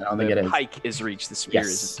 that's right. I don't think it is. Pike is reach. The spear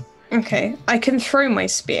isn't. Okay, I can throw my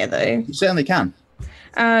spear though. You certainly can.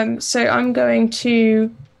 So I'm going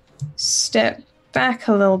to step back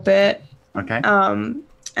a little bit. Okay.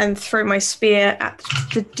 And throw my spear at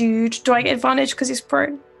the dude. Do I get advantage because he's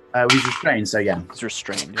prone? He's restrained, so yeah. He's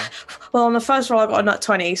restrained, yeah. Well, on the first roll I got a nat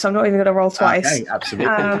 20, so I'm not even going to roll twice. Okay,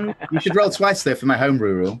 absolutely. You should roll twice though for my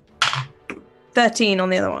homebrew rule. 13 on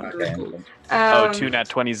the other one. Okay. 2 nat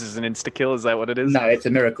 20s is an insta-kill, is that what it is? No, it's a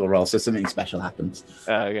miracle roll, so something special happens.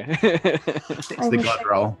 Okay. It's the god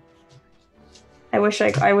roll. I wish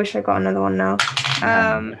I got another one now.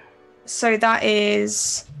 So that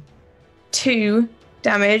is 2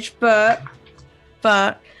 damage, but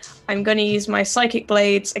I'm going to use my psychic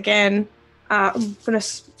blades again. I'm going to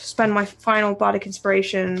spend my final bardic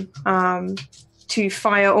inspiration to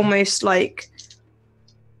fire almost like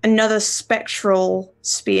another spectral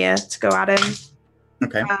spear to go at him.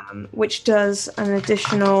 Okay. Which does an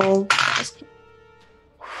additional...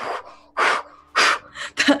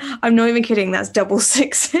 I'm not even kidding, that's double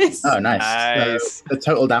 6s. Oh, nice. So the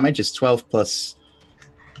total damage is 12 plus...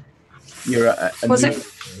 Was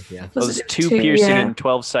it 2 piercing and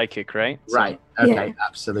 12 psychic, right? Right. Okay,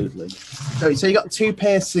 absolutely. So you got 2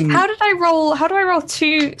 piercing... How do I roll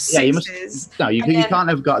 2 6s? Yeah, you must... No, you can't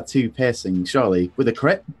have got 2 piercing, surely. With a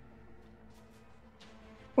crit?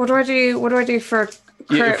 What do I do for crit?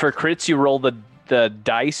 Yeah, for crits, you roll the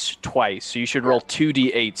dice twice, so you should roll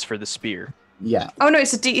 2d8s for the spear. Yeah. Oh no,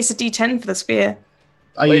 it's a D10 for the spear.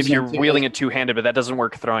 If you're wielding it two-handed, but that doesn't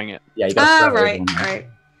work throwing it. Yeah, you got to right.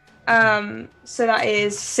 So that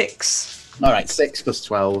is 6. All right, 6 plus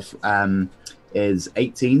 12 is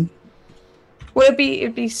 18. Well,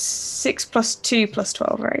 it'd be 6 plus 2 plus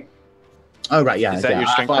 12, right? Oh right, yeah. Is that your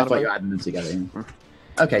strength? I thought you were adding them together. Yeah.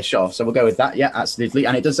 Okay, sure. So we'll go with that. Yeah, absolutely.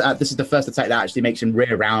 And it does. This is the first attack that actually makes him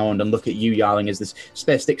rear around and look at you, Yarling, as this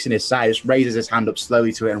spear sticks in his side. Just raises his hand up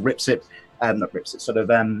slowly to it and rips it. Not rips it. Sort of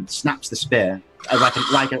snaps the spear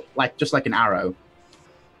just like an arrow,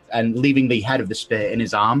 and leaving the head of the spear in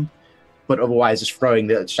his arm, but otherwise just throwing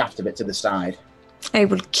the shaft of it to the side. I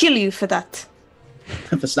will kill you for that.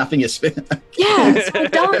 For snapping your spear. Yeah, it's my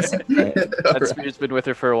dancing. That spear's been with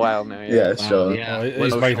her for a while now. Yeah, sure. Yeah.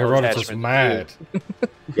 He's made Herodotus mad.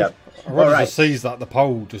 Yep. Herodotus sees that the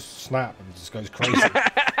pole just snap and just goes crazy.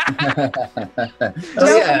 I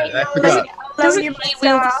forgot. Doesn't he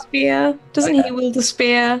wield the spear? Doesn't he wield the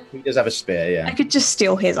spear? He does have a spear, yeah. I could just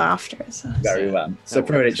steal his after. So. Very well. So,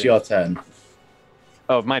 Pruitt, it's your turn.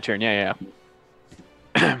 Oh, my turn. Yeah.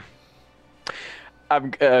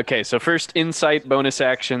 Okay, so first insight bonus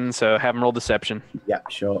action, so have him roll deception. Yeah,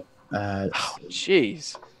 sure.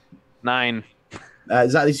 Jeez. 9.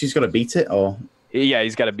 Is that at least he's got to beat it, or? Yeah,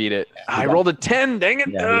 he's got to beat it. I rolled a 10, dang it.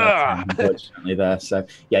 Yeah, unfortunately there. So,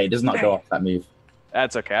 yeah, he does not go off that move.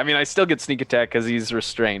 That's okay. I mean, I still get sneak attack because he's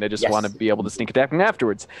restrained. I just want to be able to sneak attack him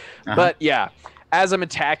afterwards. But yeah, as I'm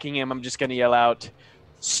attacking him, I'm just going to yell out,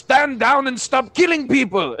 "Stand down and stop killing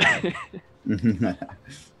people!"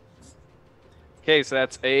 Okay, so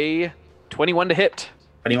that's a 21 to hit.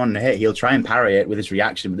 21 to hit. He'll try and parry it with his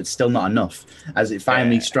reaction, but it's still not enough as it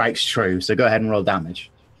finally strikes true. So go ahead and roll damage.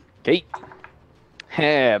 Okay.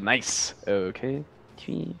 Yeah, nice. Okay.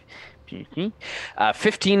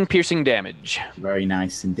 15 piercing damage. Very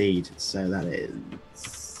nice indeed. So that is...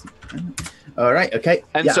 All right, okay.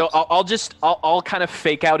 And so I'll kind of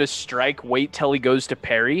fake out his strike, wait till he goes to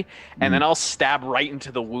parry, and then I'll stab right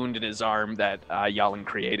into the wound in his arm that Yalin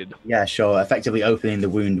created. Yeah, sure. Effectively opening the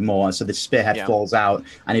wound more. So the spearhead falls out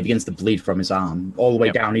and he begins to bleed from his arm. All the way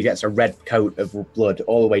down, he gets a red coat of blood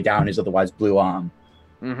all the way down his otherwise blue arm.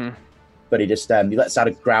 Mm-hmm. But he just he lets out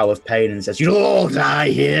a growl of pain and says, "You'll all die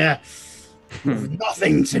here.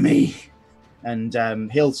 Nothing to me." And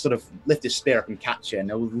he'll sort of lift his spear up and catch it, and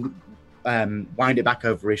he'll wind it back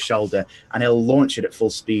over his shoulder, and he'll launch it at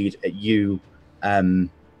full speed at you,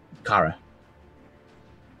 Kara.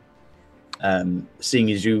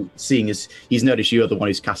 Seeing as he's noticed you're the one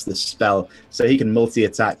who's cast this spell, so he can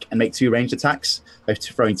multi-attack and make 2 ranged attacks by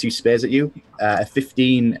throwing 2 spears at you, a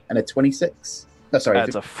 15 and a 26. Oh, sorry,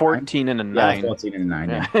 that's a 14 and a 9. Yeah, 14 and a 9,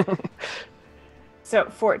 yeah. So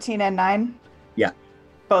 14 and 9? Yeah.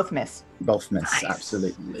 Both miss. Both miss,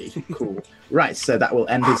 absolutely. Cool. Right, so that will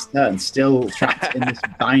end his turn. Still trapped in this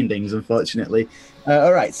bindings, unfortunately.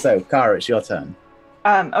 All right, so Kara, it's your turn.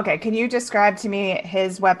 Okay, can you describe to me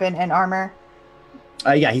his weapon and armor?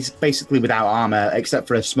 Yeah, he's basically without armor, except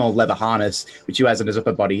for a small leather harness, which he wears on his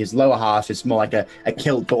upper body. His lower half is more like a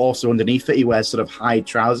kilt, but also underneath it, he wears sort of hide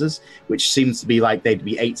trousers, which seems to be like they'd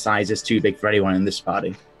be 8 sizes too big for anyone in this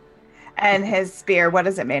party. And his spear, what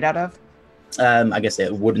is it made out of? I guess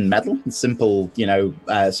a wooden metal, simple,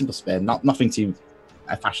 simple spear, nothing too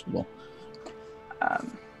fashionable.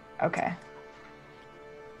 Okay.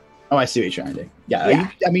 Oh, I see what you're trying to do. Yeah.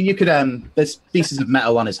 You could. There's pieces of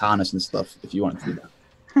metal on his harness and stuff if you wanted to do that.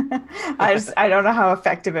 I don't know how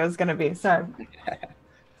effective it was going to be. So,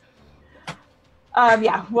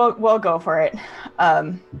 we'll go for it.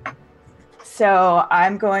 So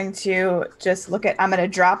I'm going to just I'm going to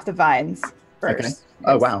drop the vines first. Okay.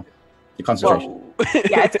 Oh wow, the concentration.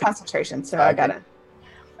 Yeah, it's concentration. So I gotta.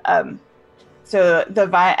 So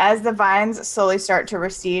as the vines slowly start to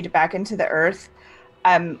recede back into the earth,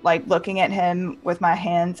 I'm like looking at him with my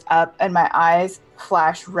hands up, and my eyes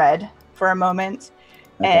flash red for a moment.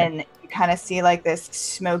 Okay. And you kind of see like this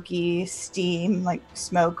smoky steam, like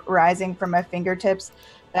smoke rising from my fingertips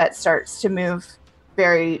that starts to move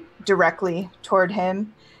very directly toward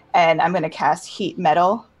him. And I'm going to cast Heat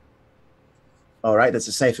Metal. All right, that's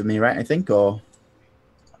a save for me, right? I think, or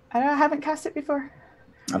I haven't cast it before.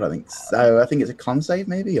 I don't think so. I think it's a con save,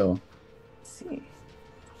 maybe, or let's see.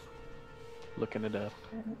 Looking it up.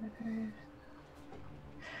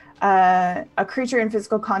 A creature in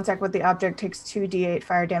physical contact with the object takes 2d8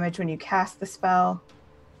 fire damage when you cast the spell.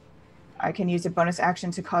 I can use a bonus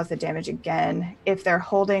action to cause the damage again. If they're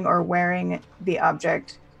holding or wearing the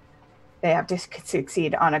object, they have to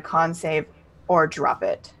succeed on a con save or drop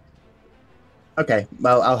it. Okay,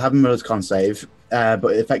 well, I'll have him roll his con save,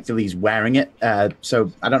 but effectively he's wearing it.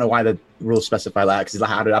 So I don't know why the rules specify that, because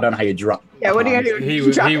like, I don't know how you drop. Yeah, what do you do?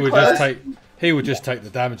 He would just take the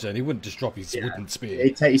damage then. He wouldn't just drop his wooden spear.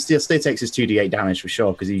 He still takes his 2d8 damage for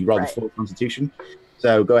sure, because he rolled a full constitution.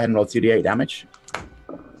 So go ahead and roll 2d8 damage.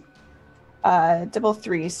 Double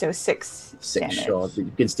 3, so 6 damage. Sure. It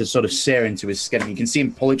begins to sort of sear into his skin. You can see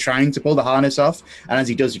him trying to pull the harness off, and as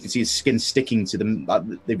he does, you can see his skin sticking to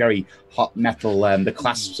the very hot metal, the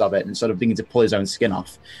clasps of it, and sort of beginning to pull his own skin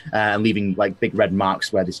off, and leaving like big red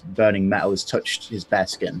marks where this burning metal has touched his bare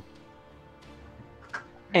skin.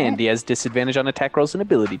 And he has disadvantage on attack rolls and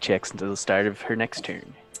ability checks until the start of her next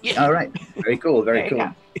turn. Yeah. All right. Very cool. Very cool.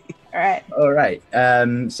 All right.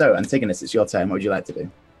 So, Antigonus, it's your turn. What would you like to do?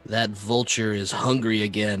 That vulture is hungry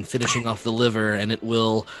again, finishing off the liver, and it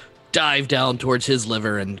will dive down towards his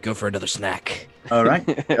liver and go for another snack. All right.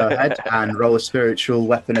 Go ahead and roll a spiritual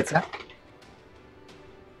weapon attack.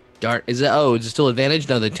 Dart, is it still advantage?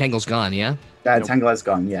 No, the tangle's gone, yeah? Tangle has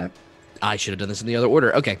gone, yeah. I should have done this in the other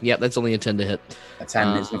order. Okay, yeah, that's only a 10 to hit. A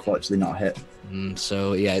 10 is unfortunately not a hit.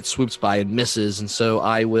 So, yeah, it swoops by and misses, and so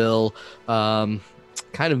I will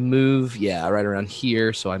kind of move, right around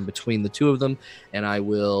here, so I'm between the two of them, and I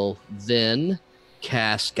will then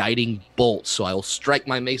cast Guiding Bolt. So I will strike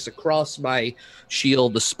my mace across my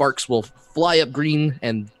shield, the sparks will fly up green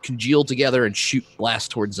and congeal together and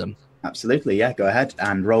blast towards them. Absolutely, yeah, go ahead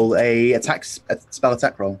and roll a spell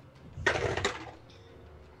attack roll.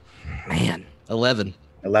 Man, 11.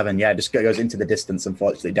 11, yeah, just goes into the distance,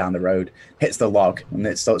 unfortunately, down the road, hits the log, and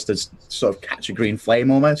it starts to sort of catch a green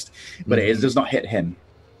flame almost, but it does not hit him.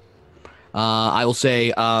 I will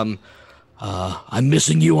say, I'm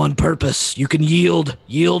missing you on purpose. You can yield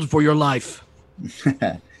for your life.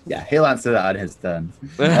 Yeah, he'll answer that on his turn.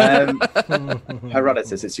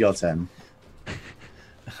 Herodotus, it's your turn.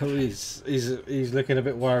 Oh, he's looking a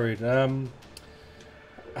bit worried.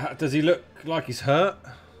 Does he look like he's hurt?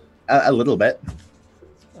 A little bit.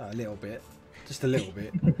 A little bit. Just a little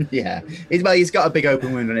bit. Yeah. He's got a big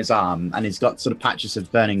open wound on his arm, and he's got sort of patches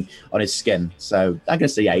of burning on his skin. So I'm going to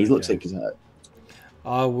say, yeah, he looks like he's hurt.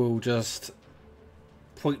 I will just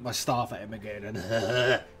point my staff at him again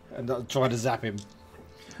and try to zap him.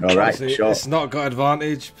 All right, Obviously, sure. it's not got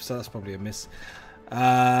advantage, so that's probably a miss.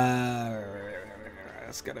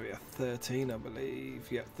 It's going to be a 13, I believe.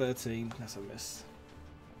 Yeah, 13. That's a miss.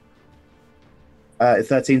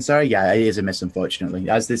 13, sorry? Yeah, it is a miss, unfortunately.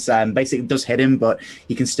 As this basically does hit him, but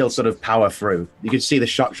he can still sort of power through. You can see the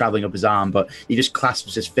shot traveling up his arm, but he just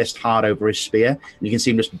clasps his fist hard over his spear, and you can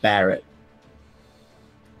see him just bear it.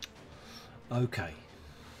 Okay.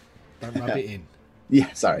 Don't rub it in.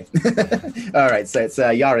 Yeah, sorry. All right, so it's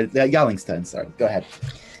Yarling's turn. Sorry, go ahead.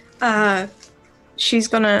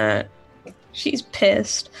 She's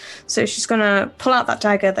pissed, so she's gonna pull out that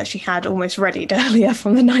dagger that she had almost readied earlier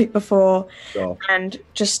from the night before, Sure. and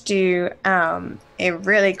just do a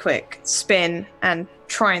really quick spin and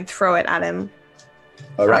try and throw it at him.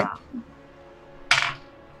 All right.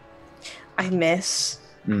 I miss.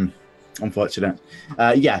 Unfortunate.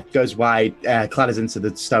 Goes wide, clatters into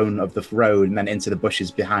the stone of the road and then into the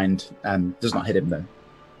bushes behind. Does not hit him though.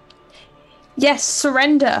 Yes,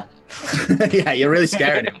 surrender. Yeah, you're really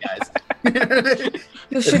scaring him, guys.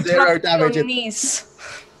 You should Zero drop on damage. your knees.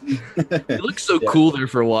 It looked so cool there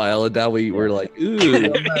for a while, and now we're like, ooh.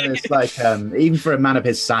 It's like, even for a man of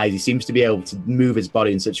his size, he seems to be able to move his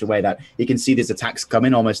body in such a way that he can see these attacks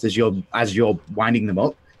coming almost as you're winding them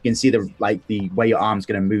up. You can see the way your arm's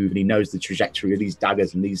going to move, and he knows the trajectory of these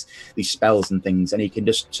daggers and these spells and things, and he can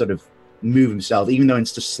just sort of move himself, even though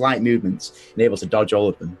it's just slight movements, and able to dodge all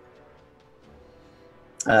of them.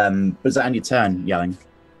 But is that on your turn, Yelling?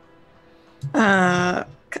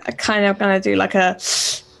 Kind of gonna do like a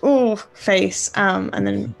face, and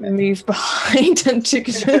then move behind and take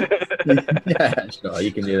it. Yeah, sure,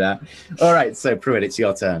 you can do that. All right, so Pruitt, it's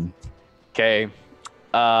your turn. Okay.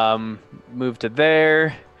 Move to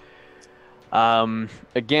there. Again,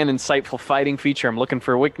 insightful fighting feature. I'm looking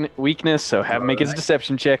for a weakness, so have him make his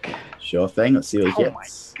deception check. Sure thing. Let's see what he gets. My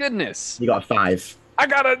goodness. You got a 5. I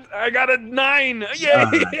got a 9. Yay!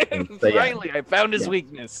 So, yeah. Finally, I found his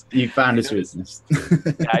weakness. You found his weakness.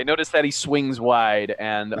 I noticed that he swings wide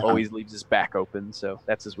and always leaves his back open, so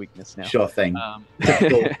that's his weakness now. Sure thing.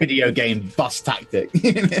 Typical video game boss tactic.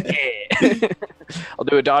 Yeah. I'll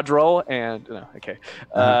do a dodge roll and no, okay.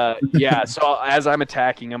 So as I'm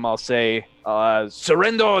attacking him, I'll say,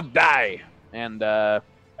 surrender or die. And I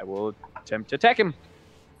will attempt to attack him.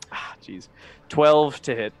 Jeez. 12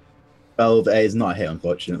 to hit. 12 is not a hit,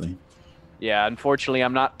 unfortunately. Yeah, unfortunately,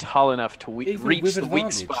 I'm not tall enough to reach the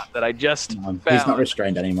weak spot that I just found. He's not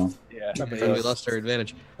restrained anymore. Yeah. We lost our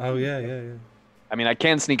advantage. Oh, yeah. I mean, I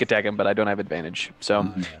can sneak attack him, but I don't have advantage.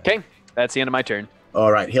 So, okay, that's the end of my turn.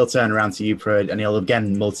 All right, he'll turn around to you, Pruitt, and he'll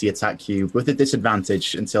again multi-attack you with a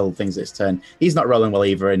disadvantage until things his turn. He's not rolling well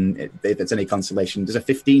either, and if it's any consolation, does a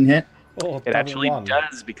 15 hit? Oh, it actually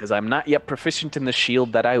does, because I'm not yet proficient in the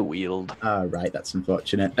shield that I wield. Right, that's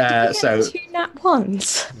unfortunate. So 2 nat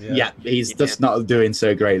ones. Yeah, he's just not doing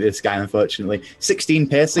so great, this guy, unfortunately. 16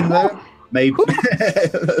 piercing, though. Maybe.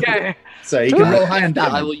 Okay. So you can roll high on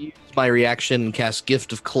damage. I will use my reaction and cast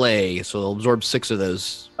Gift of Clay, so I'll absorb 6 of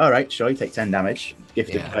those. All right, sure, you take 10 damage.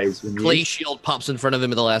 Gift of Clay. Clay shield pops in front of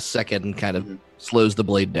him at the last second and kind of slows the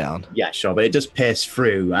blade down. Yeah, sure, but it does pierce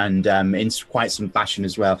through, and in quite some fashion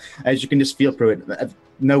as well. As you can just feel through it,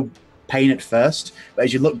 no pain at first, but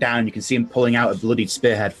as you look down, you can see him pulling out a bloodied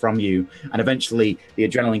spearhead from you, and eventually the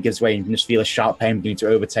adrenaline gives way, and you can just feel a sharp pain beginning to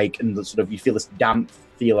overtake, and sort of you feel this damp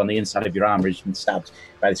feel on the inside of your armor as you've been stabbed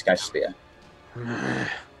by this guy's spear.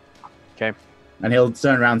 Okay. And he'll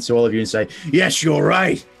turn around to all of you and say, "Yes, you're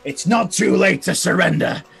right. It's not too late to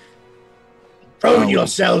surrender. Throw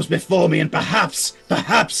yourselves before me, and perhaps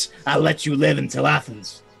I'll let you live until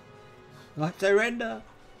Athens." I surrender.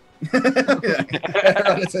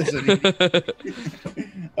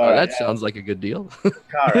 That sounds like a good deal.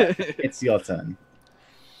 Kara, it's your turn.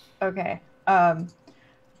 Okay.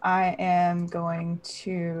 I am going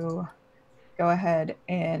to go ahead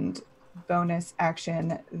and bonus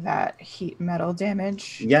action that heat metal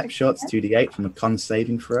damage. Yep, sure. It's 2d8 from a con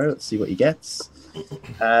saving throw. Let's see what he gets.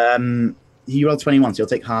 He rolled 21, so he'll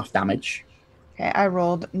take half damage. Okay, I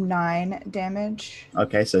rolled 9 damage.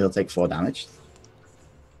 Okay, so he'll take 4 damage.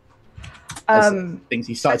 Things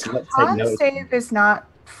he starts to The take con notice. save is not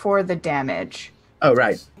for the damage. Oh,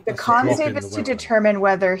 right. The That's con dropping save the is to weapon. determine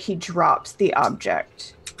whether he drops the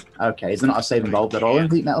object. Okay. Is there not a save involved at all in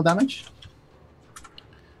heat metal damage?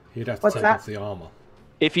 He'd have to What's take that? off the armor.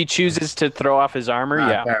 If he chooses to throw off his armor,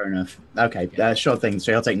 yeah. Fair enough. Okay. Sure thing.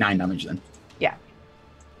 So he'll take 9 damage then. Yeah.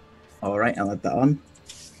 All right. I'll add that on.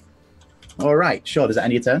 All right. Sure. Does that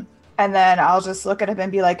end your turn? And then I'll just look at him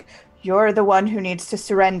and be like, "You're the one who needs to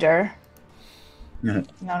surrender." Yeah.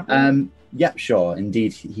 Not a problem. Yep, sure.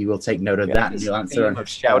 Indeed, he will take note of that, and he'll answer. Of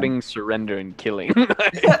shouting, surrender, and killing.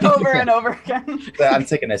 Over and over again.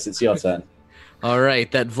 Antigonus, it's your turn. All right,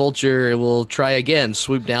 that vulture will try again,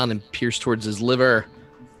 swoop down and pierce towards his liver.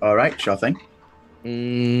 All right, sure thing.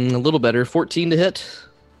 A little better. 14 to hit.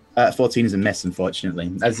 14 is a miss,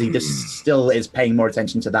 unfortunately, as he just still is paying more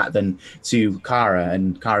attention to that than to Kara,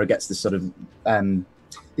 and Kara gets this sort of.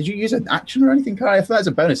 Did you use an action or anything, Kara? I thought that was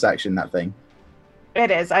a bonus action, that thing. It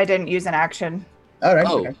is. I didn't use an action. All right.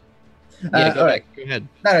 Oh. Okay. Yeah, all right. Go ahead.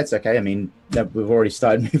 No, it's okay. I mean, we've already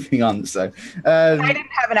started moving on, so. I didn't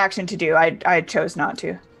have an action to do. I chose not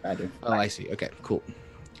to. I do. Oh, I see. Okay, cool.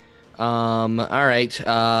 All right.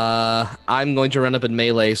 I'm going to run up in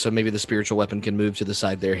melee, so maybe the spiritual weapon can move to the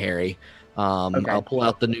side there, Harry. Okay. I'll pull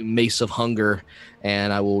out the new Mace of Hunger,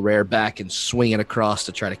 and I will rear back and swing it across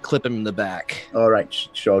to try to clip him in the back. All right,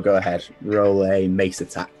 sure. Go ahead. Roll a mace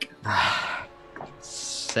attack.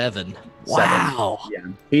 7. Wow. Yeah,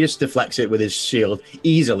 he just deflects it with his shield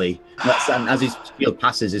easily. And as his shield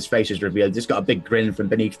passes, his face is revealed. He's got a big grin from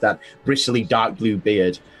beneath that bristly dark blue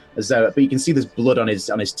beard. As though, but you can see there's blood on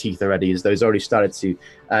his teeth already, as though he's already started to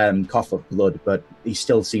cough up blood. But he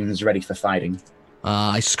still seems ready for fighting.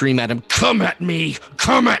 I scream at him, "Come at me!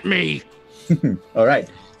 Come at me!" All right,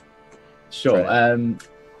 sure.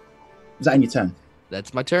 Is that in your turn?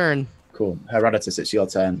 That's my turn. Cool. Herodotus, it's your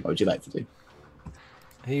turn. What would you like to do?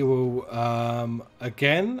 He will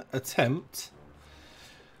again attempt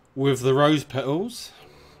with the rose petals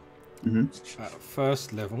at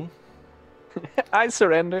first level. I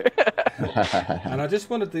surrender. And I just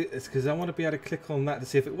want to do this because I want to be able to click on that to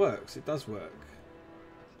see if it works. It does work.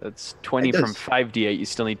 That's 20 It does. from 5d8. You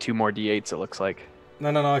still need 2 more d8s, it looks like. No,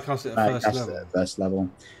 I cast it at first level. First level.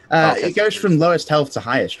 Okay. It goes from lowest health to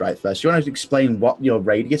highest, right? First, you want to explain what your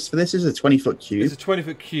radius for this is? A 20-foot cube. It's a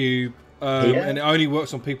 20-foot cube, and it only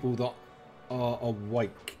works on people that are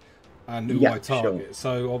awake and who I target. Sure.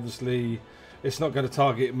 So obviously, it's not going to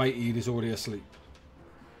target matey who's already asleep.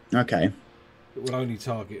 Okay. It will only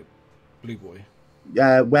target Blue Boy.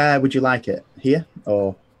 Where would you like it? Here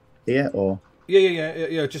or here or?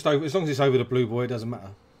 Yeah. Just over, as long as it's over the Blue Boy, it doesn't matter.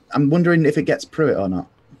 I'm wondering if it gets Pruitt or not.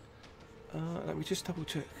 Let me just double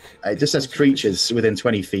check. It just says creatures within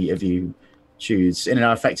 20 feet of you choose and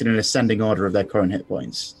are affected in an ascending order of their current hit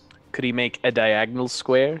points. Could he make a diagonal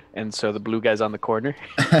square, and so the blue guy's on the corner?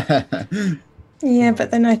 Yeah,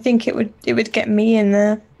 but then I think it would get me in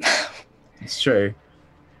there. It's true.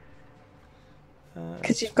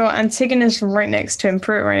 Because you've got Antigonus right next to him,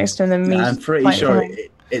 Pruitt right next to him, and then me. I'm pretty right sure behind.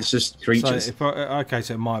 it's just creatures.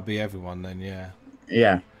 So it might be everyone then, yeah.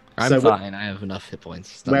 Yeah. I'm So fine. I have enough hit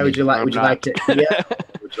points. It's not Where me. would you like? Would you not. like it here?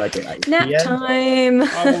 Would you like it like Nap here? time.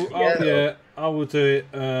 I will do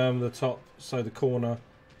it the top, so the corner,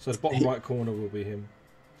 so the bottom right corner will be him.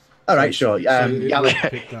 All right, sure. So it will Yelling.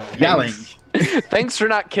 pick that. Yelling. Thanks for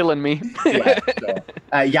not killing me. Yeah,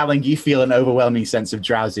 sure. Yelling, you feel an overwhelming sense of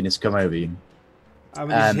drowsiness come over you. How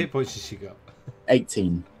many hit points has she got?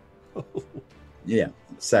 18. Yeah.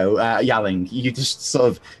 So, Yelling, you just sort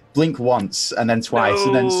of blink once and then twice,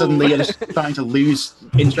 and then suddenly you're just starting to lose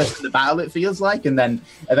interest in the battle, it feels like, and then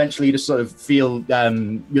eventually you just sort of feel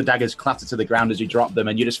your daggers clatter to the ground as you drop them,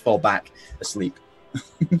 and you just fall back asleep.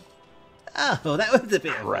 Oh, that was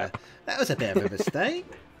a bit of a mistake.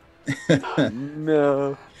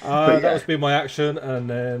 No. That was be my action, and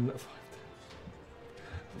then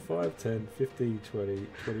 5, 10, 15, 20,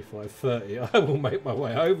 25, 30. I will make my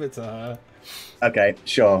way over to her. Okay,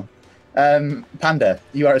 sure. Panda,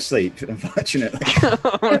 you are asleep, unfortunately.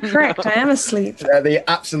 You're correct, I am asleep. The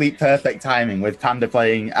absolute perfect timing with Panda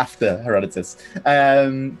playing after Herodotus.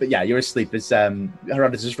 But yeah, you're asleep as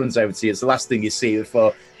Herodotus runs over to you. It's the last thing you see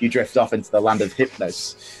before you drift off into the land of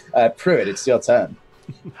Hypnos. Pruitt, it's your turn.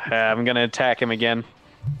 I'm going to attack him again.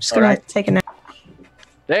 Just gonna Alright. take a nap.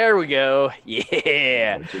 There we go.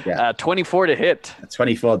 Yeah. What'd you get? 24 to hit.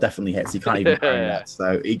 24 definitely hits. You can't even find that.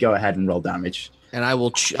 So you go ahead and roll damage. And I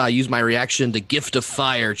will use my reaction to Gift of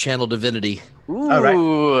Fire, Channel Divinity. Ooh. All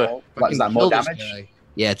right. What is that, more Kill this damage? guy.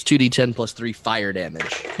 Yeah, it's 2d10 plus 3 fire damage.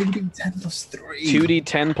 2d10 plus 3.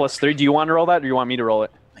 2d10 plus 3. Do you want to roll that, or do you want me to roll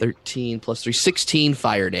it? 13 plus 3, 16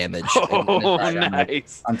 fire damage. Oh,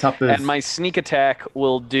 nice. On top of And my sneak attack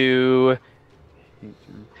will do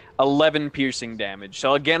 11 piercing damage.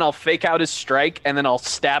 So again, I'll fake out his strike, and then I'll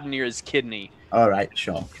stab near his kidney. all right,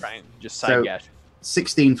 sure. Try and just So- side gash.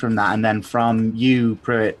 16 from that, and then from you,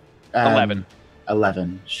 Pruitt. 11.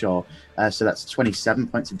 11, sure. So that's 27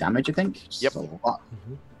 points of damage, I think. Yep. That's a lot.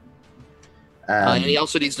 And he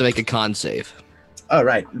also needs to make a con save. Oh,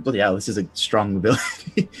 right. Bloody hell, this is a strong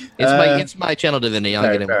ability. It's my channel divinity. I'll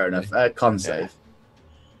get him. fair enough. Con save.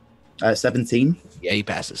 17. Yeah, he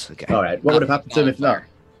passes. Okay. All right. What would have happened to him if not?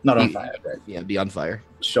 Not on He- fire. Right. Yeah, be on fire.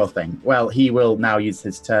 Sure thing. Well, he will now use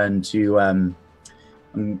his turn to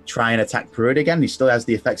try and attack Pruitt again. He still has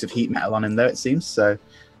the effects of heat metal on him, though, it seems. So,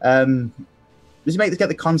 does he get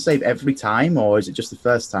the con save every time, or is it just the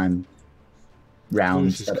first time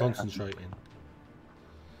round? He's concentrating.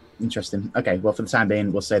 Interesting. Okay, well, for the time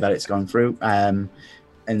being, we'll say that it's gone through. And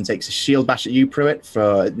takes a shield bash at you, Pruitt,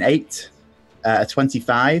 for an 8, a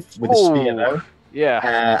 25 with a spear, though,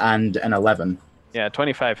 Yeah. and an 11. Yeah,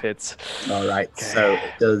 25 hits. All right, so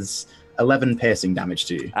it does 11 piercing damage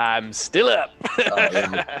to you. I'm still up. All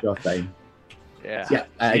right, sure thing. Yeah. Yeah,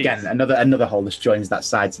 again, another hole just joins that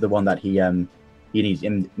side to the one that he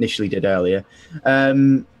initially did earlier.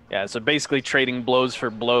 Yeah, so basically trading blows for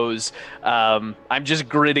blows. I'm just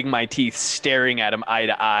gritting my teeth, staring at him eye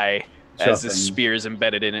to eye as the thing. spear is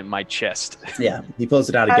embedded in my chest. Yeah, he pulls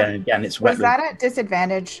it out again and again. It's Was wet. that at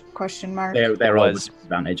disadvantage? Question mark. They're all was.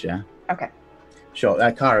 disadvantage, yeah. Okay.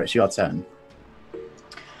 Sure, Kara, it's your turn.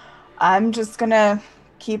 I'm just gonna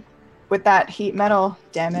keep with that heat metal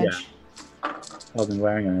damage. Holding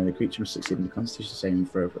wearing another creature must succeed in the Constitution saving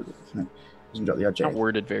throw. Doesn't drop the Not object.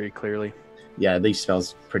 worded very clearly. Yeah, these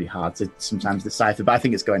spells are pretty hard to sometimes decipher, but I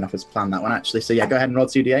think it's going off as planned, that one, actually. So yeah, go ahead and roll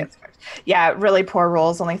 2d8. Yeah, really poor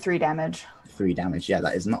rolls, only 3 damage. 3 damage. Yeah,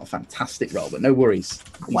 that is not a fantastic roll, but no worries.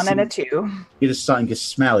 1 and a 2. You're just starting to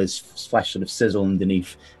smell his flesh sort of sizzle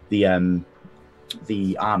underneath the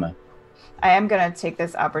armor. I am gonna take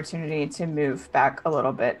this opportunity to move back a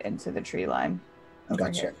little bit into the tree line. Over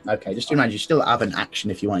Gotcha. here. Okay, just to remind you, still have an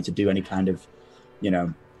action if you wanted to do any kind of,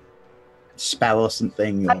 spell or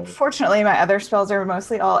something. Or... Unfortunately, my other spells are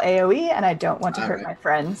mostly all AoE, and I don't want to hurt my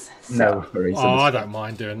friends. So. No worries. Oh, I don't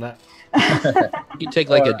mind doing that. You can take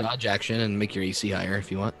like a dodge action and make your AC higher if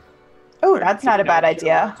you want. Oh, that's not a bad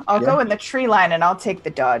idea. I'll go in the tree line, and I'll take the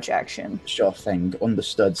dodge action. Sure thing.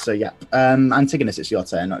 Understood. So yeah, Antigonus, it's your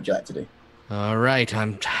turn. What would you like to do? All right,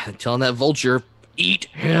 I'm telling that vulture, eat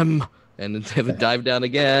him, and have it dive down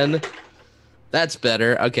again. That's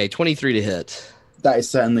better. Okay, 23 to hit. That is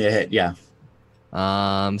certainly a hit. Yeah.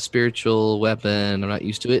 Spiritual weapon. I'm not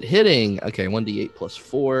used to it hitting. Okay, 1d8 plus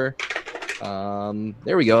 4.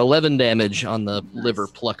 There we go. 11 damage on the liver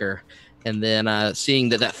plucker. And then seeing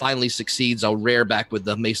that finally succeeds, I'll rear back with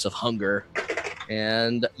the Mace of Hunger.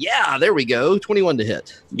 And yeah, there we go. 21 to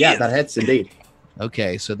hit. Yeah, that hits indeed.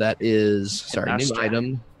 Okay, so that is, sorry, new Master.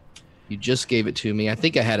 item. You just gave it to me. I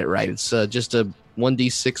think I had it right. It's just a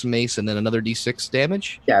 1d6 mace and then another d6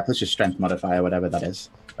 damage. Yeah, plus your strength modifier, whatever that is.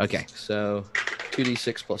 Okay, so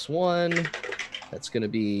 2d6 plus 1. That's going to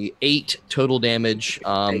be 8 total damage,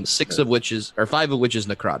 5 of which is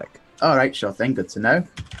necrotic. All right, sure thing. Good to know.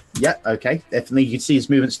 Yeah, okay. Definitely, you can see his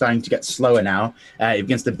movement starting to get slower now. He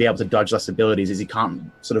begins to be able to dodge less abilities as he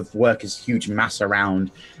can't sort of work his huge mass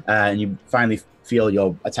around, and you finally feel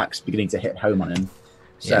your attacks beginning to hit home on him.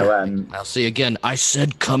 So, I'll see again. I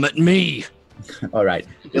said, come at me. all right.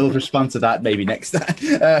 He'll respond to that maybe next time.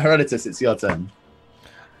 Herodotus, it's your turn.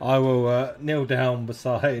 I will kneel down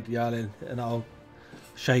beside Yalin and I'll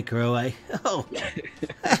shake her away. Oh,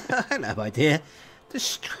 hello, my dear. The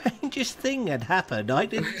strangest thing had happened. I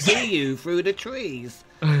didn't see you through the trees.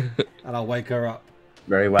 And I'll wake her up.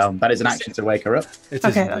 Very well. That is an action to wake her up. It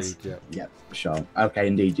is Okay, indeed, yeah. Yeah, sure. Okay,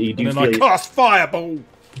 indeed. You do And then I feel cast Fireball.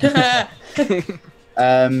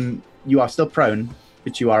 you are still prone,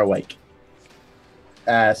 but you are awake.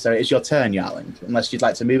 So it's your turn, Yarling. Unless you'd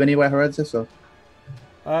like to move anywhere, Herodotus, or...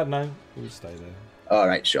 No, we'll stay there. All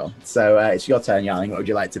right, sure. So it's your turn, Yarling. What would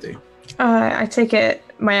you like to do? I take it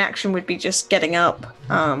my action would be just getting up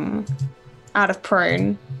out of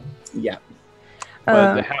prone. Yeah.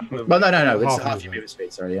 But the half move. Well, no. It's Half half your movement. movement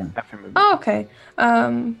speed, sorry, yeah. Half your move. Oh, okay.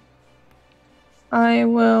 I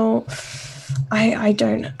will. I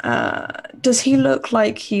don't. Does he look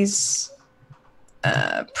like he's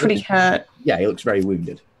pretty hurt? Yeah, he looks very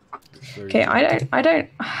wounded. Okay, I don't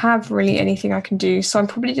have really anything I can do, so I'm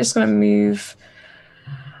probably just gonna move.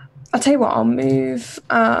 I'll tell you what, I'll move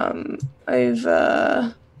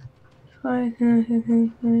over.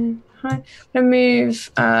 I'm gonna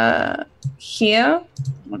move here.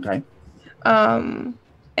 Okay.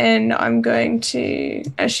 And I'm going to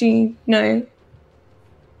actually no.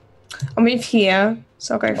 I'll move here,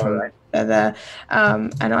 so I'll go from there.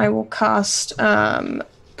 And I will cast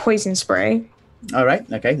poison spray. All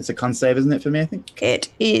right. Okay. It's a con save, isn't it, for me? I think it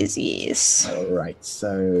is. Yes. All right.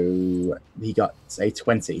 So he got a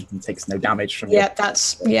 20 and takes no damage from. Yeah,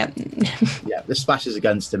 that's yeah. The splashes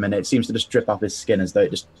against him, and it seems to just drip off his skin as though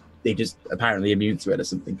they just apparently immune to it or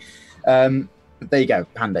something. There you go,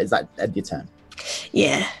 Panda. Is that your turn?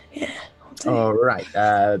 Yeah. All right.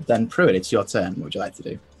 Then Pruitt, it's your turn. What would you like to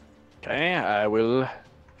do? Okay, I will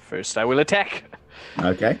attack.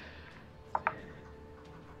 Okay.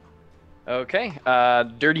 Okay,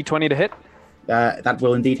 dirty 20 to hit. That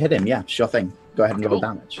will indeed hit him, yeah, sure thing. Go ahead and roll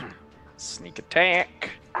damage. Sneak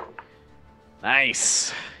attack.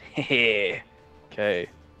 Nice. Okay.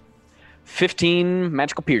 15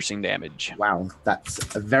 magical piercing damage. Wow, that's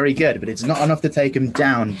very good, but it's not enough to take him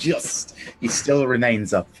down, he still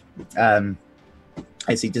remains up.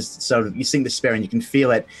 As he just sort of, you sink the spear and you can feel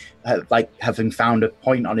it like having found a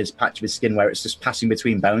point on his patch of his skin where it's just passing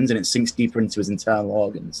between bones and it sinks deeper into his internal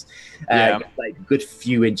organs. Like a good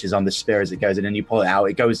few inches on the spear as it goes in, and you pull it out.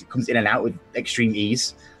 It comes in and out with extreme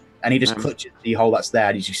ease, and he just clutches the hole that's there.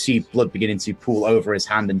 And you see blood beginning to pool over his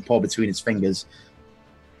hand and pour between his fingers.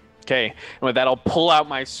 Okay, and with that, I'll pull out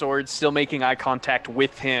my sword, still making eye contact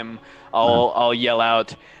with him. I'll yell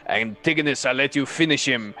out, "I'm taking this, I'll let you finish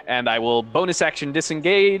him." And I will bonus action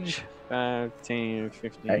disengage. 10,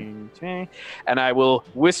 15, 10. And I will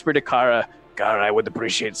whisper to Kara, "Kara, I would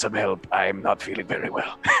appreciate some help. I'm not feeling very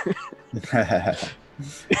well."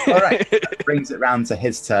 All right, that brings it round to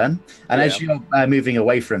his turn. And as you're moving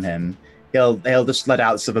away from him, he'll just let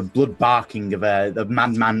out sort of a blood barking of a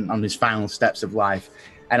madman on his final steps of life.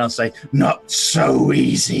 And I'll say, "Not so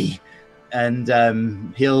easy."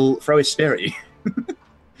 And he'll throw his spear at you.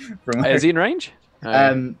 Is he in range?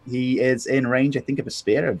 He is in range, I think, of a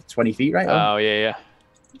spear of 20 feet, right? Oh, yeah.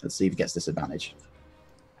 Let's see if he gets disadvantage.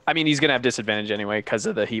 I mean, he's going to have disadvantage anyway because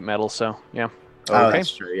of the heat metal, so, yeah. Oh,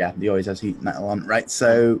 that's true, yeah. He always has heat metal on. Right,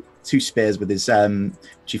 so 2 spears with his...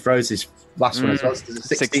 she throws his last one as well. So does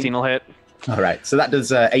 16 will hit. All right, so that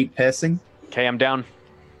does 8 piercing. Okay, I'm down.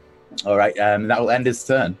 All right, that will end his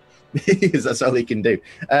turn. Because that's all he can do.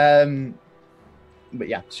 But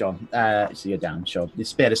yeah, sure. So you're down, sure. The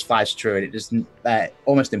spear just flies through and it just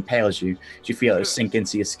almost impales you. You feel it sink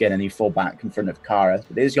into your skin and you fall back in front of Kara.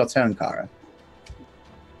 But it is your turn, Kara.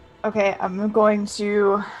 Okay, I'm going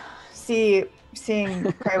to seeing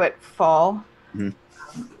Pruitt fall.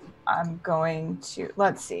 Mm-hmm. I'm going to,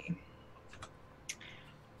 let's see.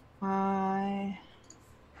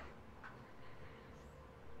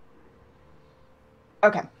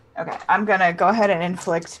 Okay, I'm gonna go ahead and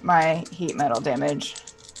inflict my heat metal damage.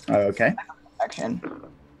 Okay. Action.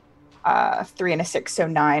 3 and a 6, so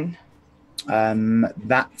 9.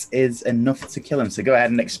 That is enough to kill him. So go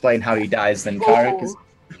ahead and explain how he dies then, Kara, because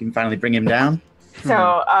you can finally bring him down. So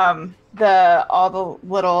all the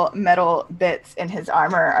little metal bits in his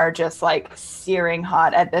armor are just like searing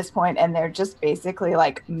hot at this point, and they're just basically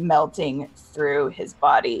like melting through his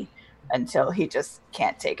body until he just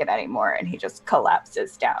can't take it anymore and he just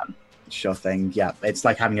collapses down. Sure thing, yeah. It's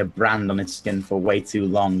like having a brand on his skin for way too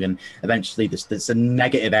long, and eventually there's a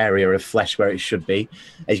negative area of flesh where it should be.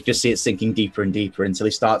 As you just see it sinking deeper and deeper until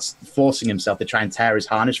he starts forcing himself to try and tear his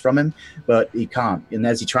harness from him, but he can't. And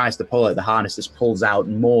as he tries to pull it, the harness just pulls out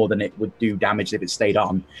more than it would do damage if it stayed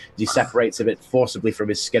on. He separates a bit forcibly from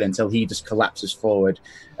his skin until he just collapses forward,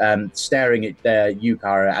 staring at you,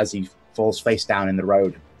 Kara, as he falls face down in the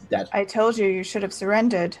road, dead. I told you should have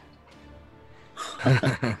surrendered.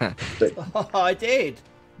 I did.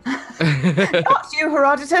 Not you,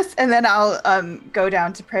 Herodotus. And then I'll go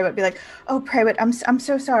down to Pruitt, be like, "Oh, Pruitt, I'm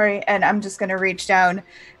so sorry," and I'm just gonna reach down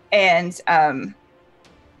and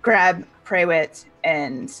grab Pruitt,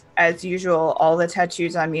 and as usual, all the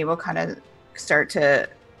tattoos on me will kind of start to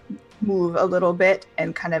move a little bit,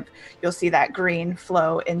 and kind of you'll see that green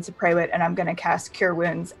flow into Pruitt, and I'm gonna cast Cure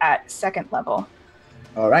Wounds at 2nd level.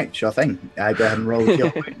 All right, sure thing. Go ahead and roll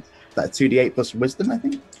Cure Wounds. That's 2d8 plus wisdom, I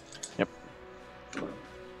think. Yep.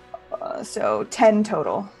 So 10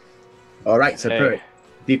 total. All right, so Pruitt,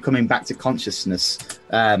 you coming back to consciousness,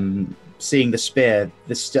 seeing the spear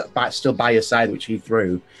still by your side, which he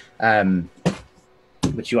threw,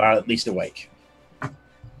 but you are at least awake.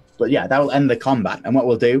 But yeah, that will end the combat. And what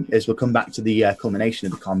we'll do is we'll come back to the culmination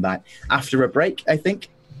of the combat after a break, I think.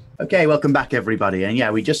 Okay, welcome back, everybody. And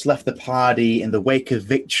yeah, we just left the party in the wake of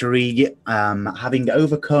victory, having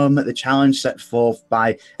overcome the challenge set forth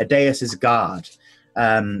by Adaeus' guard.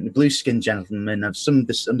 blue-skinned gentleman of some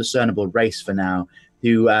undiscernible race for now,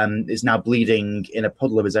 who is now bleeding in a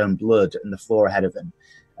puddle of his own blood on the floor ahead of him,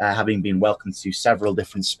 having been welcomed to several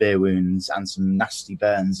different spear wounds and some nasty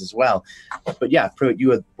burns as well. But yeah, Pruitt, you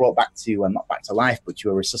were brought back to, not back to life, but you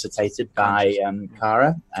were resuscitated by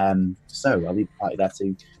Kara. So I'll leave the party there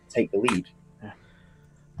to take the lead.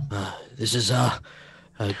 This is a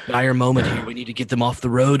dire moment here. We need to get them off the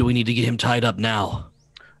road. We need to get him tied up now.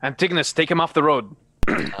 Antigonus, take him off the road.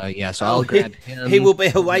 So I'll grab him. He will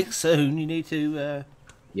be awake soon. You need to...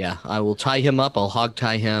 Yeah, I will tie him up. I'll hog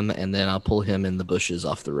tie him, and then I'll pull him in the bushes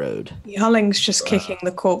off the road. Yarling's just kicking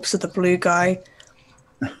the corpse of the blue guy.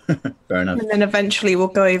 Fair enough. And then eventually we'll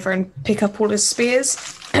go over and pick up all his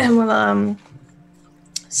spears, and we'll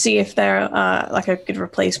see if they're like a good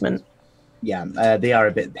replacement. Yeah, they are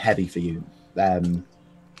a bit heavy for you.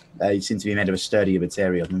 They seem to be made of a sturdier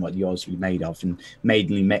material than what yours would be made of, and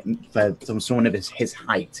mainly for someone of his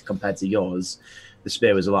height compared to yours, the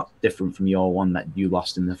spear was a lot different from your one that you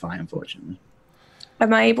lost in the fight, unfortunately.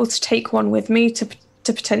 Am I able to take one with me to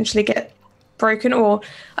potentially get broken? Or,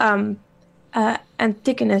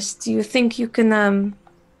 Antigonus, do you think you can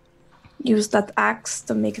use that axe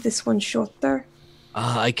to make this one shorter?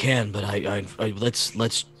 I can, but I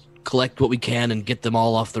let's collect what we can and get them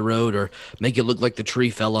all off the road, or make it look like the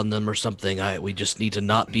tree fell on them or something. We just need to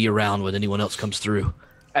not be around when anyone else comes through.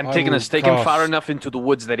 Antigonus, take him far enough into the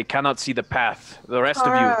woods that he cannot see the path. The rest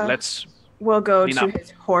of you, let's... We'll go to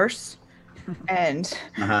his horse and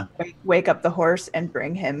wake up the horse and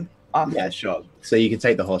bring him off. Yeah, sure. So you can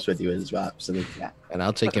take the horse with you as well, absolutely. Yeah. And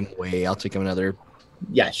I'll take him away. I'll take him another...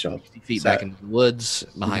 Yeah, sure. 50 feet back into the woods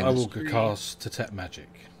behind us. I will cast Detect Magic.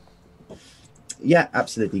 Yeah,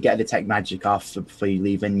 absolutely. Get a Detect Magic off before you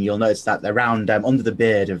leave, and you'll notice that around under the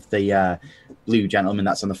beard of the blue gentleman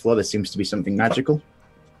that's on the floor, there seems to be something magical.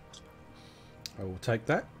 I will take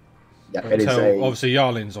that. Yeah, I'll tell, obviously,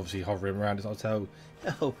 Yarlin's obviously hovering around it. I'll tell,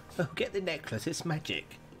 Oh, get the necklace. It's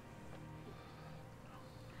magic.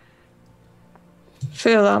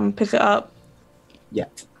 Phil, pick it up. Yeah.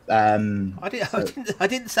 I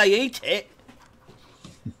didn't say eat it.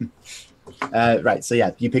 Right, so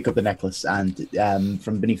yeah, you pick up the necklace, and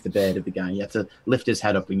from beneath the beard of the guy, you have to lift his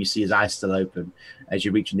head up, and you see his eyes still open as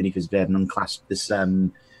you reach underneath his beard and unclasp this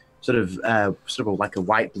sort of like a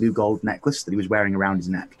white blue gold necklace that he was wearing around his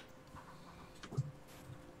neck.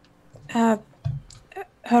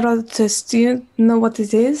 Herodotus, do you know what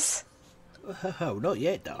it is? Oh, not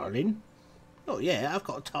yet, darling. Not yet. I've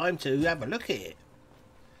got time to have a look at it.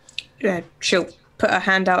 Yeah, she'll put her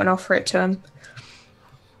hand out and offer it to him.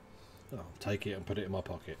 I'll take it and put it in my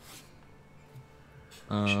pocket.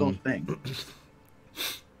 Sure thing.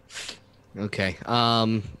 Okay.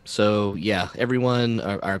 So yeah, everyone.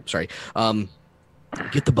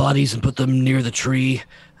 Get the bodies and put them near the tree.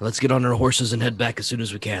 And let's get on our horses and head back as soon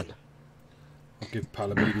as we can. I'll give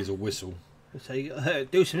Palamedes a whistle. So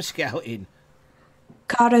do some scouting.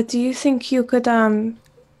 Kara, do you think you could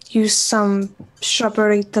use some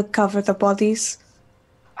shrubbery to cover the bodies?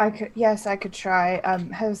 Yes, I could try.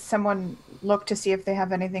 Has someone looked to see if they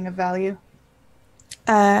have anything of value?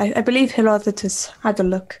 I believe Herodotus had a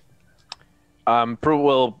look. Prue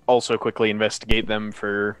will also quickly investigate them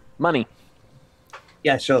for money.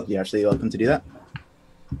 Yeah, sure. You're actually welcome to do that.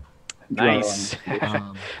 Nice.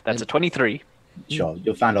 That's a 23. Sure,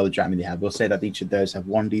 you'll find all the drachma they have. We'll say that each of those have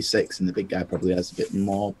 1d6, and the big guy probably has a bit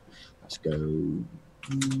more. Let's go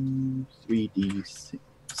 3d6.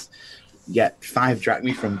 Get 5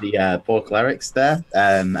 drachma from the poor clerics there,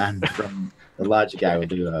 and from the larger guy we'll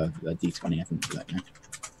do a d20, I think, for that guy.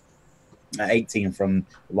 18 from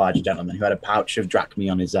the larger gentleman who had a pouch of drachma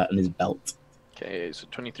on his belt. Okay, so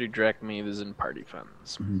 23 drachma is in party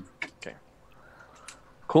funds. Mm-hmm. Okay.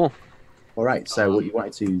 Cool. All right, so what you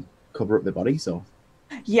wanted to cover up the bodies, or?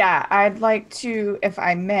 Yeah, I'd like to, if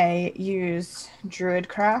I may, use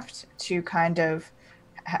Druidcraft to kind of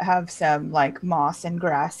have some like moss and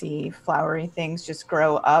grassy, flowery things just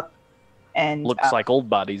grow up, and looks like old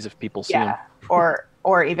bodies if people see them.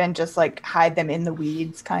 or even just like hide them in the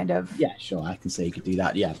weeds, kind of. Yeah, sure. I can say you could do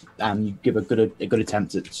that. Yeah, you give a good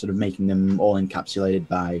attempt at sort of making them all encapsulated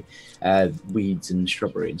by weeds and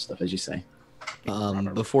shrubbery and stuff, as you say.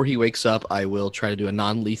 Before he wakes up, I will try to do a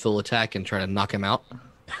non-lethal attack and try to knock him out.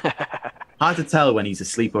 Hard to tell when he's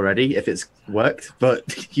asleep already if it's worked,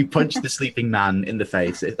 but you punch the sleeping man in the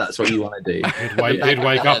face if that's what you want to do. He'd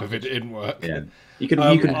wake up if it didn't work. Yeah, you could.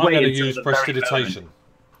 I'm wait going to until use the very prestidigitation.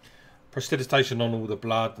 Prestidigitation on all the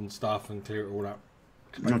blood and stuff and clear it all out.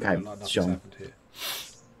 Okay, sure. Happened here.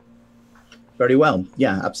 Very well.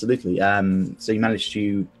 Yeah, absolutely. So you managed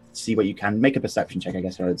to see what you can. Make a perception check, I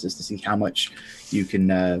guess, or just to see how much you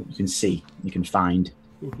can see, you can find.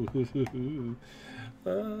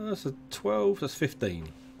 That's a 12. That's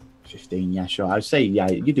 15. 15, yeah, sure. I'd say, yeah,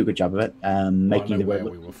 you do a good job of it. Making the way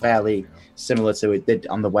look fairly similar to it did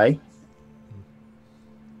on the way.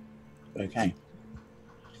 Okay.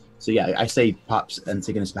 So yeah, I say perhaps,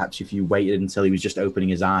 Antigonus, perhaps if you waited until he was just opening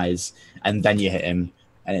his eyes and then you hit him,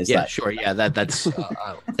 and it's like, sure, yeah, that's.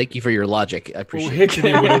 Thank you for your logic. I appreciate.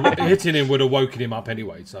 Hitting him would have woken him up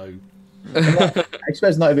anyway. So I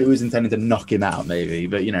suppose not if it was intended to knock him out, maybe,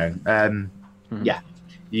 but you know, yeah,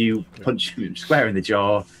 you punch him square in the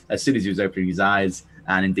jaw as soon as he was opening his eyes,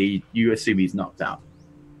 and indeed, you assume he's knocked out.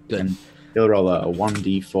 Good. And he'll roll a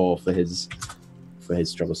 1d4 for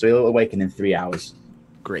his trouble, so he'll awaken in 3 hours.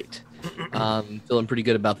 Great. Feeling pretty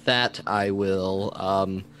good about that. I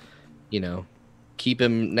will, keep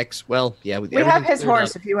him next. Well, yeah. We have his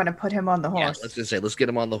horse if you want to put him on the horse. Yeah, let's get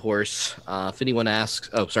him on the horse. If anyone asks,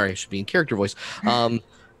 oh, sorry, I should be in character voice. Yeah,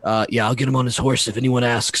 I'll get him on his horse. If anyone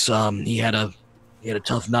asks, he had a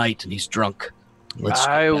tough night and he's drunk. Let's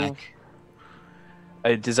go back.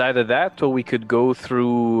 It is either that, or we could go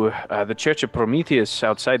through the Church of Prometheus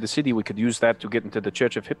outside the city. We could use that to get into the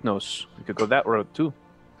Church of Hypnos. We could go that route too.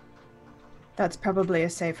 That's probably a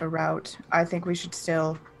safer route. I think we should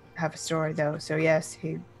still have a story, though. So yes,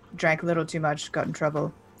 he drank a little too much, got in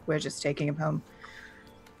trouble. We're just taking him home.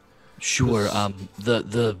 Sure.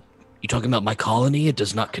 You talking about my colony? It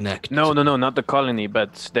does not connect. No, not the colony.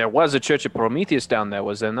 But there was a Church of Prometheus down there,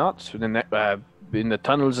 was there not? In the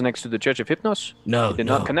tunnels next to the Church of Hypnos? No, they did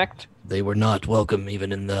not connect. They were not welcome,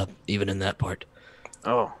 even in that part.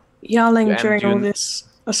 Oh. Yelling during all this.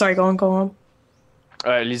 Oh, sorry. Go on.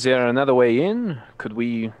 Is there another way in? Could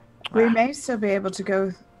we? We may still be able to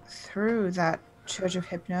go through that Church of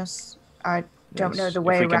Hypnos. I don't know the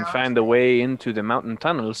way around. If we can find a way into the mountain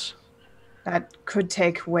tunnels. That could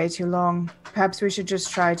take way too long. Perhaps we should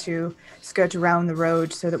just try to skirt around the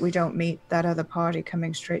road so that we don't meet that other party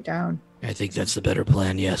coming straight down. I think that's the better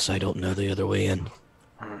plan, yes. I don't know the other way in.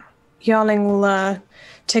 Yarling will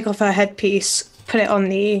take off her headpiece, put it on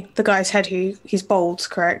the guy's head he's bald,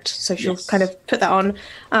 correct? So she'll kind of put that on.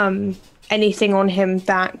 Anything on him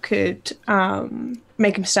that could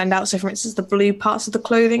make him stand out. So for instance, the blue parts of the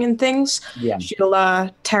clothing and things,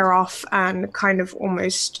 she'll tear off and kind of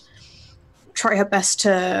almost try her best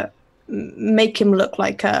to make him look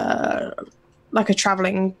like a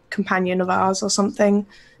traveling companion of ours or something.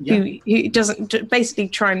 Who doesn't, basically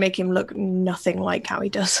try and make him look nothing like how he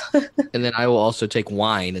does. And then I will also take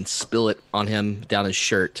wine and spill it on him down his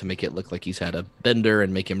shirt to make it look like he's had a bender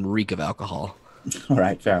and make him reek of alcohol. All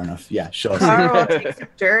right, fair enough. Yeah, sure. Carl will take some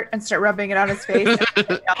dirt and start rubbing it on his face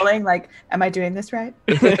and yelling like, am I doing this right?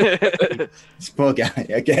 This poor guy.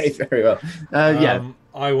 Okay, very well.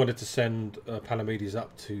 I wanted to send Palamedes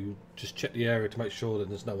up to just check the area to make sure that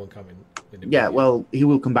there's no one coming. Yeah, well, he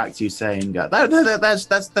will come back to you saying,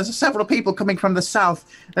 there's several people coming from the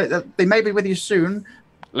south. They may be with you soon.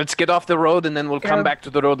 Let's get off the road and then we'll come back to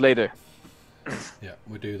the road later. Yeah,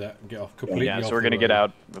 we'll do that and get off completely. Yeah, so we're going to get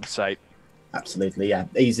out of sight. Absolutely, yeah.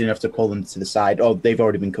 Easy enough to pull them to the side. Oh, they've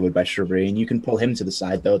already been covered by shrubbery, and you can pull him to the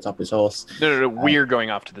side, though, atop his horse. No, we're going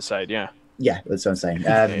off to the side, yeah. Yeah, that's what I'm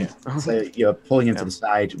saying. So you're pulling him to the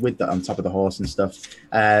side on top of the horse and stuff,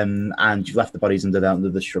 and you've left the bodies under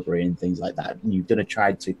the shrubbery and things like that. And you've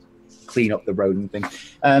tried to clean up the road and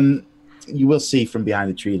things. You will see from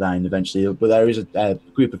behind the tree line eventually, but there is a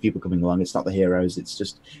group of people coming along. It's not the heroes. It's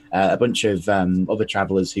just a bunch of other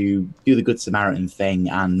travelers who do the Good Samaritan thing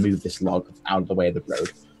and move this log out of the way of the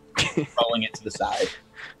road, rolling it to the side.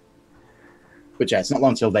 But yeah, it's not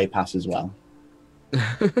long until they pass as well.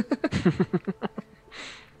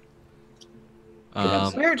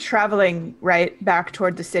 We're traveling right back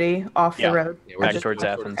toward the city off the road. Yeah, we're back towards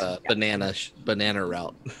Athens. Banana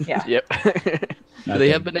route. Yeah. Yep. Do they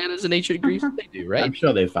have bananas in ancient Greece? They do, right? I'm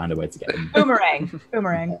sure they've found a way to get them.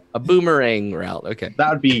 Boomerang. A boomerang route. Okay.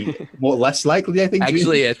 That would be less likely, I think.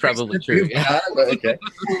 Actually, it's probably true. Yeah. Okay.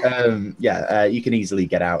 You can easily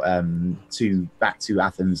get out back to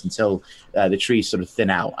Athens until the trees sort of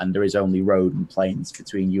thin out and there is only road and plains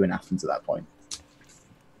between you and Athens at that point.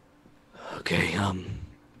 Okay,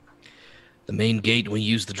 the main gate, we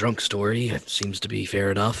use the drunk story. It seems to be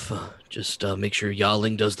fair enough. Just make sure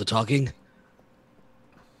Yarling does the talking.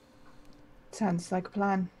 Sounds like a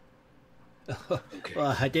plan. Okay.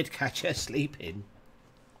 Well, I did catch her sleeping.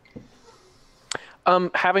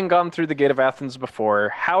 Having gone through the gate of Athens before,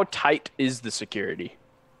 how tight is the security?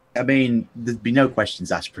 I mean, there'd be no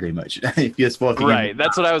questions asked, pretty much. If you're walking Right, in,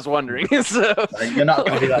 that's what I was wondering. So you're not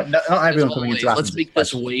going to be like, not everyone coming into Athens. Let's make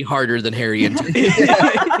this way harder than Harry and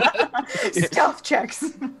Stealth checks.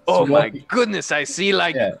 oh my goodness, I see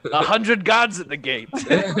like 100 guards at the gate.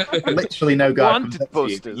 Literally no guard comes Wanted up to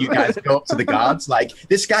you. posters. You guys go up to the guards like,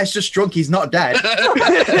 this guy's just drunk, he's not dead.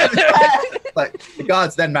 Like the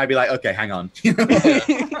guards then might be like, okay, hang on.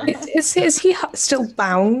 Is he still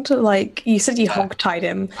bound? Like you said, you hog-tied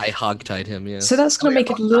him. I hog-tied him, yeah. So that's going to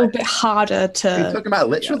make it a little bit harder Are you to. talking about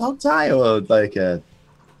literal hog tie or like a?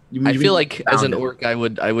 I feel like as an orc, I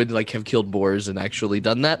would like have killed boars and actually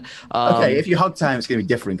done that. Okay, if you hog tie him, it's going to be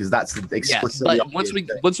different because that's explicitly. Yeah,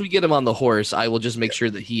 but once we get him on the horse, I will just make sure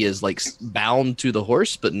that he is like bound to the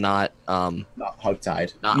horse, but not hog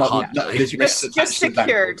tied. Not hog-tied. Just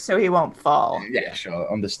secured so he won't fall. Yeah,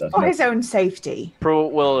 sure, understood. For his own safety. Pro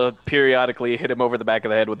will periodically hit him over the back of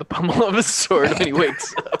the head with the pommel of his sword when he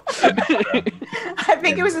wakes up. I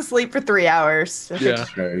think he was asleep for 3 hours. Yeah.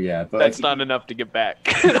 True, yeah, but That's not enough to get back.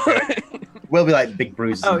 will be like big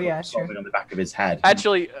bruises. Oh, yeah, sure. On the back of his head.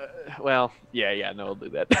 Actually, no, I'll do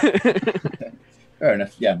that. Fair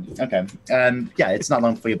enough. Yeah. Okay. It's not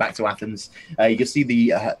long before you're back to Athens. You can see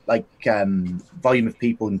the volume of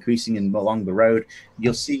people increasing along the road.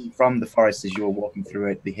 You'll see from the forest as you're walking through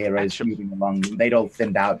it, the heroes moving along. They'd all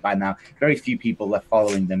thinned out by now. Very few people left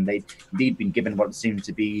following them. They'd indeed been given what seemed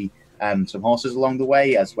to be some horses along the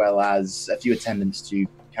way, as well as a few attendants to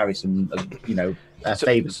carry some,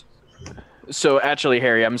 favors. So actually,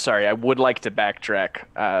 Harry, I'm sorry. I would like to backtrack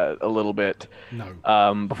a little bit.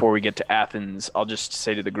 No. Before we get to Athens, I'll just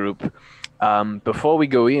say to the group, before we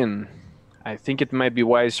go in, I think it might be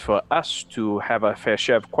wise for us to have a fair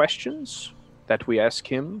share of questions that we ask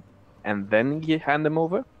him, and then hand them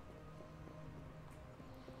over.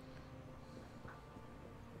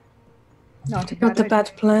 Not a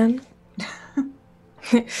bad plan.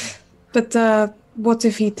 But what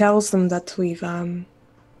if he tells them that we've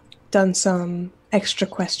done some extra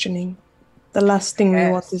questioning? The last thing we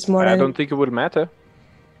want is more. I don't think it would matter.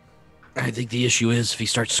 I think the issue is if he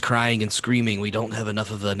starts crying and screaming, we don't have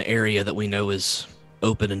enough of an area that we know is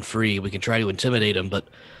open and free. We can try to intimidate him, but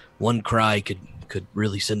one cry could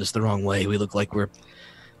really send us the wrong way. We look like we're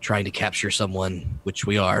trying to capture someone, which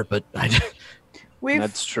we are, but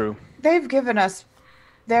That's true. They've given us.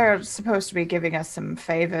 They're supposed to be giving us some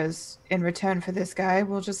favors in return for this guy.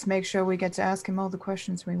 We'll just make sure we get to ask him all the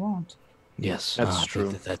questions we want. Yes, that's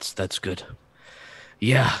true. That's good.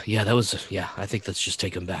 Yeah, I think let's just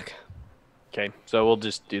take him back. Okay, so we'll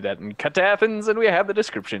just do that and cut to Athens, and we have the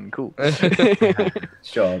description. Cool.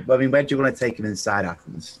 Sure. I mean, where do you want to take him inside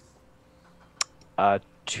Athens?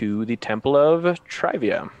 To the Temple of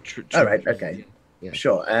Trivia. All right. Okay. Yeah.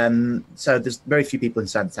 Sure. So there's very few people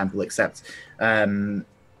inside the temple except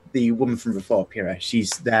the woman from before, Pyrrha. She's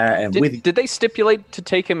there. And did they stipulate to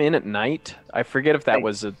take him in at night? I forget if that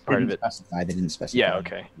was a part of it. They didn't specify. Yeah.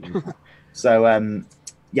 Okay. So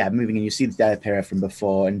moving in, you see the Pyrrha from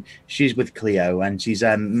before, and she's with Cleo, and she's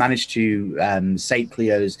managed to sate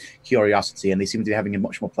Cleo's curiosity, and they seem to be having a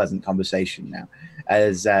much more pleasant conversation now,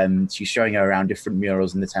 as she's showing her around different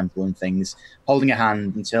murals in the temple and things, holding her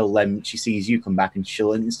hand until she sees you come back, and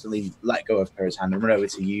she'll instantly let go of Pyrrha's hand and run over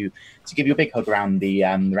to you to give you a big hug around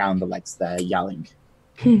the legs there, yelling.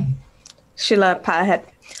 She'll pat her head.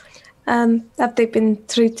 Have they been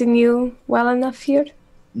treating you well enough here?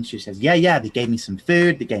 And she says, yeah, they gave me some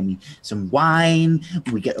food, they gave me some wine,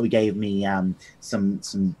 we gave me some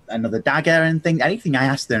another dagger and things. Anything I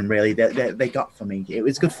asked them, really, they got for me. It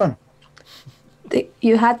was good fun.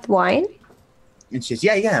 You had wine? And she says,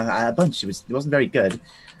 yeah, a bunch. It wasn't very good,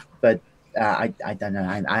 but I don't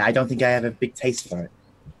know. I don't think I have a big taste for it.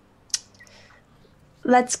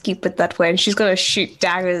 Let's keep it that way. And she's going to shoot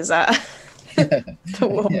daggers at the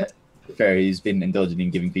woman. Yeah. He's been indulging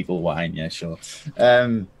in giving people wine. Yeah, sure.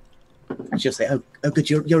 And she'll say, "Oh, good,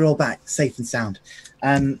 you're all back, safe and sound.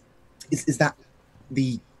 Is that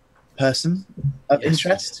the person of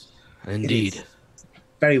interest?" Indeed.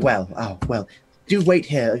 Very well. Oh, well. Do wait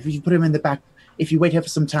here. If you put him in the back, if you wait here for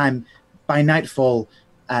some time, by nightfall,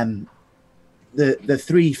 the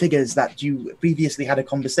three figures that you previously had a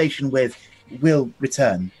conversation with will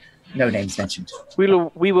return. No names mentioned. We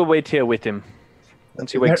will wait here with him.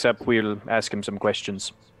 Once he wakes up, we'll ask him some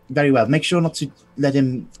questions. Very well. Make sure not to let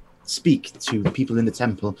him speak to people in the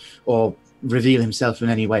temple or reveal himself in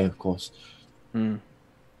any way, of course.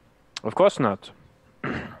 Of course not.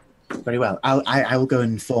 Very well. I will go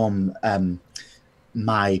inform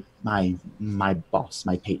my boss,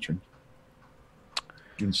 my patron,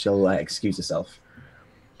 and she'll excuse herself.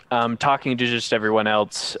 Talking to just everyone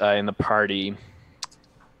else in the party,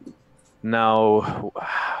 Now,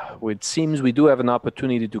 it seems we do have an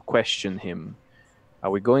opportunity to question him.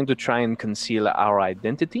 Are we going to try and conceal our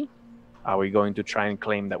identity? Are we going to try and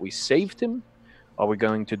claim that we saved him? Are we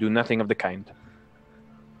going to do nothing of the kind?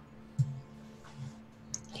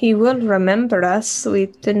 He will remember us. We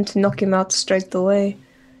didn't knock him out straight away.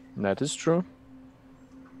 That is true.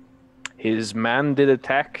 His man did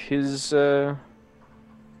attack his man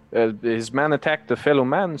attacked a fellow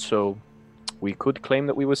man, so we could claim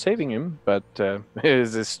that we were saving him, but it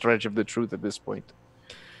is a stretch of the truth at this point.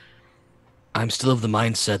 I'm still of the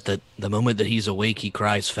mindset that the moment that he's awake, he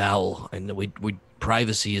cries foul, and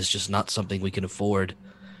privacy is just not something we can afford.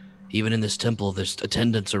 Even in this temple, there's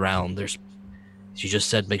attendants around. She just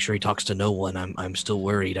said, make sure he talks to no one. I'm still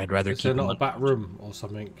worried. I'd rather keep him. Is there not a back room or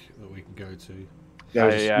something that we can go to?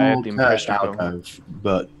 There's a I had small the impression, alcove,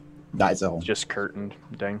 but that's all. Just curtained.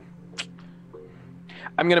 Dang.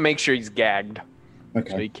 I'm gonna make sure he's gagged, so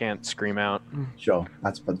Okay, he can't scream out. sure.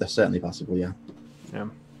 That's certainly possible. Yeah. Yeah.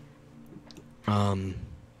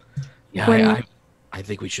 Yeah, I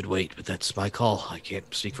think we should wait, but that's my call. I can't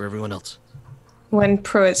speak for everyone else. When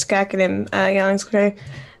Pruitt's gagging him, Yelling's going,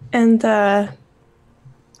 and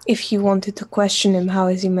if you wanted to question him, how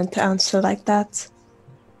is he meant to answer like that?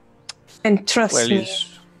 And trust Well, me,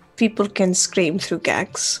 people can scream through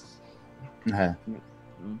gags. Uh-huh.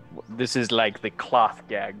 This is like the cloth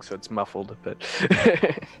gag, so it's muffled, but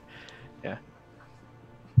yeah.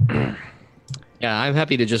 Yeah, I'm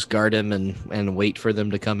happy to just guard him and wait for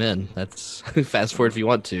them to come in. That's fast forward if you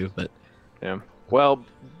want to, but Yeah. Well,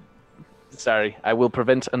 sorry, I will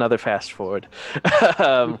prevent another fast forward.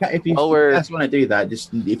 If you while we're- just want to do that,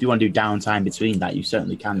 just if you want to do downtime between that, you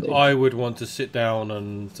certainly can do. I would want to sit down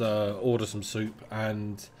and order some soup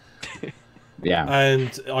and Yeah,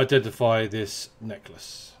 identify this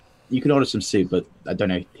necklace. you can order some soup, but I don't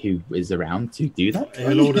know who is around to do that.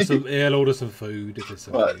 He'll order some food if it's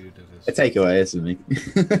some Well, food. A takeaway or something.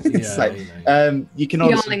 It's Yeah, like, you know. you can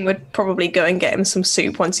order. Yelling would probably go and get him some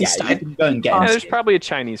soup once he Yeah, you started. can go and get. Yeah, him there's soup. probably a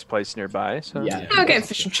Chinese place nearby, so Yeah. I'll get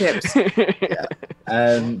fish and chips. You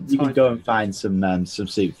can go and find some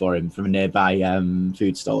soup for him from a nearby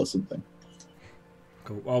food stall or something.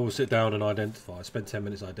 Cool. I will sit down and identify. Spend 10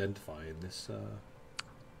 minutes identifying this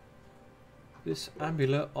this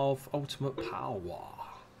amulet of ultimate power.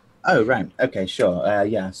 Oh, right. Okay, sure.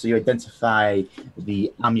 Yeah, so you identify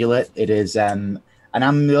the amulet. It is an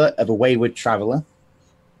amulet of a wayward traveler.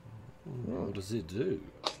 What does it do?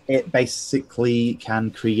 It basically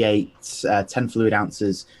can create 10 fluid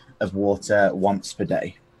ounces of water once per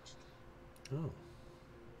day. Oh.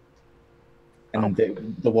 And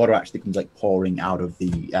the water actually comes like pouring out of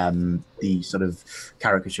the sort of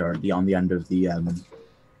caricature on the end of the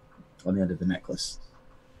necklace.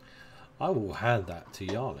 I will hand that to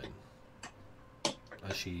Yarlin,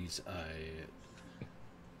 as she's a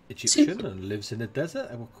Egyptian and lives in the desert.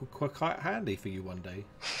 It will be quite handy for you one day.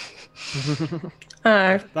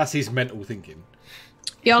 That's his mental thinking.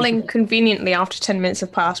 Yelling conveniently after 10 minutes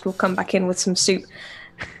have passed, will come back in with some soup.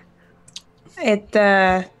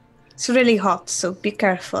 It's really hot, so be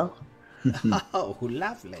careful. Oh,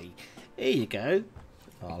 lovely. Here you go.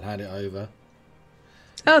 I'll hand it over.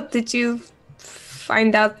 Oh, did you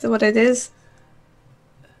find out what it is?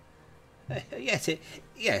 Yes.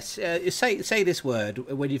 Say this word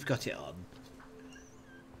when you've got it on.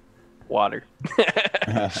 water.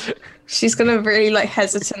 She's gonna really like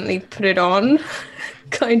hesitantly put it on,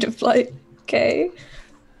 kind of like, okay.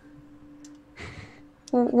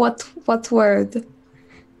 What word?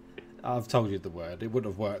 I've told you the word. It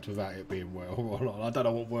wouldn't have worked without it being well. I don't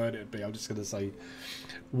know what word it'd be. I'm just going to say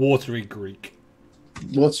watery Greek.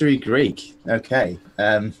 Watery Greek. Okay.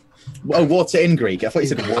 Water in Greek. I thought you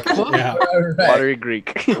said water. Yeah. Right. Watery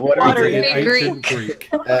Greek. Watery Ancient Greek.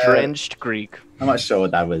 Drenched Greek. I'm not sure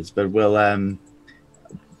what that was, but we'll I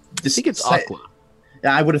think it's aqua.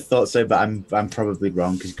 Yeah, I would have thought so, but I'm probably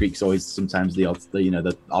wrong because Greek's always sometimes the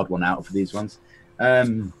odd one out for these ones.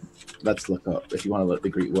 Let's look up if you want to look the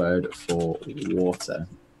Greek word for water.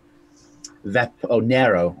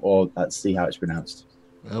 Nero, or let's see how it's pronounced.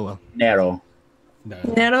 Oh well. Nero. No.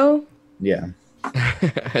 Nero? Yeah,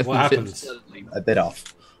 What happens? a bit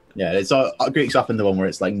off. Yeah, it's Greek's often the one where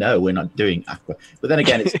it's like, no, we're not doing aqua. But then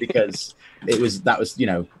again, it's because that was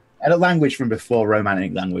a language from before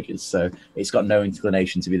Romantic languages, so it's got no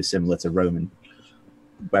inclination to be similar to Roman,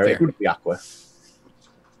 where it would be aqua.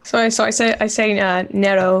 So I say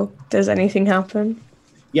Nero. Does anything happen?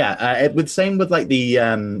 Yeah, it would same with like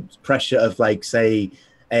the pressure of like say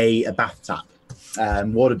a bath tap.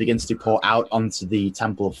 water begins to pour out onto the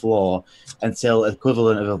temple floor until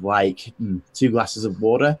equivalent of like 2 glasses of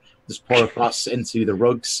water just pour across into the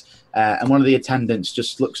rugs. And one of the attendants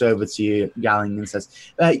just looks over to you, yelling, and says,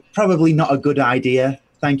 probably not a good idea.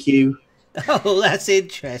 Thank you. Oh, that's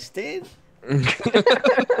interesting. And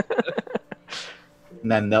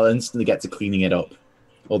then they'll instantly get to cleaning it up.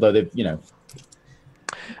 Although they've,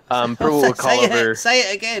 Pro will call over. Say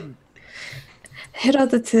it again.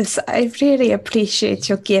 Herodotus, I really appreciate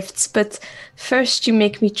your gifts, but first you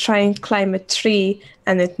make me try and climb a tree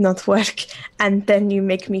and it not work, and then you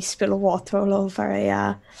make me spill water all over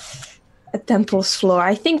a temple's floor.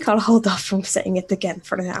 I think I'll hold off from saying it again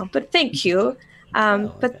for now, but thank you.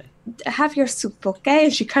 Okay. But have your soup, okay?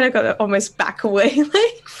 And she kind of got to almost back away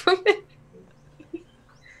like from it.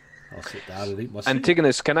 I'll sit down and eat my soup.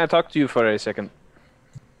 Antigonus, can I talk to you for a second?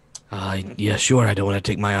 Yeah, sure. I don't want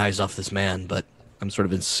to take my eyes off this man, but I'm sort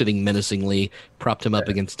of been sitting menacingly, propped him up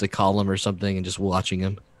against a column or something, and just watching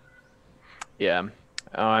him. Yeah.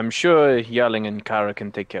 I'm sure Yarling and Kara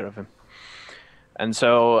can take care of him. And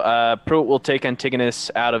so Pro will take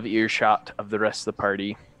Antigonus out of earshot of the rest of the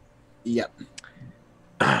party. Yep.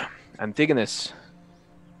 Antigonus,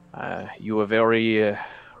 you were very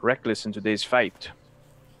reckless in today's fight.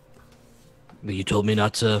 You told me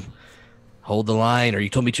not to hold the line, or you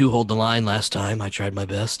told me to hold the line last time. I tried my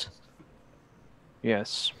best.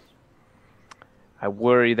 Yes. I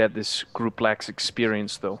worry that this group lacks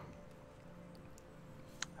experience, though.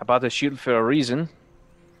 I bought a shield for a reason.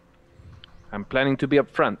 I'm planning to be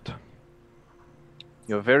upfront.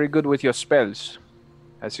 You're very good with your spells.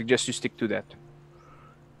 I suggest you stick to that.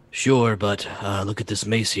 Sure, but look at this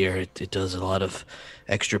mace here. It does a lot of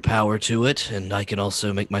extra power to it, and I can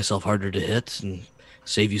also make myself harder to hit and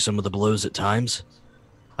save you some of the blows at times.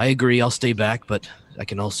 I agree, I'll stay back, but I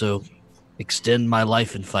can also extend my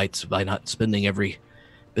life in fights by not spending every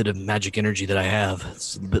bit of magic energy that I have.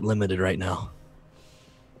 It's a bit limited right now.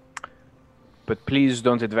 But please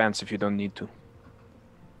don't advance if you don't need to.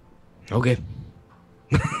 Okay.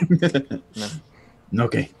 No.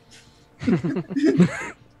 Okay.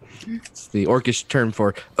 It's the orcish term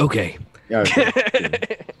for okay. Okay.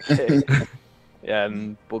 Yeah,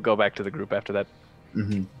 and we'll go back to the group after that.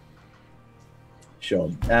 Mm-hmm. Sure.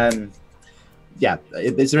 Yeah.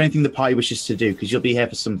 Is there anything the party wishes to do? Because you'll be here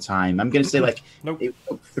for some time. I'm going to say Nope. it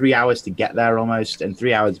took 3 hours to get there almost, and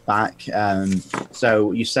 3 hours back.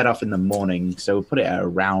 So you set off in the morning. So we'll put it at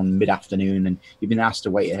around mid-afternoon, and you've been asked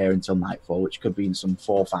to wait here until nightfall, which could be in some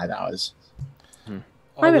 4 or 5 hours.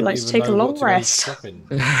 I would wouldn't like to even take a know long what to go rest. shopping.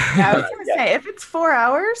 Yeah, I was gonna say, if it's 4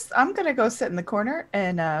 hours, I'm gonna go sit in the corner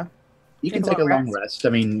and You can Take take a a long long rest. I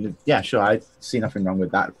mean, yeah, sure. I see nothing wrong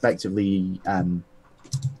with that. Effectively,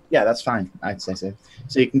 yeah, that's fine. I'd say so.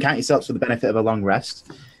 So you can count yourselves for the benefit of a long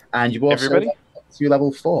rest, and you've also Everybody? got to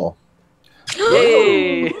level 4.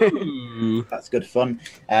 Yay! That's good fun.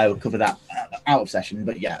 We'll cover that out of session,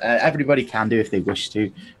 but yeah, everybody can do if they wish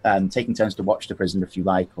to, taking turns to watch the prisoner if you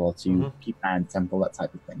like, or to keep an eye on the temple, that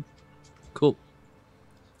type of thing. Cool.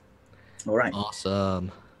 All right.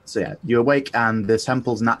 Awesome. So yeah, you awake and the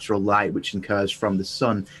temple's natural light, which incurs from the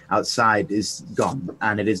sun outside, is gone,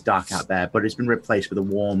 and it is dark out there. But it's been replaced with a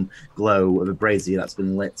warm glow of a brazier that's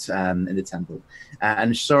been lit in the temple.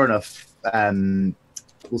 And sure enough,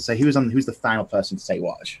 we'll say who's the final person to take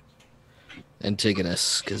watch.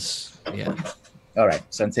 Antigonus, because yeah. All right,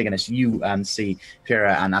 so Antigonus, you see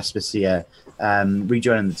Pyrrha and Aspasia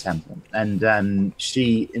rejoining the temple, and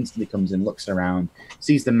she instantly comes in, looks around,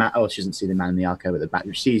 sees the man. Oh, she doesn't see the man in the alcove at the back.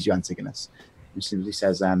 She sees you, Antigonus, and simply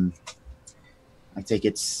says, "I take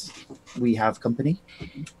it we have company."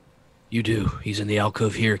 You do. He's in the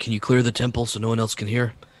alcove here. Can you clear the temple so no one else can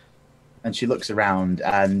hear? And she looks around,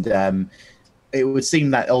 and it would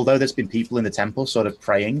seem that although there's been people in the temple sort of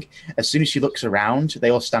praying, as soon as she looks around, they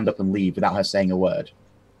all stand up and leave without her saying a word.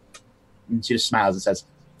 And she just smiles and says,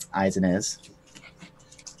 "Eyes and ears."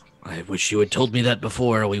 I wish you had told me that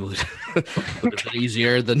before. We would have been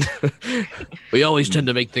easier than... We always tend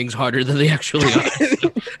to make things harder than they actually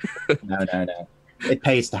are. No. It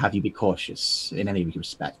pays to have you be cautious in any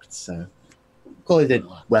respect, so call it a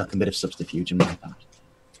welcome bit of subterfuge in my part.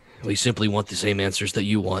 We simply want the same answers that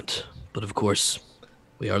you want. But of course,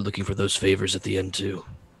 we are looking for those favors at the end, too.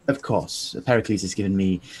 Of course, Pericles has given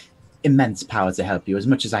me immense power to help you as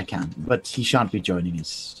much as I can, but he shan't be joining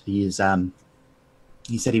us. He is,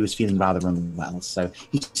 he said he was feeling rather unwell, so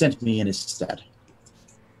he sent me in his stead.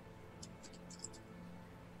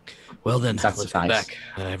 Well then, That's let's go suffice. back.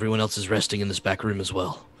 Everyone else is resting in this back room as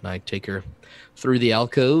well. And I take her through the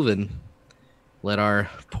alcove and let our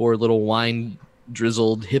poor little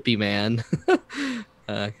wine-drizzled hippie man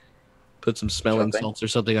put some smelling Sure thing. salts or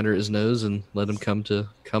something under his nose and let him come to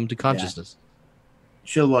consciousness.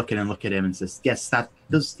 She'll walk in and look at him and says, "Yes, that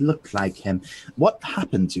does look like him. What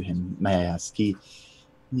happened to him, may I ask? He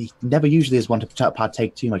never usually is one to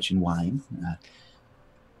partake too much in wine."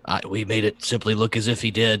 We made it simply look as if he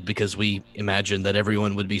did because we imagined that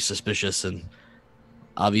everyone would be suspicious, and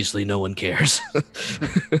obviously no one cares.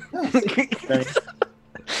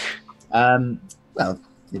 Well,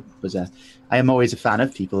 it was I am always a fan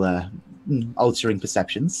of people altering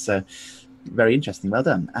perceptions, so very interesting. Well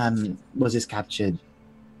done. Was this captured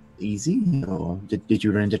easy, or did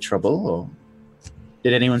you run into trouble, or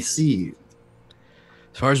did anyone see you?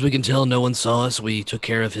 As far as we can tell, no one saw us. We took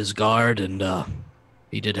care of his guard, and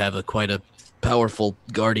he did have quite a powerful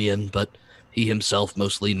guardian, but he himself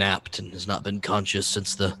mostly napped and has not been conscious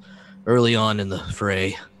since the early on in the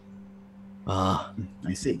fray. I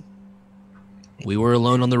see. We were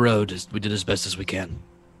alone on the road. We did as best as we can.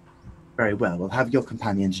 Very well. We'll have your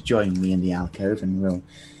companions join me in the alcove, and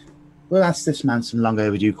we'll ask this man some long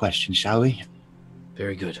overdue questions, shall we?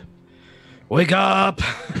 Very good. Wake up!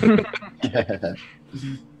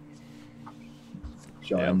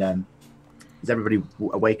 Sure. Yeah. And is everybody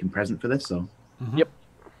awake and present for this? Or? Mm-hmm. Yep.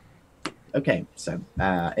 Okay. So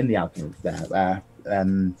in the alcove there,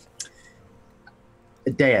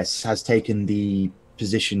 Adaeus has taken the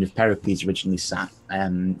position of Pericles originally sat,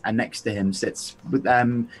 and next to him sits,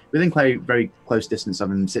 within very close distance of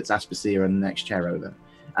him, sits Aspasia on the next chair over.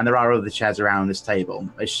 And there are other chairs around this table.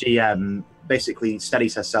 As she basically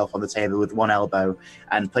steadies herself on the table with one elbow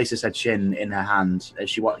and places her chin in her hand as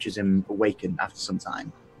she watches him awaken after some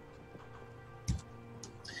time.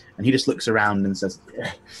 And he just looks around and says,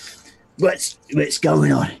 "What's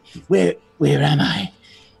going on? Where am I?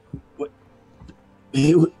 What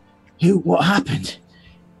happened?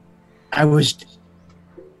 I was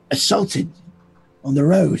assaulted on the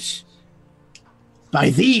road by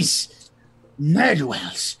these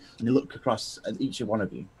ne'er-do-wells." And they look across at each of one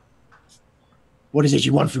of you. "What is it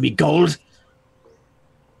you want from me, gold?"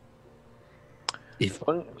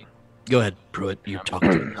 Go ahead, Pruitt. You talk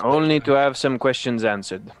to him. Only to have some questions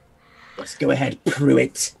answered. Let's go ahead,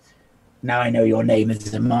 Pruitt. Now I know your name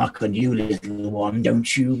is a mark on you, little one.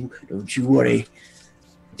 Don't you worry.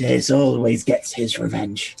 Adaeus always gets his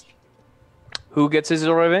revenge. Who gets his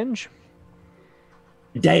revenge?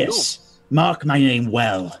 Adaeus, mark my name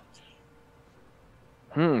well.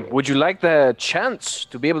 Would you like the chance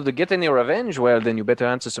to be able to get any revenge? Well, then you better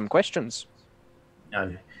answer some questions.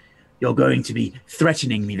 No, you're going to be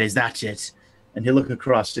threatening me. There's that it. And he'll look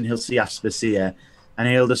across and he'll see Aspasia, and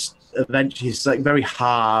he'll just eventually, his very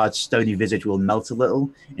hard, stony visage will melt a little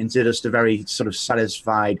into just a very sort of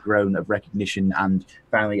satisfied groan of recognition and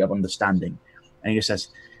finally of understanding. And he just says,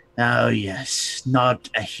 "Oh yes, not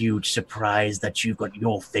a huge surprise that you've got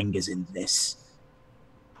your fingers in this.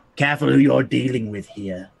 Careful who you're dealing with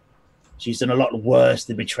here. She's done a lot worse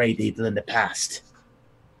than betray people in the past."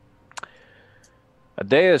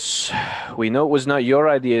 Adaeus, we know it was not your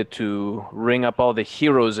idea to ring up all the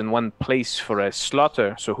heroes in one place for a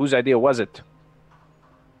slaughter, so whose idea was it?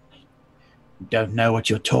 Don't know what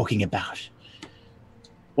you're talking about.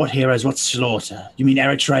 What heroes, what slaughter? You mean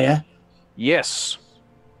Eritrea? Yes.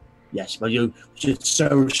 Yes, well, you should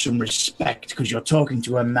show some respect because you're talking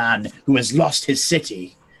to a man who has lost his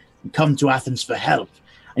city and come to Athens for help.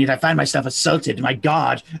 And yet I find myself assaulted, my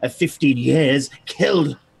guard of 15 years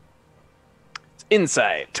killed.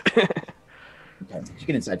 Insight. Okay, you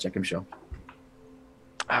can insight check, I'm sure.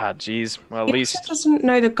 Ah, jeez. Well, at least... doesn't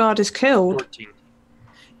know the guard is killed. 14.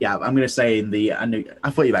 Yeah, I'm going to say I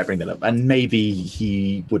thought you might bring that up, and maybe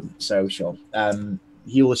he wouldn't, so sure.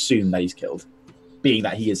 He'll assume that he's killed, being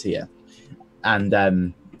that he is here.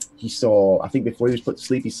 And he saw, I think before he was put to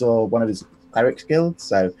sleep, he saw one of his clerics killed,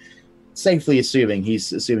 so safely assuming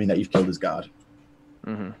that you've killed his guard.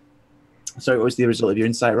 Mm-hmm. So what was the result of your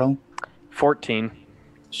insight roll? 14.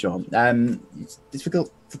 Sure. It's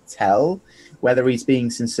difficult to tell whether he's being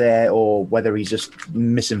sincere or whether he's just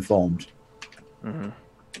misinformed. Mm-hmm.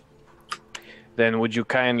 Then would you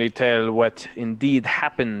kindly tell what indeed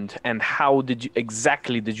happened and how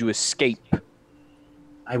exactly did you escape?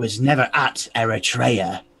 I was never at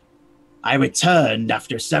Eritrea. I returned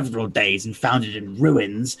after several days and found it in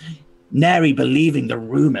ruins, nary believing the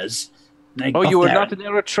rumors. Oh, you were not in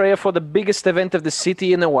Eritrea for the biggest event of the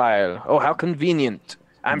city in a while. Oh, how convenient.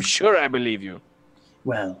 I'm sure I believe you.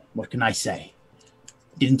 Well, what can I say?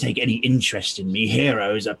 Didn't take any interest in me.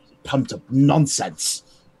 Heroes are pumped up nonsense.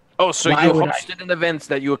 Oh, so you hosted an event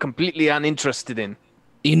that you were completely uninterested in.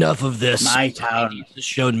 Enough of this. My town has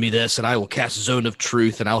shown me this, and I will cast Zone of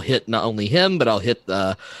Truth, and I'll hit not only him, but I'll hit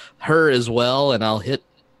her as well, and I'll hit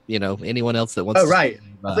you know, anyone else that wants. Oh right,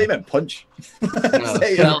 I thought you meant punch.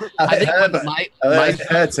 Well, I think my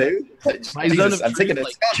her too. my Jesus, zone of truth,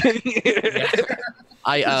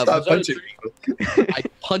 Start punching people. I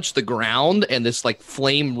punch the ground, and this like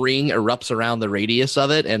flame ring erupts around the radius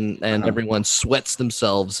of it, and everyone sweats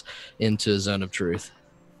themselves into zone of truth.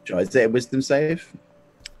 Is it a wisdom save?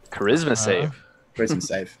 Charisma save. Charisma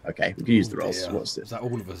save. Okay, we can use the rolls. Yeah. What's Is it? that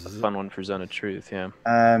all of us? Is it? Fun one for Zone of Truth, yeah.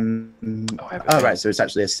 Right, so it's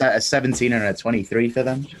actually a 17 and a 23 for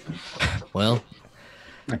them. Well,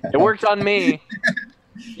 It worked on me.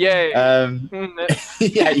 Yay.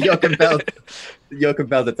 Yeah, you're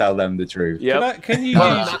compelled to tell them the truth. Yep. Can you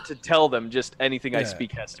Well, use not to tell them, just anything I Yeah.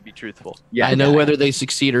 speak has to be truthful. Yeah, I know whether they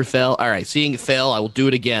succeed or fail. All right, seeing it fail, I will do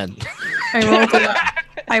it again.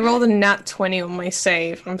 I rolled a nat 20 on my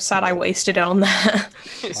save. I'm sad I wasted it on that.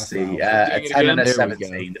 Let's see, a 10 and a There we go.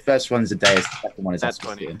 17. The first one's Adaeus, the second one is That's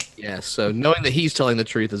Aspasia. Yeah, so knowing that he's telling the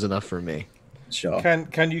truth is enough for me. Sure.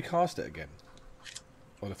 Can you cast it again?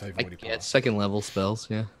 Or if they've I already get passed? second level spells,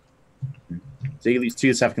 yeah. So you lose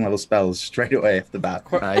 2 second level spells straight away off the bat.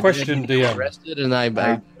 Question DM. Arrested, and I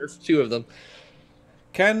nerfed 2 of them.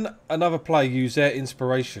 Can another player use their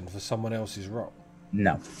inspiration for someone else's roll?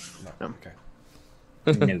 No. No. Okay.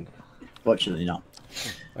 No. Fortunately not.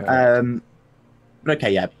 But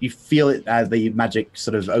okay, yeah, you feel it as the magic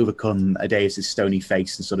sort of overcome Adaeus' stony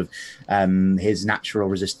face and sort of his natural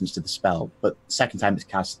resistance to the spell. But the second time it's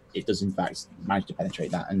cast, it does in fact manage to penetrate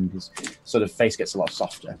that, and his sort of face gets a lot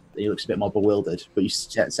softer. He looks a bit more bewildered, but you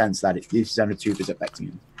sense that this zone of truth is affecting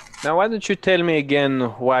him. Now, why don't you tell me again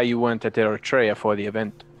why you went at Eritrea for the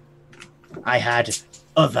event? I had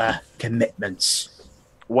other commitments.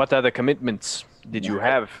 What other commitments did you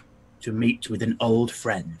have? To meet with an old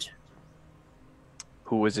friend.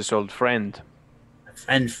 Who was this old friend? A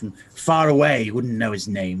friend from far away, you wouldn't know his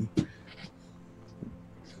name.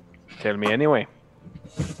 Tell me anyway.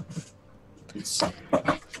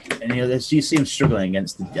 And you see him struggling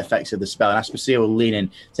against the effects of the spell, and Aspasia will lean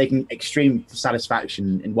in, taking extreme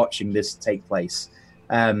satisfaction in watching this take place,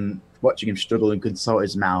 watching him struggle and consult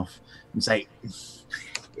his mouth, and say,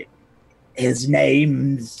 His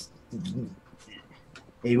name...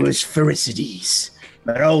 He was Pherecydes.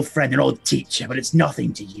 My old friend, an old teacher, but it's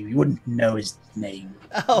nothing to you. You wouldn't know his name.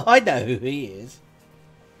 Oh, I know who he is.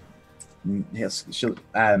 He'll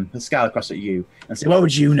scowl across at you and say, What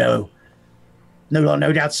would you know?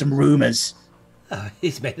 No doubt some rumours. Oh,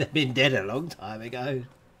 he's meant to have been dead a long time ago.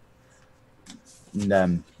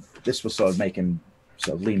 and this will sort of make him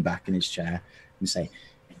sort of lean back in his chair and say,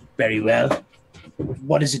 Very well.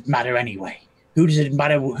 What does it matter anyway? Who does it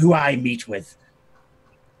matter who I meet with?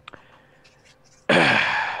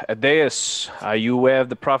 Adaeus, are you aware of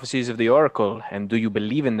the prophecies of the Oracle, and do you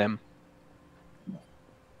believe in them?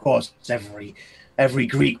 Of course, every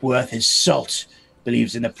Greek worth his salt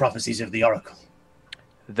believes in the prophecies of the Oracle.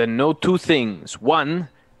 Then know two things. One,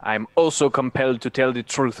 I'm also compelled to tell the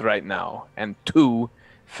truth right now. And two,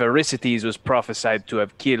 Pherecydes was prophesied to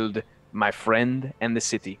have killed my friend and the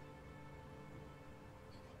city.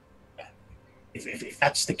 If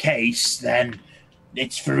that's the case, then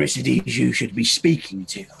it's Pherecydes you should be speaking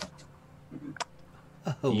to.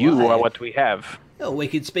 Oh, You why? are what we have. Oh, we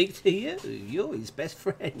can speak to you. You're his best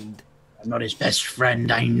friend. I'm not his best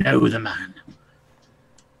friend. I know the man.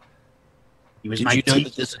 He was Did my you know teacher.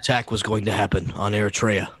 that this attack was going to happen on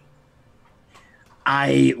Eritrea?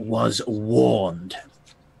 I was warned.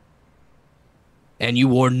 And you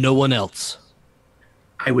warned no one else?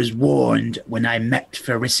 I was warned when I met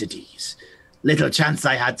Pherecydes. Little chance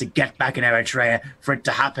I had to get back in Eritrea for it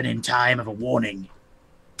to happen in time of a warning.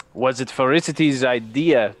 Was it Pherecydes'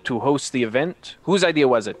 idea to host the event? Whose idea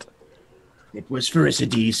was it? It was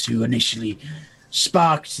Pherecydes who initially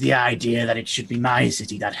sparked the idea that it should be my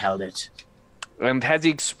city that held it. And has he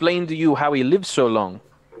explained to you how he lived so long?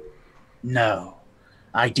 No,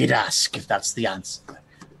 I did ask if that's the answer.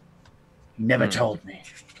 He never told me.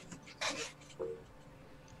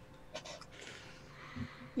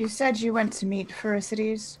 You said you went to meet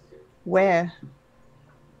Pherecydes. Where?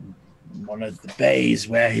 One of the bays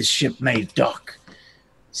where his ship made dock.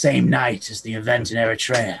 Same night as the event in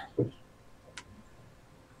Eritrea.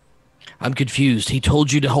 I'm confused. He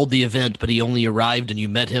told you to hold the event, but he only arrived and you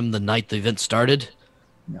met him the night the event started?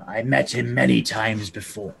 No, I met him many times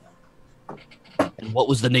before. And what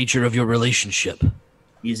was the nature of your relationship?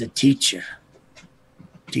 He's a teacher.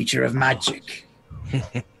 Teacher of magic.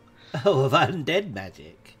 Oh, of undead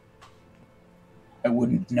magic. I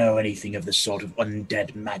wouldn't know anything of the sort of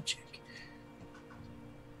undead magic.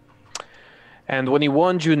 And when he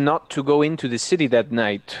warned you not to go into the city that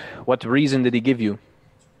night, what reason did he give you?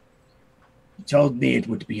 He told me it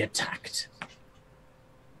would be attacked.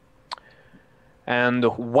 And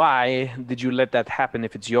why did you let that happen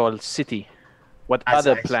if it's your city? What As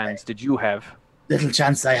other I plans say, did you have? Little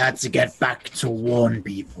chance I had to get back to warn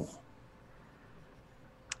people.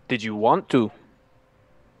 Did you want to?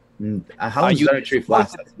 How long you- does Eritrea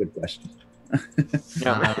last? That's a good question.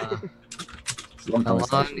 Yeah. Long How long?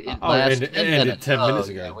 conversation. It Oh, lasts it 10 ended minutes. 10 minutes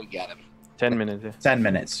Oh, ago. yeah, we got him. 10 minutes. Yeah. 10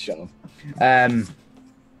 minutes, sure.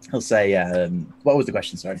 He'll say, what was the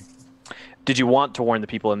question, sorry? Did you want to warn the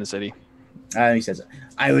people in the city? He says,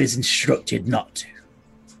 I was instructed not to.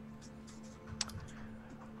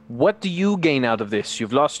 What do you gain out of this?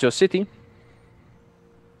 You've lost your city.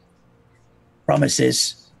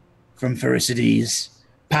 Promises from Pericles,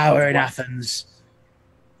 power in Athens,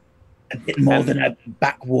 a bit more than a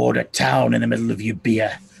backwater town in the middle of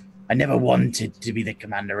Euboea. I never wanted to be the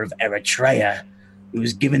commander of Eritrea. It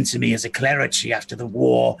was given to me as a clerici after the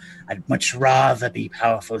war. I'd much rather be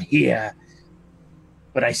powerful here.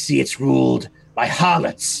 But I see it's ruled by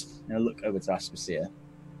harlots. and I'll look over to Aspasia.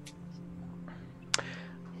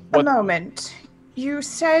 What- A moment. You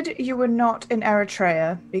said you were not in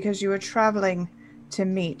Eritrea because you were traveling to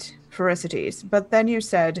meet Pericles, but then you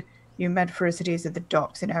said you met Pericles at the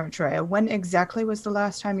docks in Eritrea. When exactly was the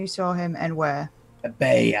last time you saw him and where? A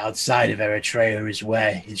bay outside of Eritrea is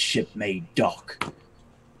where his ship may dock.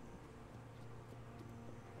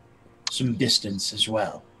 Some distance as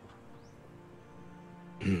well.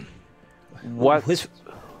 What?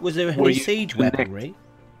 Was there Were any you siege connect- weaponry?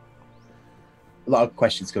 A lot of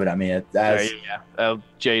questions coming at me.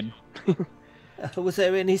 Jade. Was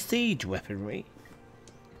there any siege weaponry?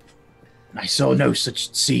 I saw no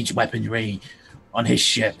such siege weaponry on his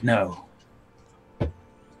ship, no.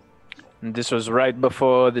 And this was right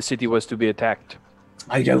before the city was to be attacked.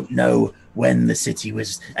 I don't know when the city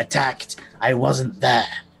was attacked. I wasn't there.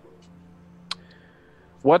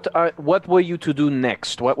 What were you to do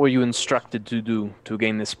next? What were you instructed to do to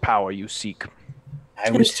gain this power you seek? I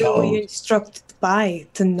was And who were you told, instructed by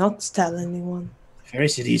to not tell anyone?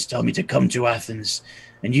 Pericles told me to come to Athens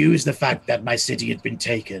and use the fact that my city had been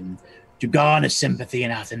taken to garner sympathy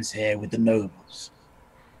in Athens here with the nobles.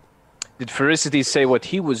 Did Pericles say what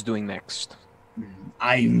he was doing next?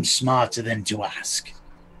 I'm smarter than to ask.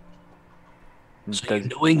 So you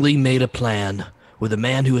knowingly made a plan with a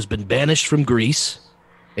man who has been banished from Greece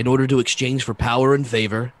in order to exchange for power and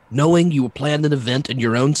favor, knowing you planned an event in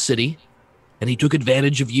your own city, and he took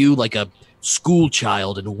advantage of you like a school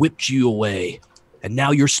child and whipped you away. And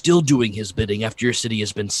now you're still doing his bidding after your city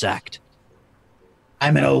has been sacked.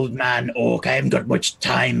 I'm an old man, Orc. I haven't got much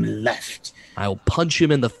time left. I'll punch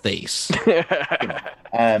him in the face.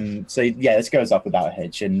 So yeah, this goes off without a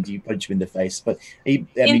hitch, and you punch him in the face. But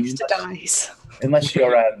Insta dies. unless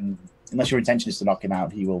your intention is to knock him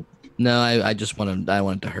out, he will. No, I just want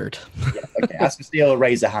it to hurt. Yeah, okay. Aspasia will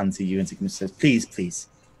raise a hand to you and says, "Please,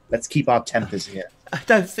 let's keep our tempers here." I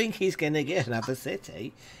don't think he's going to get another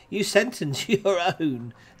city. You sentenced your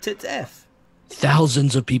own to death.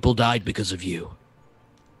 Thousands of people died because of you.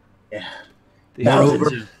 Yeah. The Moreover-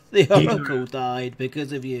 Oracle, the Oracle died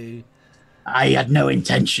because of you. I had no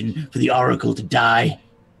intention for the Oracle to die.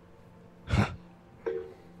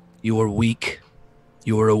 You were weak.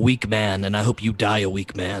 You were a weak man, and I hope you die a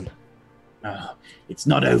weak man. It's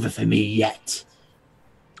not over for me yet.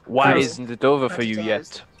 Why isn't it over for you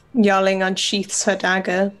yet? Yarling unsheaths her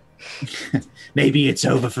dagger. Maybe it's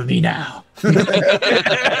over for me now.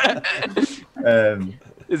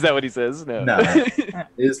 Is that what he says? No. No,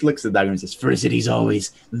 he just looks at that and says, Pericles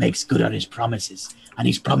always makes good on his promises, and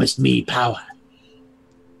he's promised me power.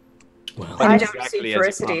 Well, I Exactly don't as see he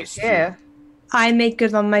Pericles promised you. here. I make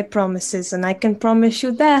good on my promises, and I can promise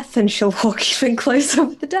you death, and she'll walk even closer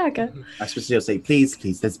with the dagger. Aspasia will say, please,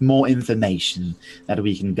 there's more information that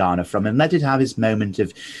we can garner from him. Let it have his moment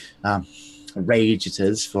of rage it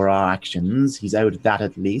is for our actions. He's owed that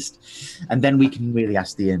at least. And then we can really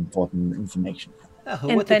ask the important information. Oh,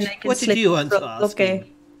 And what then did, I can what did slip you want to through- ask okay.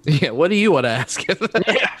 him? yeah, what do you want to ask him?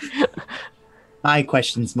 My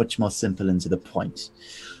question's much more simple and to the point.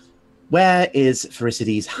 Where is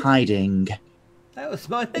Pericles hiding? That was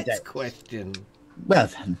my next question. Well,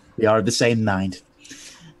 then, we are of the same mind.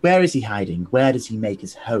 Where is he hiding? Where does he make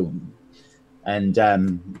his home? And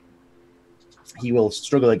he will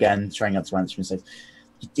struggle again, trying not to answer, and says,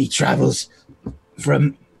 He travels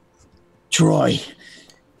from Troy.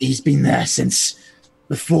 He's been there since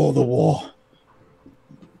before the war.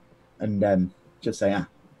 and just say,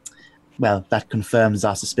 well, that confirms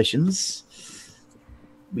our suspicions.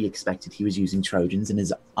 We expected he was using Trojans in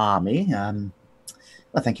his army.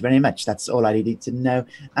 Well, thank you very much. That's all I needed to know.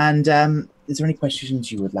 And is there any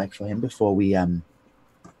questions you would like for him before we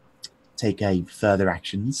take a further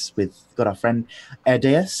actions with got our friend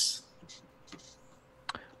Adaeus?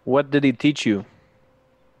 What did he teach you?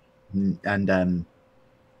 And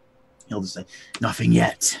he'll just say, Nothing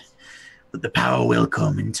yet, but the power will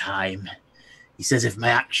come in time. He says if my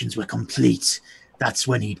actions were complete, that's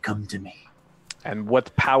when he'd come to me. And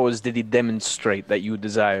what powers did he demonstrate that you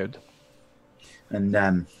desired?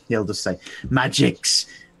 and he'll just say, Magic's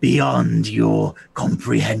beyond your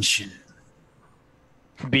comprehension.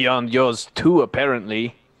 Beyond yours too,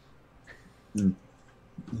 apparently. He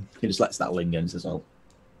just lets that linger and says, "Oh."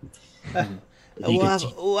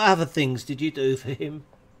 What other things did you do for him?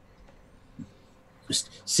 Just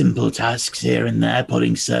simple tasks here and there,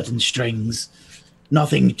 pulling certain strings.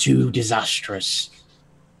 Nothing too disastrous.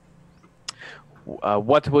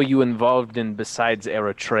 What were you involved in besides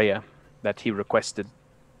Eritrea that he requested?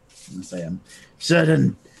 I say,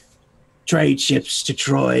 Certain trade ships to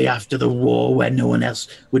Troy after the war where no one else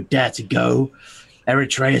would dare to go.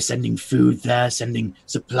 Eritrea sending food there, sending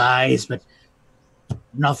supplies, but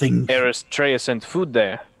nothing. Eritrea sent food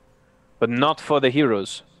there, but not for the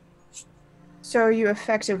heroes. So you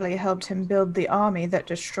effectively helped him build the army that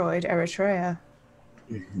destroyed Eritrea.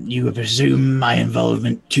 You presume my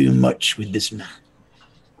involvement too much with this man.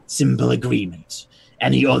 Simple agreement.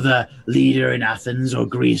 Any other leader in Athens or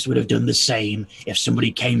Greece would have done the same if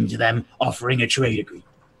somebody came to them offering a trade agreement.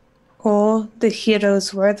 Or the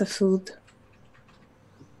heroes were the food.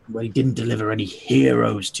 But he didn't deliver any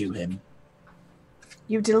heroes to him.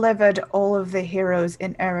 You delivered all of the heroes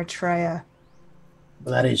in Eritrea.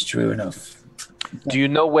 Well, that is true enough. Do you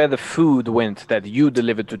know where the food went that you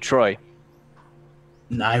delivered to Troy?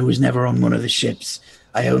 I was never on one of the ships.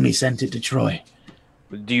 I only sent it to Troy.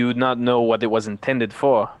 Do you not know what it was intended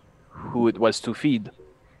for? Who it was to feed?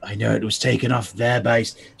 I know it was taken off there by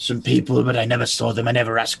some people, but I never saw them. I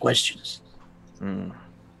never asked questions.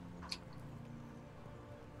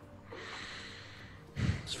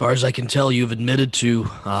 As far as I can tell, you've admitted to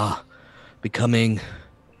becoming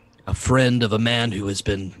a friend of a man who has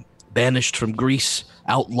been banished from Greece,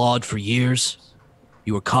 outlawed for years.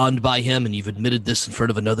 You were conned by him, and you've admitted this in front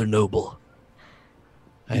of another noble.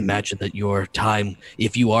 I imagine that your time,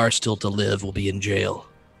 if you are still to live, will be in jail.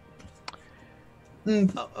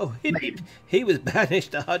 He was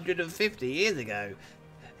banished 150 years ago.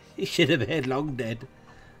 He should have been long dead.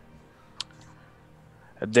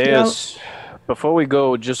 Adaeus, before we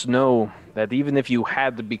go, just know that even if you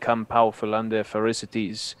had become powerful under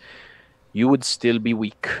Pericles, you would still be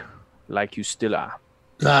weak, like you still are.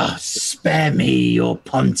 Spare me your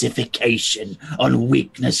pontification on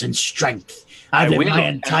weakness and strength. I've lived my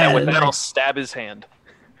entire with that, I'll life. stab his hand.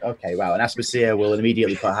 "Okay, wow." And Aspasia will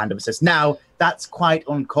immediately put her hand up and says, "Now, that's quite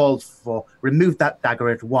uncalled for. Remove that dagger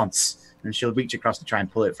at once." And she'll reach across to try and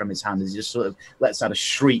pull it from his hand as he just sort of lets out a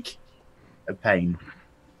shriek of pain.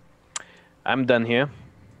 I'm done here.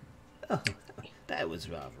 Oh, that was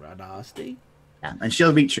rather nasty. Yeah. And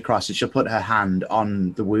she'll reach across and she'll put her hand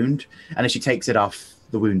on the wound. And as she takes it off,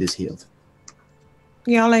 the wound is healed.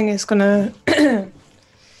 Yarling is gonna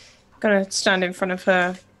stand in front of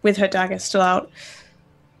her with her dagger still out.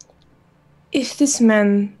 If this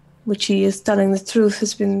man, which he is telling the truth,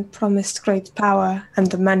 has been promised great power,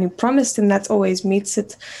 and the man who promised him that always meets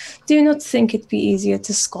it, do you not think it'd be easier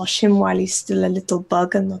to squash him while he's still a little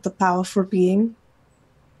bug and not a powerful being?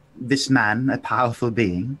 This man, a powerful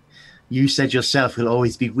being, you said yourself will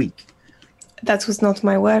always be weak. That was not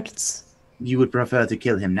my words. You would prefer to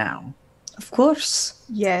kill him now? Of course.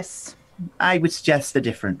 Yes. I would suggest a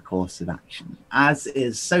different course of action. As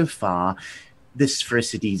is so far, this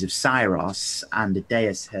Pherecydes of Syros and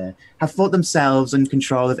Adaeus here have thought themselves in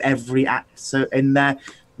control of every act. So in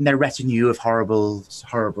their retinue of horrible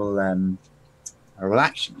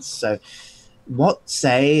actions. So what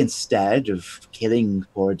say instead of killing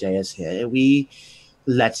poor Adaeus here, we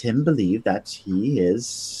let him believe that he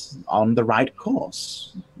is on the right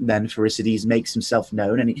course. Then Pherecydes makes himself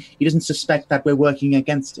known, and he doesn't suspect that we're working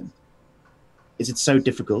against him. Is it so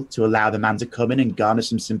difficult to allow the man to come in and garner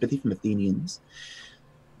some sympathy from Athenians?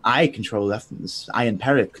 I control Athens. I and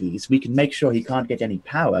Pericles. We can make sure he can't get any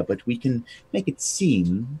power, but we can make it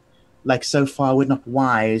seem like so far we're not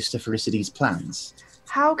wise to Pherecydes' plans.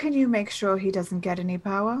 How can you make sure he doesn't get any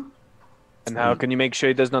power? And how can you make sure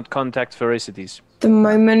he does not contact Pherecydes? The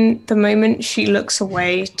moment she looks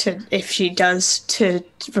away if she does, to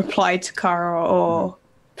reply to Kara or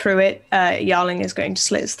Pruitt, Yarling is going to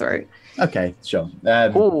slit his throat. Okay, sure.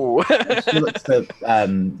 Ooh. She looks to I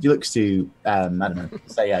don't know,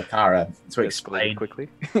 say Kara to explain quickly.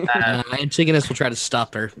 Antigonus will try to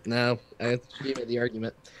stop her. No, she made the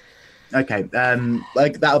argument. Okay,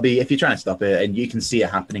 like that'll be if you're trying to stop it and you can see it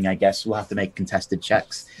happening. I guess we'll have to make contested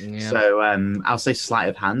checks. Yeah. So I'll say sleight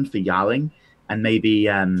of hand for Yarling, and maybe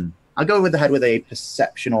I'll go with the head with a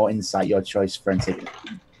perception or insight, your choice, for him to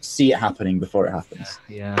see it happening before it happens.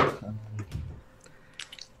 Yeah.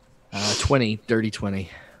 20, dirty 20.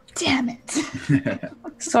 Damn it.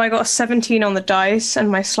 So I got a 17 on the dice, and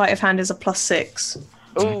my sleight of hand is a +6.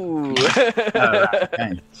 Ooh.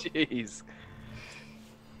 Okay. Jeez.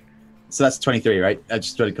 So that's 23, right? I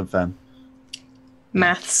just want to confirm.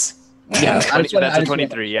 Maths. Yeah, That's a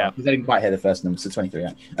 23, yeah. Because I didn't quite hear the first number, so 23,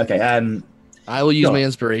 yeah. Okay, I will use Sure. my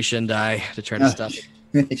inspiration die to try to stop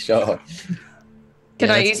it. sure. Can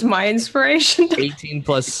Yeah, I that's use my inspiration? 18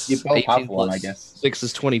 plus You both 18 have one, plus I guess. 6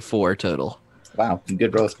 is 24 total. Wow, some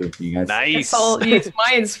good rolls for you guys. Nice. I'll use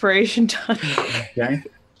my inspiration die. Okay.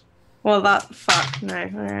 Well, no.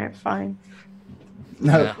 Alright, fine.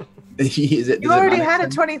 No. Yeah. You already had a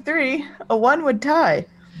 23. A 1 would tie.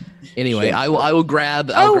 Anyway, Sure. I will grab.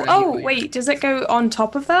 I'll grab Wait, does it go on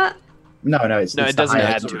top of that? No, it's No, it's it the doesn't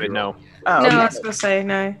highest add to number. it, no. Oh, No, okay. I was gonna say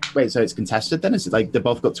no. Wait, so it's contested then? Is it like they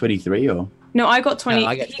both got 23 or? No, I got 20. No,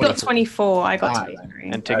 I got He got 24. I got Ah, 23.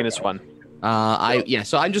 And taking this one.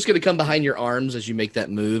 So I'm just gonna come behind your arms as you make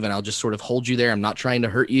that move, and I'll just sort of hold you there. I'm not trying to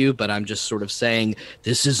hurt you, but I'm just sort of saying,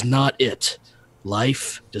 this is not it.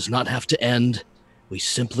 Life does not have to end. We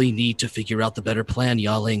simply need to figure out the better plan,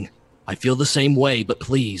 Yaling. I feel the same way, but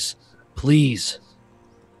please.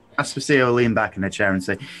 Aspasia will lean back in her chair and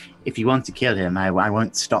say, if you want to kill him, I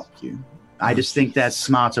won't stop you. I just think there's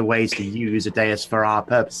smarter ways to use Adaeus for our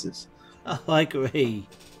purposes. I agree.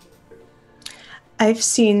 I've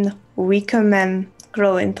seen weaker men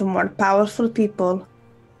grow into more powerful people.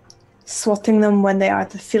 Swatting them when they are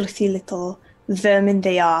the filthy little vermin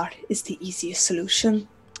they are is the easiest solution.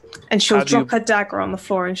 And she'll How do you- drop her dagger on the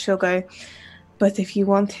floor and she'll go, but if you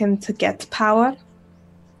want him to get power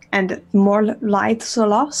and more lives are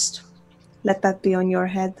lost, let that be on your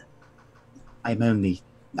head. I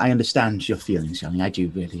understand your feelings, Johnny. I do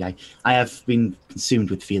really. I have been consumed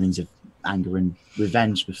with feelings of anger and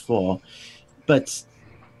revenge before, but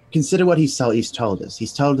consider what he's told us.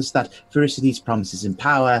 He's told us that Pherecydes promises him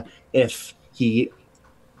power if he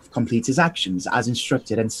completes his actions as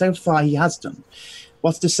instructed, and so far he has done.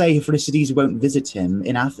 What's to say Pherecydes won't visit him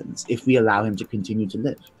in Athens if we allow him to continue to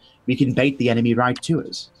live? We can bait the enemy right to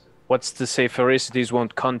us. What's to say Pherecydes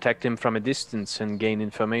won't contact him from a distance and gain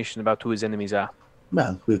information about who his enemies are?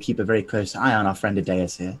 Well, we'll keep a very close eye on our friend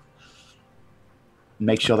Adaeus here.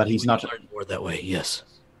 Make sure that he's not... Learn more that way, yes.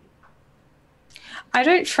 I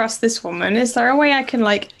don't trust this woman. Is there a way I can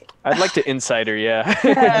like? I'd like to insider, yeah.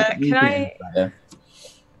 Can I?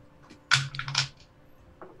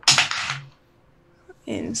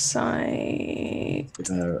 Insight.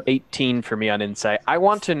 18 for me on insight. I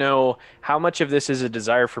want to know how much of this is a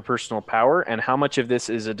desire for personal power and how much of this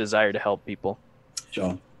is a desire to help people.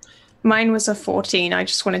 Sure. Mine was a 14. I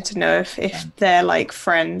just wanted to know if they're like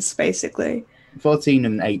friends, basically. 14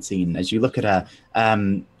 and 18, as you look at her,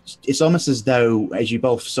 it's almost as though, as you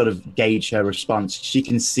both sort of gauge her response, she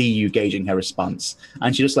can see you gauging her response,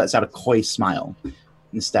 and she just lets out a coy smile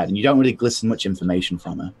instead, and you don't really glisten much information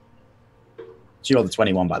from her. She rolled a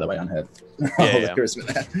 21, by the way, on her. Yeah.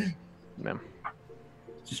 Yeah.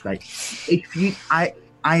 Just right.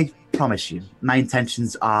 I promise you, my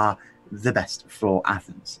intentions are the best for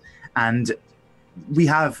Athens, and we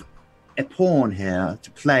have a pawn here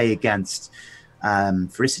to play against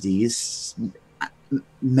Pherecydes.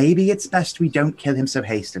 Maybe it's best we don't kill him so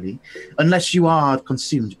hastily, unless you are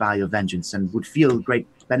consumed by your vengeance and would feel great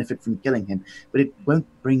benefit from killing him. But it won't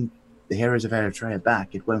bring the heroes of Eritrea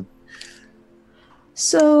back. It won't.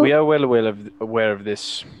 So We are well aware of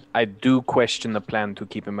this. I do question the plan to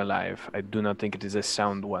keep him alive. I do not think it is a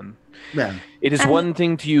sound one. Well, It is one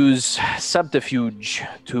thing to use subterfuge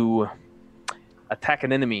to attack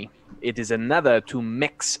an enemy. It is another to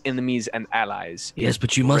mix enemies and allies. Yes,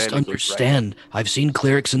 but you must Rarely goes understand. I've seen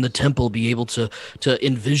clerics in the temple be able to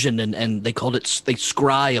envision and they called it, they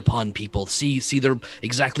scry upon people, see they're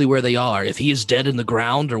exactly where they are. If he is dead in the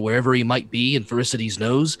ground or wherever he might be and Pherecydes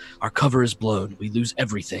knows, our cover is blown. We lose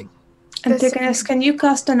everything. Antigonus, can you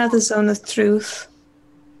cast another zone of truth?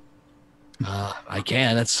 I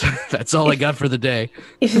can. That's all I got for the day.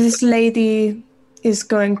 If this lady is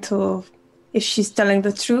going to, if she's telling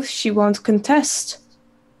the truth, she won't contest.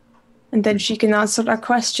 And then she can answer our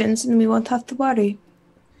questions and we won't have to worry.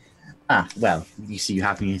 well, you see, you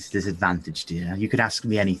have me at a disadvantage, dear. You could ask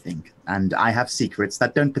me anything, and I have secrets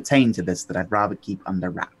that don't pertain to this that I'd rather keep under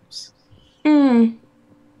wraps.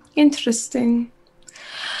 Interesting.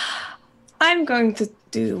 I'm going to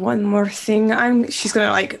do one more thing. She's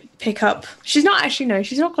gonna like pick up. She's not actually no.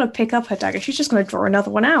 She's not gonna pick up her dagger. She's just gonna draw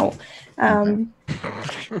another one out. And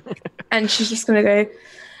she's just gonna go.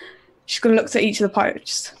 She's gonna look at each of the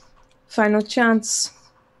pirates. Final chance.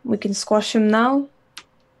 We can squash him now,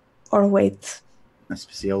 or wait.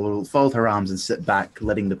 Aspasia will fold her arms and sit back,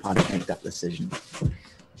 letting the party make that decision.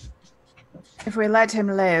 If we let him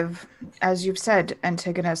live, as you've said,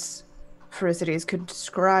 Antigonus, Pherecydes could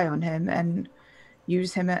scry on him and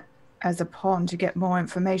use him as a pawn to get more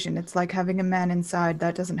information. It's like having a man inside.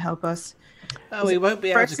 That doesn't help us. Oh, we won't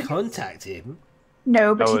be able to contact him.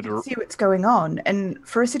 No, but he can see what's going on. And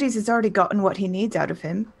Pherecydes has already gotten what he needs out of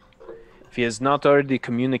him. If he has not already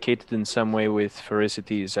communicated in some way with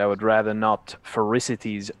Pherecydes, I would rather not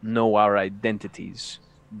Pherecydes know our identities,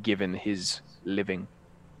 given his living.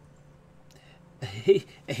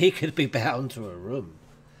 He could be bound to a room,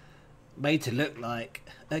 made to look like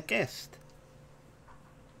a guest.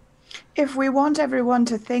 If we want everyone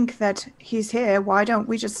to think that he's here, why don't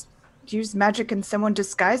we just use magic and someone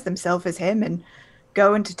disguise themselves as him and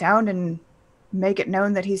go into town and make it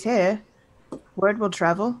known that he's here? Word will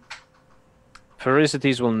travel.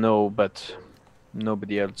 Pherecydes will know, but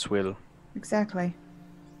nobody else will. Exactly.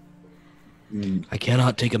 I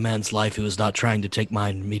cannot take a man's life who is not trying to take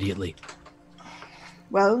mine immediately.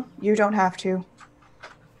 Well, you don't have to.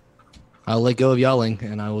 I'll let go of yelling,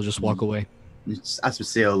 and I will just walk away.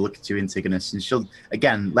 Aspasia will look at you, Antigonus, and she'll,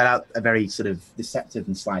 again, let out a very sort of deceptive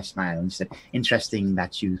and sly smile, and she said, interesting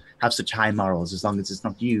that you have such high morals, as long as it's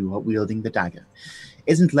not you wielding the dagger.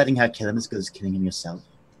 Isn't letting her kill him as good as killing him yourself?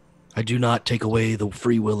 I do not take away the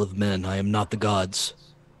free will of men. I am not the gods.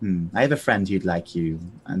 I have a friend who'd like you,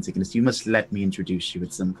 Antigonus. You must let me introduce you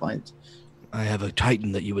at some point. I have a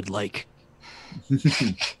titan that you would like.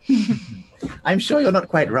 I'm sure you're not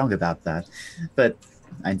quite wrong about that, but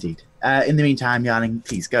indeed. In the meantime, Yarling,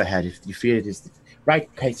 please go ahead. If you feel it is the right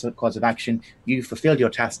course of action, you fulfilled your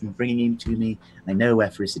task in bringing him to me. I know where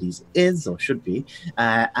Pherecydes is, or should be,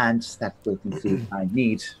 and that will conclude my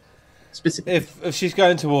need. Specifically. If she's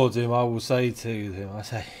going towards him, I will say to him,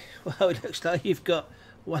 Well, it looks like you've got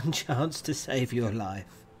one chance to save your life.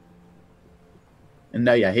 And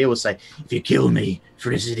no, yeah, he will say, if you kill me,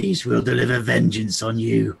 Pherecydes will deliver vengeance on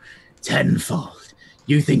you tenfold.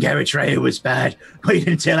 You think Eritrea was bad? Wait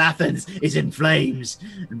until Athens is in flames,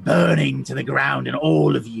 burning to the ground, and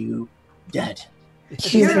all of you dead.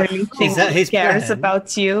 He really thinks he cares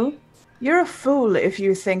about you. You're a fool if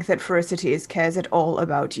you think that Pherecydes cares at all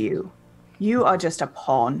about you. You are just a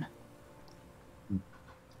pawn.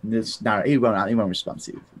 No, he won't respond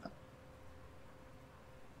to you.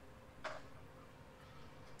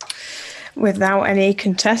 Without any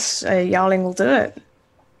contest, Yarling will do it.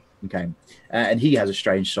 Okay. And he has a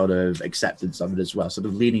strange sort of acceptance of it as well, sort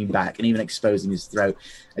of leaning back and even exposing his throat.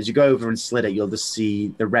 As you go over and slit it, you'll just see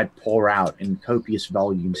the red pour out in copious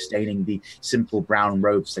volume, staining the simple brown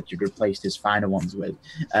robes that you'd replaced his finer ones with,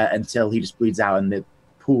 until he just bleeds out and the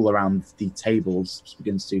pool around the tables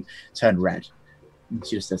begins to turn red. And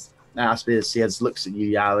she just says, Aspasia looks at you,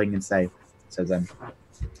 Yarling, and says,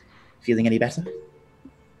 feeling any better?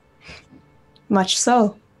 Much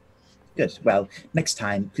so. Good. Well, next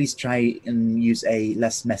time, please try and use a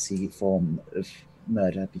less messy form of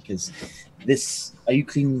murder, because this... Are you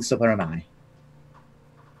cleaning this up, or am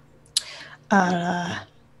I?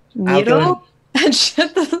 Needle? And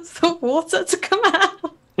shit the water to come out.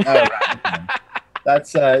 Oh, right. Okay.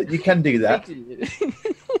 That's, you can do that.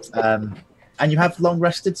 And you have long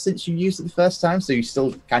rested since you used it the first time, so you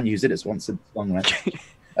still can use it. It's once a long rest.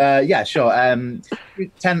 Yeah, sure. 10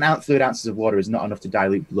 fluid ounces of water is not enough to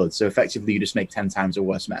dilute blood, so effectively you just make 10 times a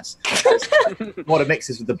worse mess. Water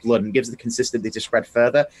mixes with the blood and gives the consistency to spread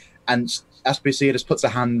further, and Aspasia just puts a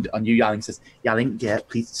hand on you, Yarling, and says, Yarling, yeah,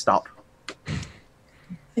 please stop.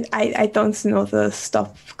 I don't know the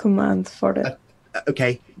stop command for it.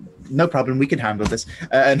 Okay, no problem, we can handle this.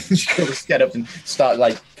 And she'll just get up and start,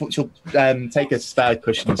 she'll take a spare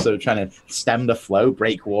cushion and sort of trying to stem the flow,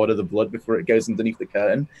 break water, the blood, before it goes underneath the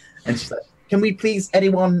curtain. And she's like, can we please,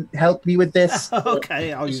 anyone help me with this?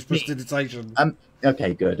 Okay, I'll use prestidigitation.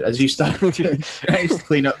 Okay, good. As you start to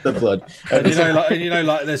clean up the blood. There's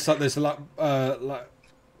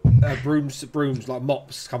brooms, like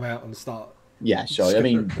mops come out and start. Yeah, sure. I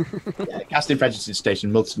mean, casting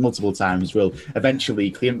prestidigitation multiple times will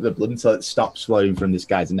eventually clean up the blood until it stops flowing from this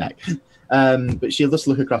guy's neck. But she'll just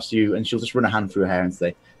look across to you and she'll just run a hand through her hair and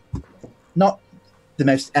say, not the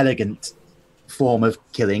most elegant form of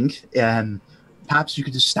killing. Perhaps you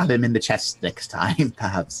could just stab him in the chest next time,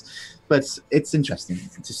 perhaps. But it's interesting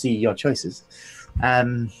to see your choices.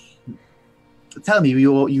 Tell me,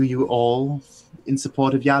 were you all in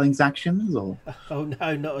support of Yarling's actions, or? Oh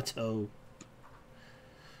no, not at all.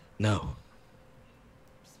 No.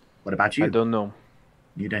 What about you? I don't know.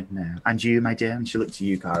 You don't know. And you, my dear? And she looked to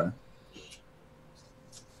you, Kara.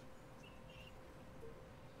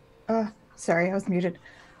 Sorry, I was muted.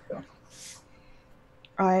 Sure.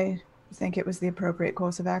 I think it was the appropriate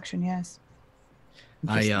course of action, yes.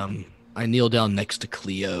 I kneel down next to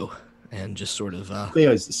Cleo and just sort of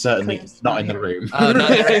Cleo's certainly Cleo's not not in the here. room. Oh,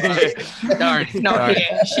 no, darn. Not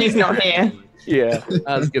here. She's not here. Yeah.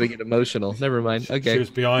 I was gonna get emotional. Never mind. She Okay. was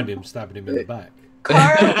behind him, stabbing him in the back.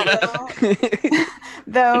 Clara will,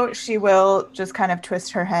 though she will just kind of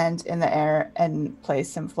twist her hand in the air and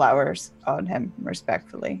place some flowers on him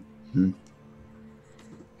respectfully.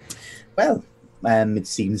 Well, it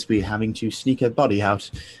seems we're having to sneak a body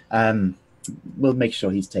out. We'll make sure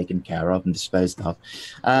he's taken care of and disposed of.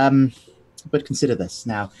 But consider this.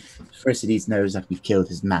 Now, Thucydides knows that we've killed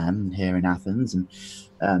his man here in Athens, and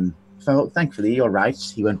thankfully, you're right.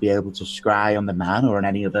 He won't be able to scry on the man or on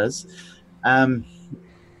any of us.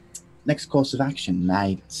 Next course of action,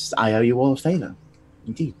 I owe you all a favor.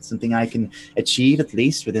 Indeed, something I can achieve, at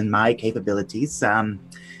least within my capabilities.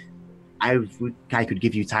 I could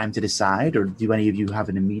give you time to decide, or do any of you have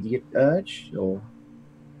an immediate urge? Or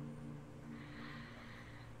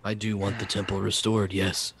I do want the temple restored,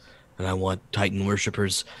 yes. And I want Titan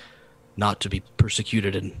worshippers not to be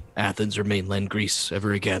persecuted in Athens or mainland Greece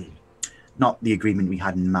ever again. not the agreement we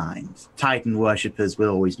had in mind. Titan worshippers will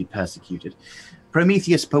always be persecuted.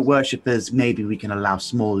 Prometheus worshippers, maybe we can allow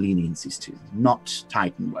small leniencies to, not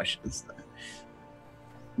Titan worshippers, though.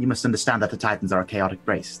 You must understand that the Titans are a chaotic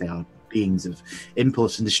race. They are beings of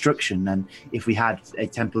impulse and destruction, and if we had a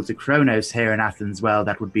temple to Kronos here in Athens, well,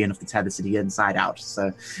 that would be enough to tear the city inside out.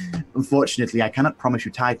 So, unfortunately, I cannot promise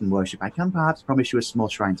you Titan worship. I can perhaps promise you a small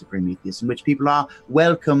shrine to Prometheus, in which people are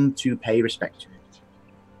welcome to pay respect to it.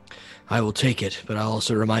 I will take it, but I'll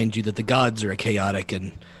also remind you that the gods are a chaotic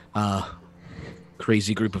and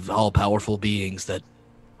crazy group of all-powerful beings that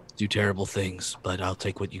do terrible things, but I'll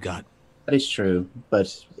take what you got. That is true,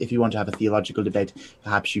 but if you want to have a theological debate,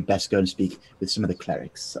 perhaps you best go and speak with some of the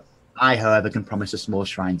clerics. I, however, can promise a small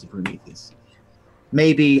shrine to Prometheus.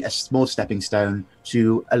 Maybe a small stepping stone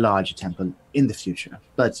to a larger temple in the future.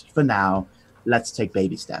 But for now, let's take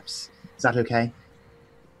baby steps. Is that okay?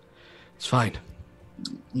 It's fine.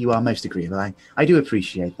 You are most agreeable. I do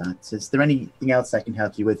appreciate that. Is there anything else I can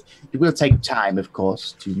help you with? It will take time, of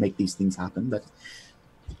course, to make these things happen, but...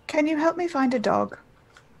 Can you help me find a dog?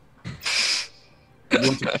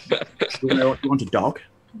 You want a dog?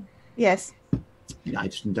 Yes. I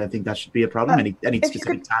just don't think that should be a problem. Any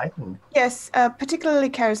specific type? Or? Yes, a particularly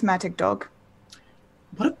charismatic dog.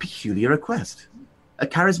 What a peculiar request. A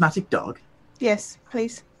charismatic dog? Yes,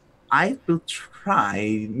 please. I will try.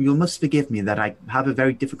 You must forgive me that I have a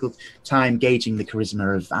very difficult time gauging the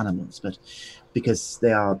charisma of animals, but because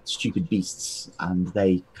they are stupid beasts and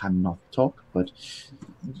they cannot talk, but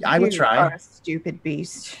I will try. You are a stupid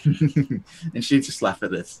beast. And she just laughed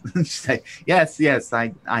at this. She'd say, yes,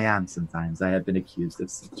 I am sometimes. I have been accused of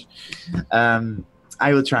such.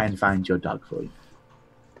 I will try and find your dog for you.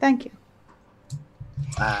 Thank you.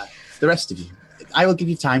 The rest of you, I will give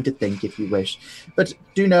you time to think if you wish, but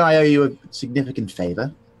do know I owe you a significant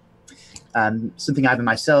favor. Something either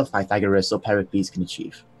myself, Pythagoras, or Pericles can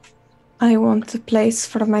achieve. I want a place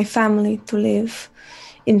for my family to live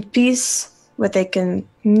in peace, where they can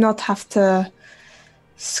not have to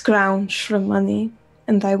scrounge for money.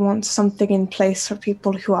 And I want something in place for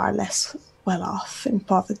people who are less well off in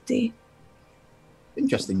poverty.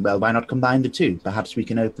 Interesting. Well, why not combine the two? Perhaps we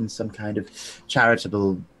can open some kind of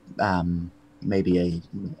charitable, maybe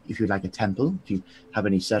if you like a temple, if you have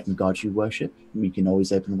any certain gods you worship, we can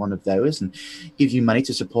always open one of those and give you money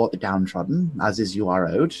to support the downtrodden, as is you are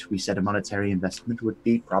owed. We said a monetary investment would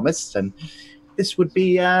be promised, and this would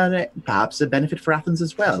be perhaps a benefit for Athens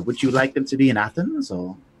as well. Would you like them to be in Athens,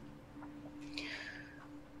 or?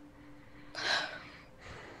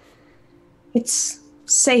 It's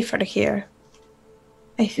safer here,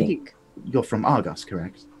 I think. You're from Argos,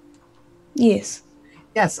 correct? Yes.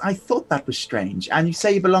 Yes, I thought that was strange. And you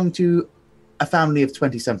say you belong to a family of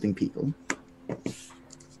 20-something people?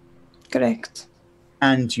 Correct.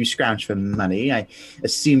 And you scrounge for money. I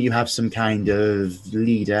assume you have some kind of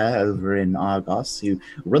leader over in Argos who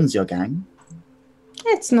runs your gang.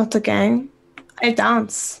 It's not a gang. I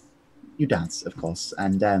dance. You dance, of course.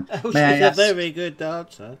 And She's may I a ask, very good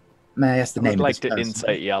dancer. may I ask the I name would of like this to person?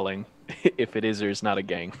 insight yelling if it is or is not a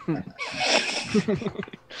gang.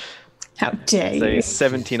 How dare Say you?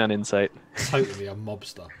 17 on insight. Totally a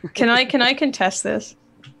mobster. Can I contest this?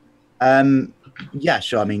 Yeah,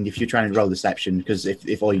 sure. I mean, if you're trying to roll deception, because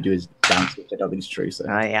if all you do is dance, which I don't think is true. So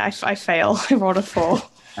Yeah, I fail. I rolled a 4.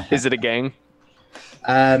 Is it a gang?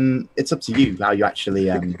 It's up to you how you actually,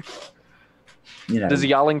 Does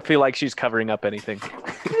Yaling feel like she's covering up anything?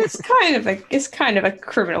 It's kind of a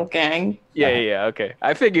criminal gang. Yeah. Okay,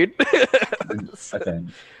 I figured. Okay.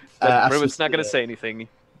 Ruben's not going to say anything.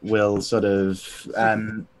 Will sort of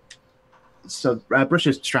brush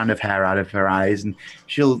a strand of hair out of her eyes, and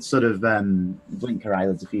she'll sort of blink her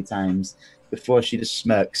eyelids a few times before she just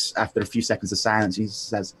smirks after a few seconds of silence. She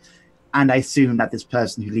says, "And I assume that this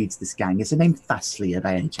person who leads this gang is her name Thaslia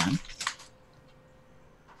by any chance?"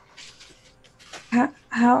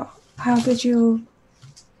 How did you?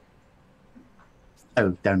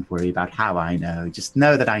 Oh, don't worry about how I know. Just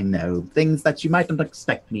know that I know things that you might not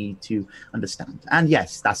expect me to understand. And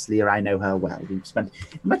yes, Thaslia, I know her well. We've spent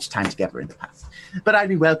much time together in the past. But I'd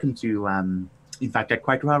be welcome to, in fact, I'd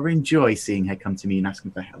quite rather enjoy seeing her come to me and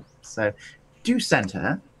asking for help. So do send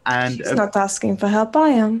her. And She's not asking for help, I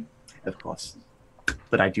am. Of course.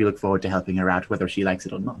 But I do look forward to helping her out, whether she likes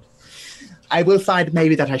it or not. I will find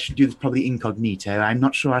maybe that I should do this probably incognito. I'm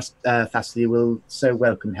not sure Thaslia will so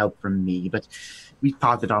welcome help from me, but we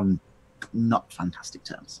parted on not fantastic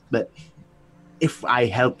terms. But if I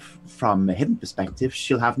help from a hidden perspective,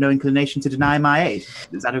 she'll have no inclination to deny my aid.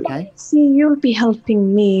 Is that okay? See, you'll be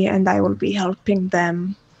helping me, and I will be helping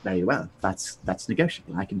them. Very well. That's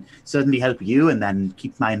negotiable. I can certainly help you and then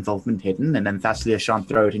keep my involvement hidden, and then Thaslia shan't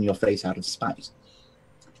throw it in your face out of spite.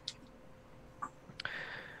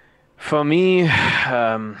 For me,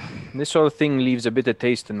 this sort of thing leaves a bitter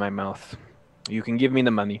taste in my mouth. You can give me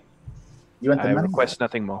the money. You want the I money? request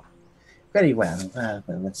nothing more. Very well.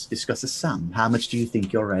 Well, let's discuss a sum. How much do you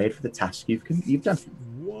think you're owed for the task you've done?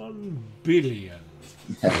 $1 billion.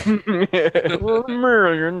 $1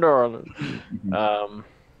 million.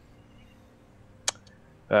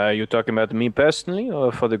 You talking about me personally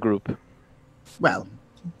or for the group? Well,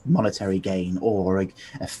 monetary gain or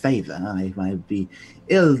a favor. I might be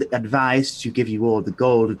ill-advised to give you all the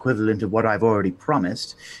gold equivalent of what I've already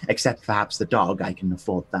promised, except perhaps the dog. I can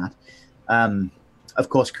afford that. Of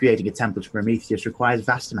course, creating a temple to Prometheus requires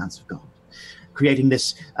vast amounts of gold. Creating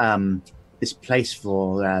this place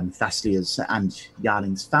for Thaslia's and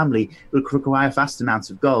Yarling's family will require vast amounts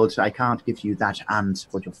of gold. I can't give you that and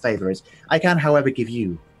what your favor is. I can, however, give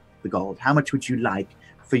you the gold. How much would you like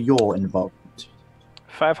for your involvement?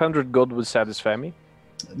 500 gold would satisfy me.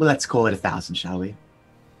 Well, let's call it 1,000, shall we?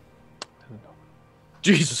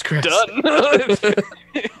 Jesus Christ. Done.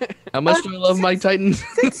 How much do I love my Titans?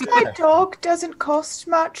 Since my dog doesn't cost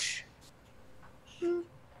much.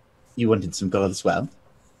 You wanted some gold as well?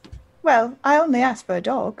 Well, I only asked for a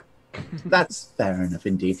dog. That's fair enough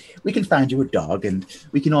indeed. We can find you a dog, and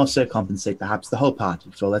we can also compensate perhaps the whole party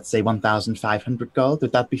for, let's say, 1,500 gold.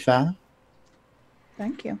 Would that be fair?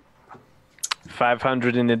 Thank you.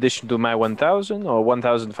 500 in addition to my 1,000, or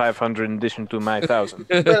 1,500 in addition to my 1,000?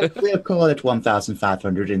 We'll call it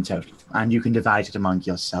 1,500 in total, and you can divide it among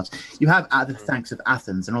yourselves. You have the thanks of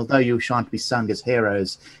Athens, and although you shan't be sung as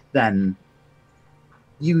heroes, then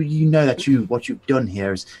you know that what you've done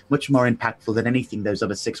here is much more impactful than anything those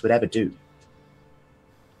other 6 would ever do.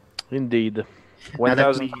 Indeed.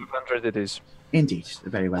 1,500 it is. Indeed,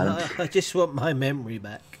 very well. I just want my memory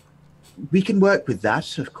back. We can work with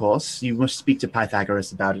that, of course. You must speak to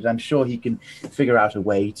Pythagoras about it. I'm sure he can figure out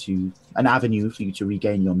an avenue for you to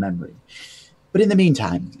regain your memory. But in the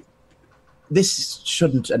meantime, this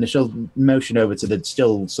shouldn't, and she'll motion over to the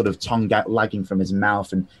still sort of tongue lagging from his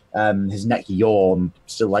mouth and his neck yawn,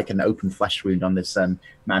 still like an open flesh wound on this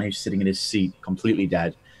man who's sitting in his seat, completely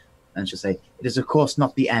dead. And she'll say, "It is, of course,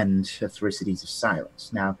 not the end of Thricides of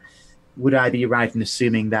Cyrus. Now, would I be right in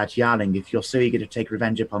assuming that, Yarling, if you're so eager to take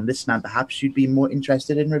revenge upon this man, perhaps you'd be more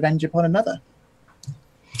interested in revenge upon another?"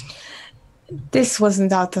 This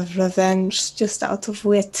wasn't out of revenge, just out of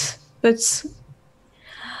wit. But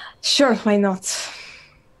sure, why not?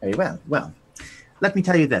 Very well. Well, let me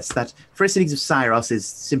tell you this, that Thricides of Cyrus is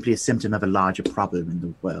simply a symptom of a larger problem in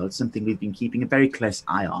the world, something we've been keeping a very close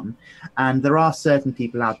eye on. And there are certain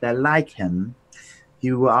people out there like him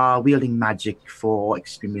who are wielding magic for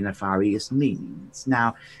extremely nefarious means.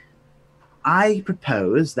 Now, I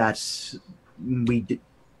propose that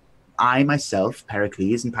I myself,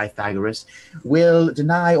 Pericles, and Pythagoras will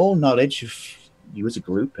deny all knowledge of you as a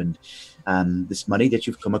group, and this money that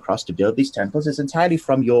you've come across to build these temples is entirely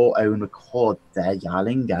from your own accord there,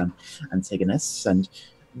 Yarling and Antigonus. And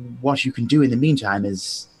what you can do in the meantime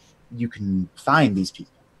is you can find these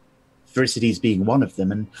people, Thricides being one of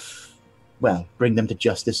them, and well, bring them to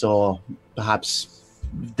justice, or perhaps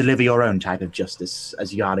deliver your own type of justice,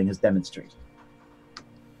 as Yarling has demonstrated.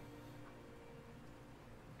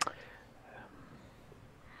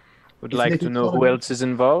 Would If like they to could know who follow- else is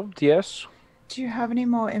involved, yes? Do you have any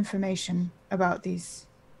more information about these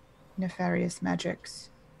nefarious magics?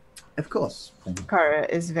 Of course. Kara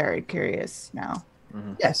is very curious now.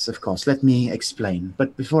 Yes, of course. Let me explain.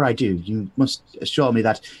 But before I do, you must assure me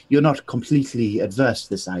that you're not completely adverse to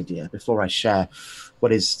this idea before I share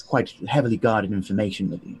what is quite heavily guarded information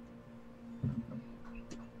with you.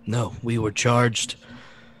 No, we were charged.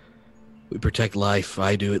 We protect life.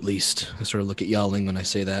 I do, at least. I sort of look at Yaling when I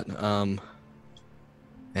say that.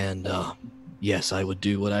 Yes, I would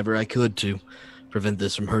do whatever I could to prevent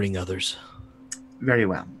this from hurting others. Very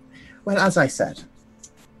well. Well, as I said,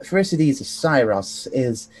 Adaeus of Syros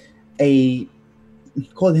is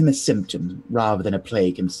call him a symptom rather than a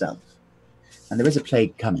plague himself. And there is a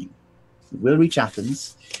plague coming. It will reach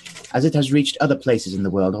Athens, as it has reached other places in the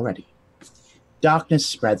world already. Darkness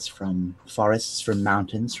spreads from forests, from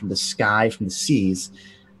mountains, from the sky, from the seas,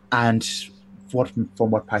 and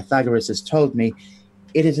from what Pythagoras has told me,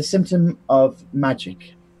 it is a symptom of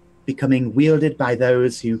magic becoming wielded by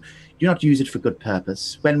those who do not use it for good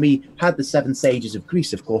purpose. When we had the 7 sages of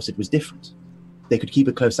Greece, of course, it was different. They could keep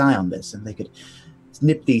a close eye on this, and they could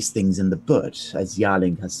nip these things in the bud, as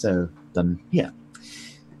Yarling has so done here.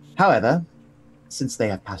 However, since they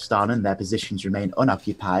have passed on and their positions remain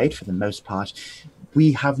unoccupied for the most part,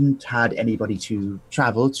 we haven't had anybody to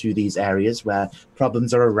travel to these areas where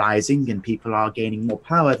problems are arising and people are gaining more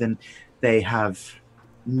power than they have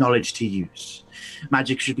knowledge to use.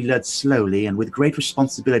 Magic should be led slowly and with great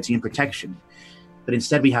responsibility and protection. But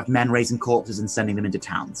instead we have men raising corpses and sending them into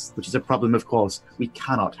towns, which is a problem, of course, we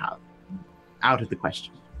cannot have. Out of the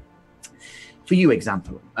question. For you,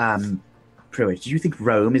 example, Pruitt, do you think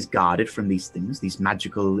Rome is guarded from these things, these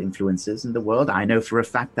magical influences in the world? I know for a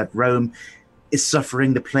fact that Rome is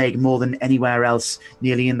suffering the plague more than anywhere else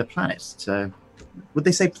nearly in the planet. So, would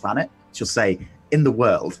they say planet? She'll say, in the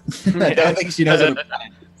world. I don't think she knows what a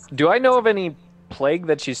planet is. Do I know of any plague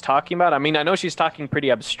that she's talking about? I mean, I know she's talking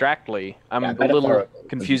pretty abstractly. I'm a little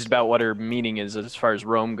confused about what her meaning is as far as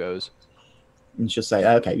Rome goes. And she'll say,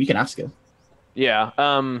 okay, you can ask her. Yeah,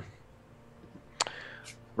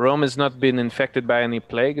 Rome has not been infected by any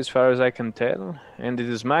plague as far as I can tell, and it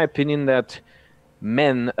is my opinion that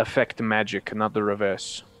men affect magic, not the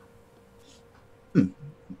reverse.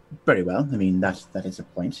 Very well. I mean, that is a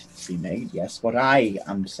point to be made, yes. What I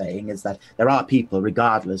am saying is that there are people,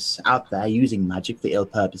 regardless, out there using magic for ill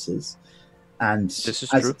purposes. And This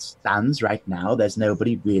is as true. it stands right now, there's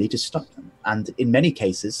nobody really to stop them. And in many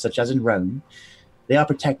cases, such as in Rome, they are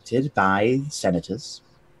protected by senators.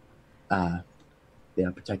 They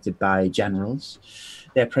are protected by generals.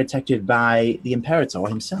 They're protected by the imperator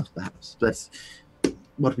himself, perhaps. But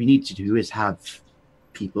what we need to do is have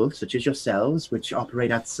people such as yourselves, which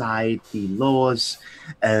operate outside the laws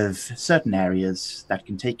of certain areas, that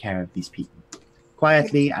can take care of these people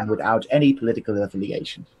quietly and without any political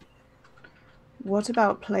affiliation. What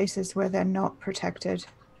about places where they're not protected?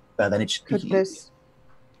 Well, then it should be easier.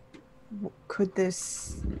 Could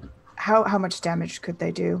this how much damage could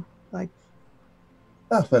they do? Like,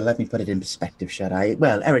 Oh, well, let me put it in perspective, shall I?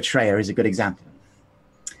 Well, Eritrea is a good example.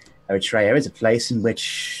 Eritrea is a place in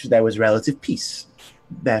which there was relative peace.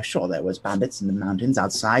 There was bandits in the mountains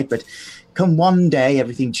outside, but come one day,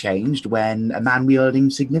 everything changed when a man wielding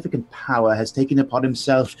significant power has taken upon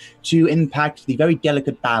himself to impact the very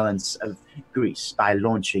delicate balance of Greece by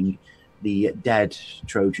launching the dead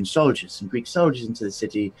Trojan soldiers and Greek soldiers into the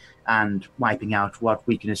city and wiping out what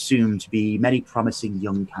we can assume to be many promising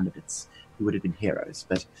young candidates who would have been heroes.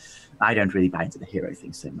 But I don't really buy into the hero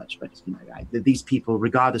thing so much. But these people,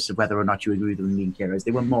 regardless of whether or not you agree with them being heroes,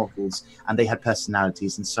 they were mortals and they had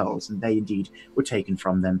personalities and souls, and they indeed were taken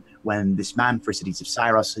from them when this man, Adaeus of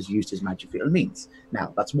Syros, has used his magic for ill means.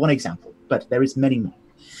 Now, that's one example, but there is many more.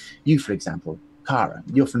 You, for example, Kara,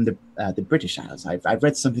 you're from the British Isles. I've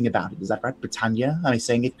read something about it. Is that right? Britannia? Am I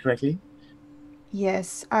saying it correctly?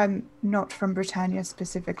 yes, I'm not from Britannia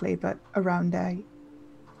specifically, but around there.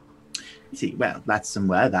 See, well, that's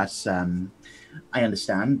somewhere that I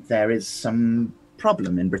understand there is some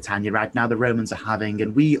problem in Britannia right now the Romans are having,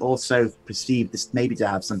 and we also perceive this maybe to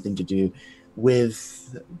have something to do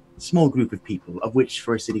with a small group of people, of which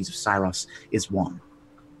Adaeus of Syros is one.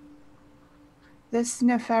 This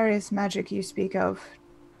nefarious magic you speak of,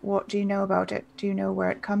 what do you know about it? Do you know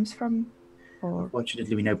where it comes from? Or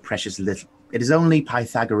Fortunately, we know precious little. It is only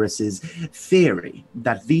Pythagoras' theory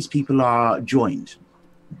that these people are joined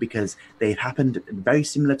because they've happened at very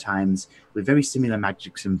similar times with very similar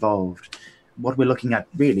magics involved. What we're looking at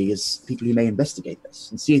really is people who may investigate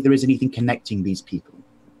this and see if there is anything connecting these people.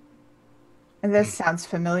 And this sounds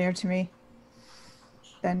familiar to me.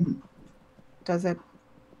 Then, does it?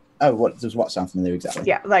 Oh, does what sound familiar exactly?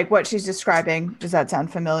 Yeah, like what she's describing. Does that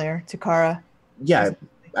sound familiar to Kara? Yeah,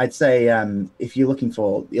 I'd say if you're looking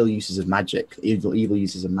for evil uses of magic,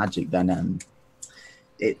 then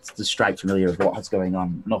it's the strike familiar of what's going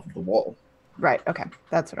on north of the wall. Right. Okay,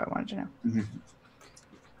 that's what I wanted to know. Mm-hmm.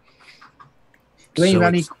 Do you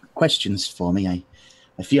have any questions for me?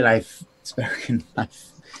 I feel I've spoken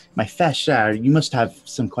my fair share. You must have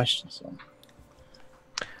some questions for me.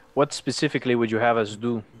 What specifically would you have us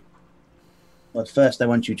do? Well, first I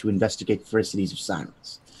want you to investigate Pericles of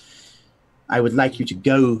Cyrus. I would like you to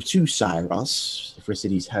go to Cyrus,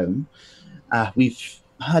 Pericles' home. We've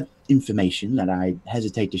had information that I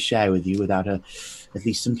hesitate to share with you without at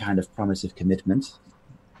least some kind of promise of commitment.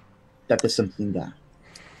 That there's something there.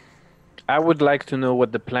 I would like to know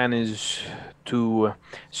what the plan is to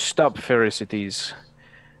stop Pericles.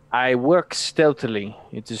 I work stealthily,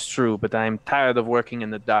 it is true, but I'm tired of working in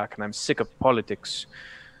the dark and I'm sick of politics.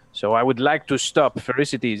 So I would like to stop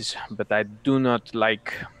Pericles, but I do not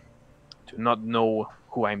like to not know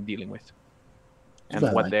who I'm dealing with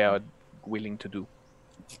and what they are willing to do.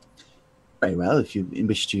 Very well, if you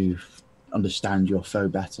wish to understand your foe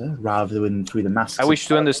better, rather than through the massacre. I wish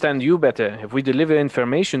to understand you better. If we deliver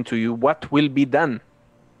information to you, what will be done?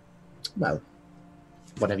 Well,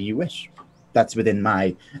 whatever you wish. That's within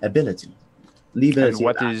my ability. And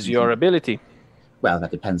what is your ability? Well,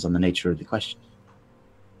 that depends on the nature of the question.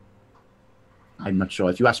 I'm not sure.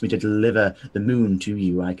 If you ask me to deliver the moon to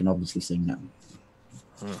you, I can obviously say no.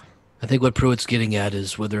 I think what Pruitt's getting at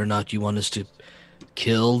is whether or not you want us to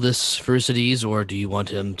kill this Pericles, or do you want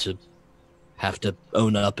him to have to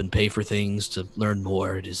own up and pay for things to learn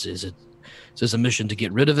more? Is this a mission to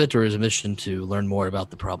get rid of it, or is it a mission to learn more about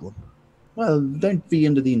the problem? Well, don't be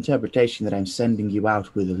under the interpretation that I'm sending you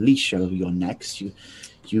out with a leash over your necks.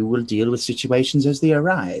 You will deal with situations as they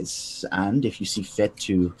arise, and if you see fit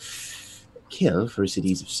to kill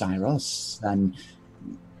Pericles of Cyrus, then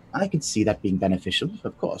I could see that being beneficial,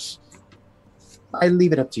 of course. I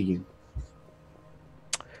leave it up to you.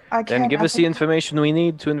 Then give us the information we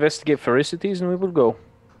need to investigate Pericles and we will go.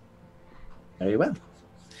 Very well.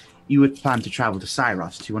 You would plan to travel to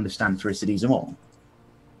Cyrus to understand Pericles more?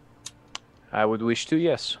 I would wish to,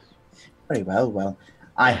 yes. Very well. Well,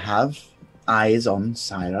 I have eyes on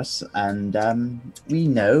Cyrus, and we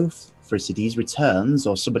know Pericles returns,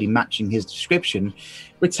 or somebody matching his description,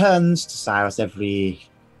 returns to Cyrus every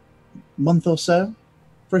month or so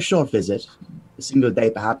for a short visit, a single day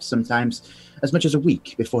perhaps, sometimes as much as a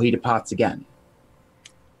week before he departs again.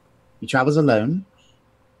 He travels alone,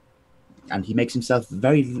 and he makes himself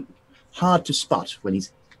very hard to spot when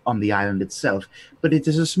he's on the island itself, but it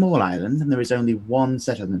is a small island and there is only one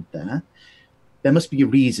settlement there. There must be a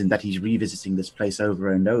reason that he's revisiting this place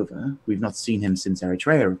over and over. We've not seen him since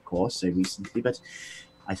Eritrea, of course, so recently, but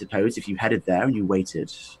I suppose if you headed there and you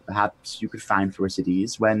waited, perhaps you could find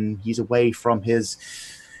Pericles when he's away from his...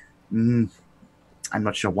 I'm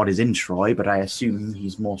not sure what is in Troy, but I assume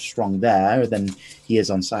he's more strong there than he is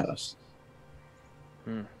on Cyrus.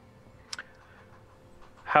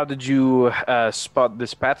 How did you spot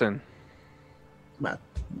this pattern? Well,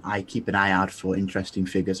 I keep an eye out for interesting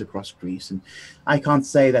figures across Greece, and I can't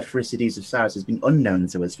say that Pericles of Cyrus has been unknown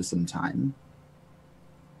to us for some time.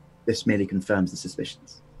 This merely confirms the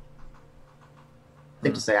suspicions.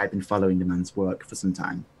 Safe to say I've been following the man's work for some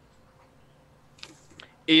time.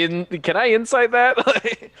 Can I insight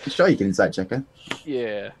that? Sure, you can insight check her.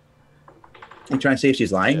 Yeah. You trying to see if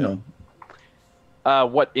she's lying, or?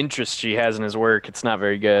 What interest she has in his work? It's not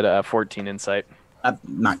very good. 14 insight. That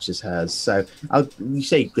matches hers. So you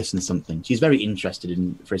say listen to something. She's very interested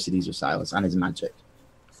in Pericles of Cyrus and his magic.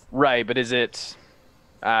 Right, but is it?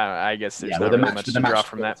 I guess there's not really much to draw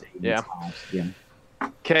from that. Yeah.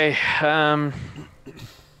 Okay.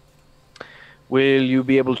 Will you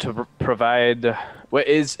be able to provide? What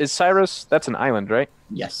is Cyrus? That's an island, right?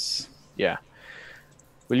 Yes. Yeah.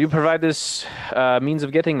 Will you provide this means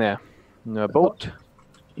of getting there? A boat?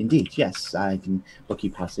 Indeed, yes. I can book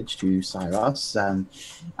you passage to Cyrus.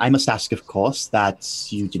 I must ask, of course, that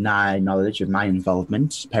you deny knowledge of my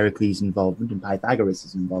involvement, Pericles' involvement, and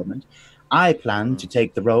Pythagoras' involvement. I plan to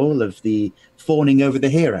take the role of the fawning over the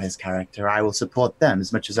hero's character. I will support them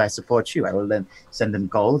as much as I support you. I will then send them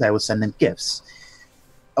gold. I will send them gifts.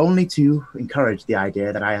 Only to encourage the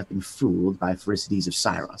idea that I have been fooled by Pericles of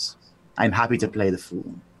Cyrus. I am happy to play the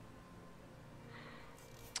fool.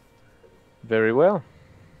 Very well.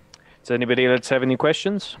 Does anybody else have any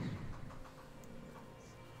questions?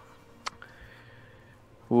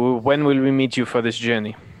 When will we meet you for this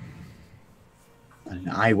journey? And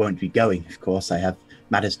I won't be going, of course. I have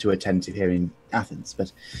matters to attend to here in Athens.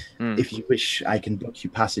 But if you wish, I can book you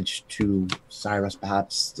passage to Cyrus,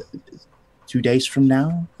 perhaps 2 days from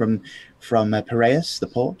now, from Piraeus, the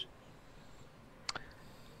port.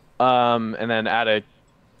 And then out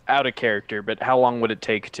of character, but how long would it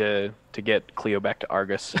take to get Cleo back to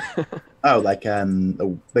Argus? Oh, like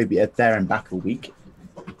maybe there and back a week.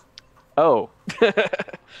 Oh.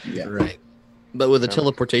 Yeah. Right. But with the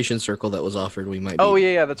teleportation circle that was offered, we might be Oh,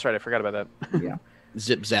 yeah, that's right. I forgot about that. Yeah.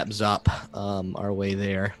 zip, zap, zop our way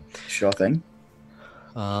there, Sure thing.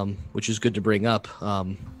 which is good to bring up.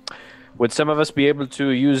 Would some of us be able to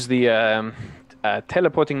use the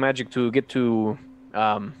teleporting magic to get to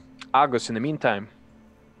Argus in the meantime?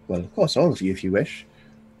 Well, of course, all of you, if you wish.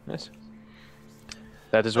 Yes.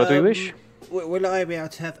 That is what we wish. Will I be able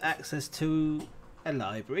to have access to a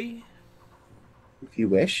library? If you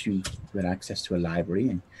wish, you get access to a library.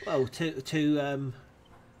 And Well, to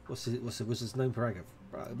what's his name?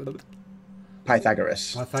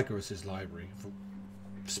 Pythagoras. Pythagoras' library for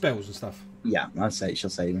spells and stuff. Yeah, she'll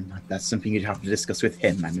say that's something you'd have to discuss with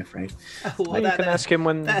him, I'm afraid. Oh, well, You can ask him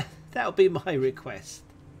when... That'll be my request.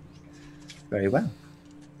 Very well.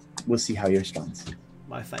 We'll see how he responds.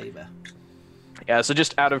 My favour. Yeah, so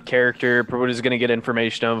just out of character, Probood is going to get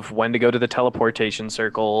information of when to go to the teleportation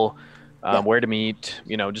circle, where to meet,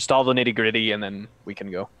 just all the nitty-gritty, and then we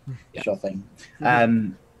can go. Yeah. Sure thing.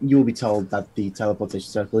 You will be told that the teleportation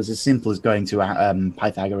circle is as simple as going to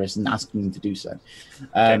Pythagoras and asking him to do so.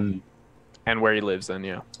 Okay. And where he lives, then,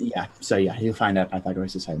 yeah. Yeah, so yeah, you'll find out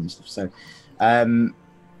Pythagoras' home and stuff. So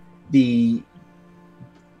the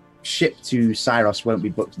ship to Syros won't be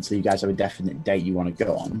booked until you guys have a definite date you want to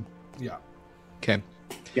go on. Yeah. Okay.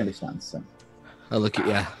 You understand, so. I look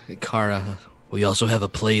at Kara. We also have a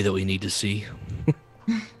play that we need to see.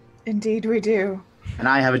 Indeed, we do. And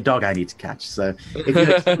I have a dog I need to catch, so if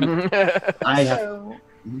you I have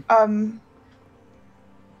So,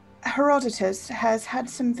 Herodotus has had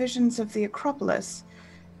some visions of the Acropolis.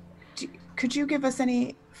 Could you give us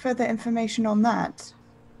any further information on that?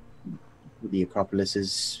 the Acropolis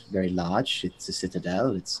is very large. It's a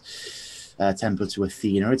citadel. It's a temple to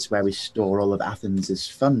Athena. It's where we store all of Athens'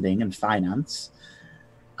 funding and finance.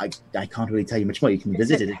 I can't really tell you much more. You can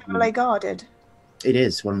visit it. Heavily guarded. It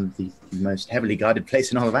is one of the most heavily guarded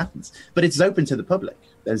places in all of Athens, but it's open to the public.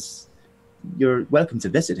 You're welcome to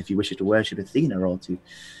visit if you wish to worship Athena or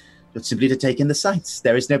simply to take in the sights.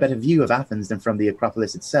 There is no better view of Athens than from the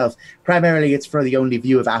Acropolis itself. Primarily, it's for the only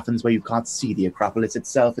view of Athens where you can't see the Acropolis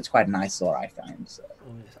itself. It's quite an eyesore, I find. So.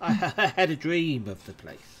 I had a dream of the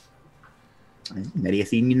place. Many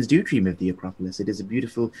Athenians do dream of the Acropolis. It is a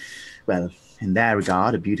beautiful, well, in their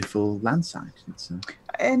regard, a beautiful land site.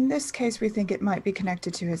 In this case, we think it might be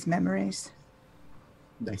connected to his memories.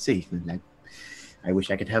 I see. I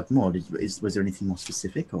wish I could help more. Was there anything more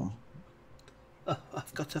specific, or?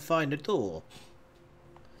 I've got to find a door.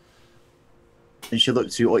 And she'll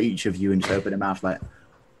look to each of you and just open her mouth like,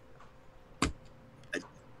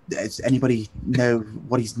 does anybody know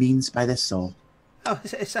what he means by this, or? Oh,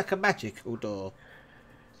 it's like a magical door.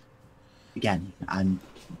 Again, I'm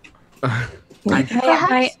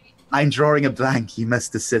drawing a blank. You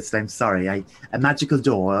must assist. I'm sorry. A magical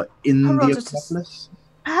door in Herodotus, the Acropolis?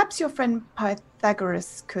 Perhaps your friend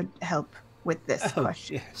Pythagoras could help with this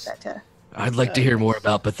question yes. better. I'd like to hear more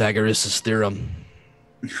about Pythagoras' theorem.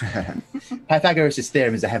 Pythagoras'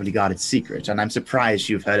 theorem is a heavily guarded secret, and I'm surprised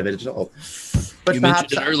you've heard of it at all. But you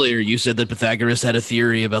mentioned it earlier. You said that Pythagoras had a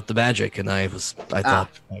theory about the magic, and I thought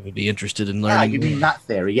I would be interested in learning. You mean that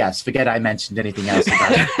theory? Yes. Forget I mentioned anything else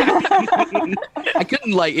about it. I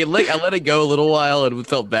couldn't I let it go a little while and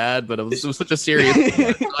felt bad, but it was such a serious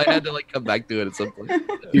thing, so I had to come back to it at some point.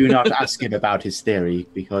 Do not ask him about his theory,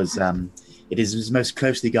 because it is his most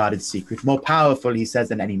closely guarded secret. More powerful, he says,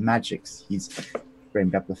 than any magics he's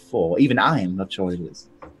framed up before. Even I am not sure it is.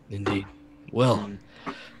 Indeed. Well,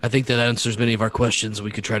 I think that answers many of our questions.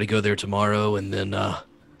 We could try to go there tomorrow, and then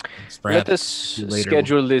let us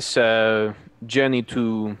schedule this journey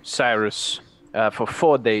to Cyrus for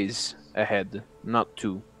 4 days ahead, not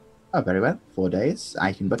 2. Oh, very well. 4 days.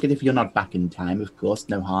 I can book it if you're not back in time, of course.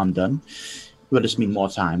 No harm done. We'll just need more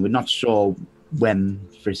time. We're not sure when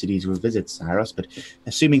Thricides will visit Cyrus, but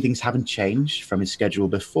assuming things haven't changed from his schedule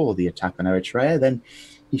before the attack on Eritrea, then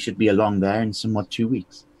he should be along there in somewhat 2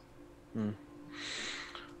 weeks.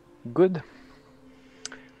 Good.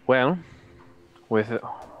 Well,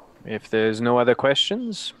 if there's no other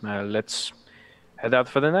questions, let's head out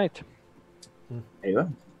for the night. Very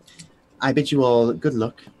well. I bid you all good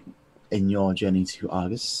luck in your journey to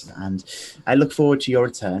Argus, and I look forward to your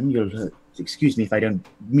return. You'll excuse me if I don't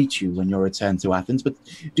meet you when you return to Athens, but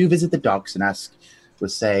do visit the docks and ask, we'll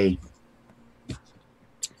say,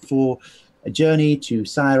 for a journey to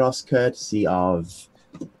Syros, courtesy of...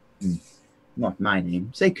 not my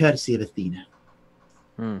name. Say courtesy of Athena.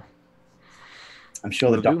 I'm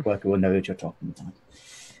sure the dock worker will know what you're talking about.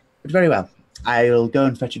 But very well. I will go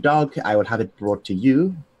and fetch a dog. I will have it brought to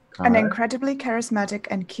you, Cara. An incredibly charismatic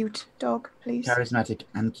and cute dog, please. Charismatic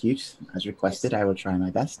and cute, as requested. Yes. I will try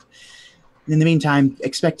my best. In the meantime,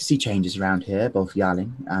 expect to see changes around here, both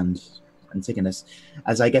Yarling and Antigonus,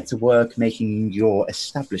 as I get to work making your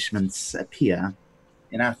establishments appear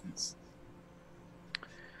in Athens.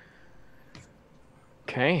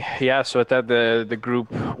 Okay, yeah, so at that, the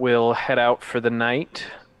group will head out for the night.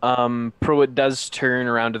 Pruitt does turn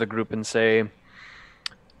around to the group and say,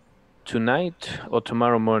 tonight or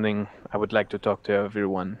tomorrow morning, I would like to talk to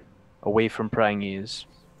everyone, away from prying ears.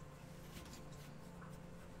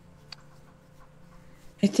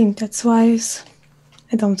 I think that's wise.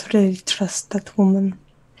 I don't really trust that woman.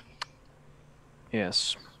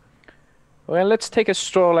 Yes. Well, let's take a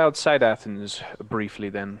stroll outside Athens briefly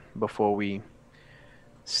then, before we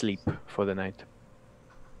sleep for the night.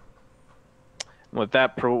 With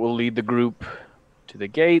that, Pruitt will lead the group to the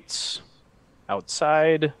gates,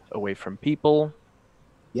 outside, away from people.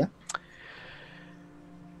 Yeah.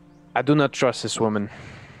 I do not trust this woman,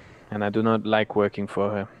 and I do not like working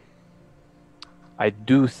for her. I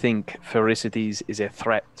do think Pherecydes is a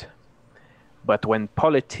threat, but when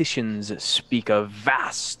politicians speak of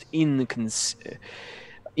vast,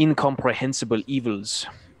 incomprehensible evils,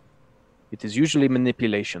 it is usually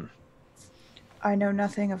manipulation. I know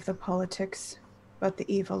nothing of the politics, but the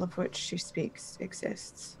evil of which she speaks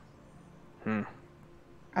exists.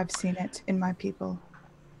 I've seen it in my people.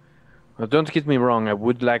 Well, don't get me wrong, I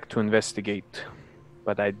would like to investigate,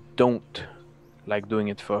 but I don't like doing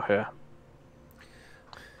it for her.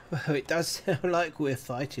 Well, it does sound like we're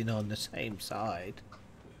fighting on the same side.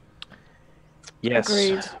 Yes,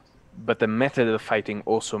 agreed. But the method of fighting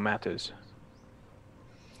also matters.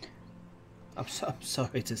 I'm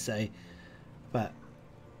sorry to say, but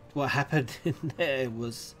what happened in there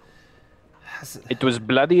was... It was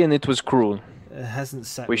bloody and it was cruel. It hasn't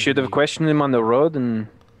sat We with should have me. questioned him on the road and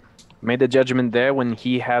made a judgment there when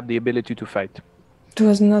he had the ability to fight. It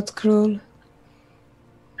was not cruel.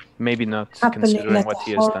 Maybe not, Happily considering let what a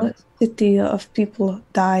he has whole done. city of people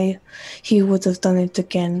die. He would have done it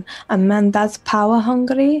again. A man that's power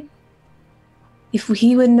hungry, if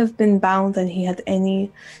he wouldn't have been bound and he had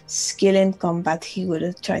any skill in combat, he would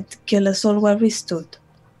have tried to kill us all where we stood.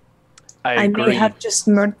 I I may agree. have just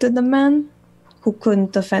murdered a man who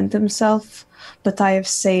couldn't defend himself, but I have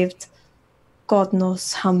saved God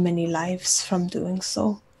knows how many lives from doing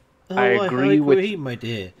so. Oh, I agree with- my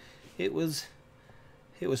dear. It was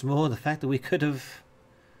more the fact that we could have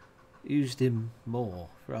used him more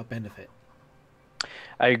for our benefit.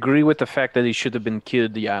 I agree with the fact that he should have been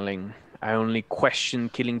killed, Yarling. I only question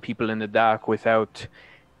killing people in the dark without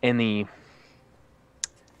any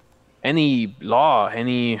law,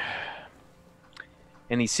 any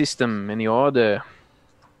system, any order.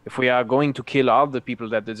 If we are going to kill all the people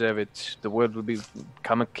that deserve it, the world will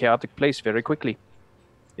become a chaotic place very quickly.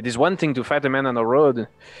 It is one thing to fight a man on the road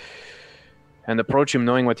and approach him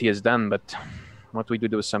knowing what he has done, but what we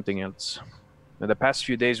do is something else. In the past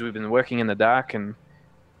few days, we've been working in the dark, and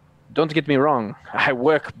don't get me wrong, I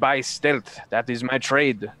work by stealth. That is my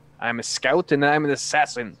trade. I'm a scout and I'm an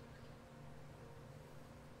assassin.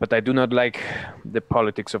 But I do not like the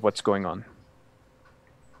politics of what's going on.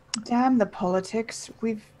 Damn the politics.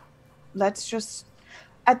 Let's just...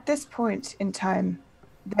 At this point in time,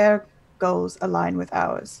 their goals align with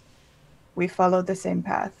ours. We follow the same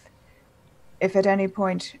path. If at any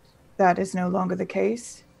point that is no longer the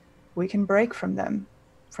case, we can break from them,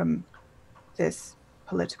 from this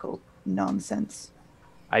political nonsense.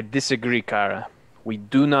 I disagree, Kara. We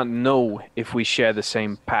do not know if we share the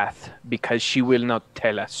same path because she will not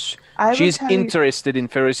tell us. She's interested in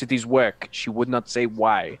Pherecydes' work. She would not say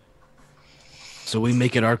why. So we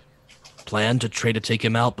make it our plan to try to take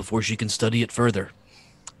him out before she can study it further.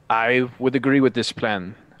 I would agree with this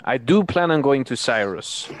plan. I do plan on going to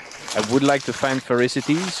Cyrus. I would like to find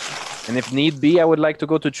Pherecydes, and if need be, I would like to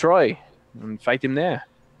go to Troy and fight him there.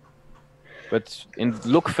 But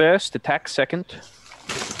look first, attack second.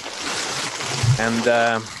 And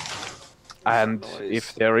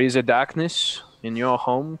if there is a darkness in your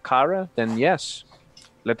home, Kara, then yes,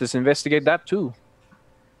 let us investigate that too.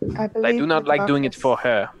 I do not like doing it for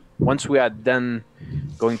her. Once we are done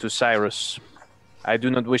going to Cyrus, I do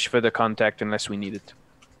not wish further contact unless we need it.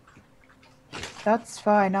 That's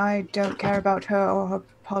fine. I don't care about her or her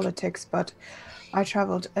politics, but I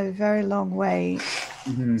traveled a very long way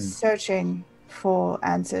searching for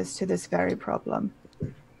answers to this very problem.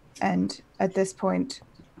 And at this point,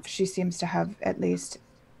 she seems to have at least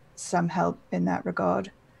some help in that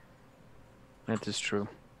regard. That is true.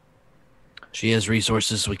 She has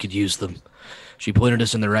resources, we could use them. She pointed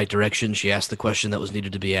us in the right direction. She asked the question that was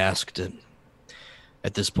needed to be asked, and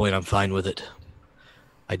at this point, I'm fine with it.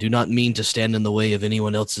 I do not mean to stand in the way of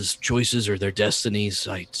anyone else's choices or their destinies.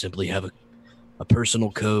 I simply have a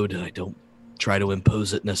personal code. I don't try to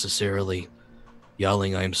impose it necessarily.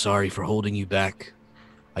 Yaling, I am sorry for holding you back.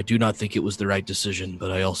 I do not think it was the right decision, but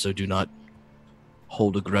I also do not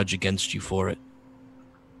hold a grudge against you for it.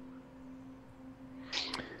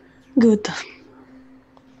 Good.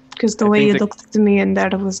 Because the way you looked at me and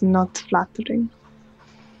that was not flattering.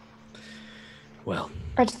 Well,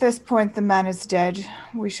 at this point, the man is dead.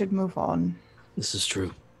 We should move on. This is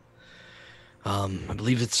true. I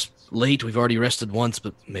believe it's late. We've already rested once,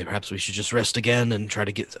 but perhaps we should just rest again and try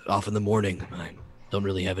to get off in the morning. I don't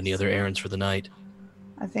really have any other errands for the night.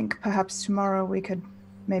 I think perhaps tomorrow we could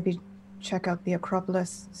maybe check out the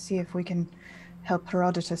Acropolis, see if we can help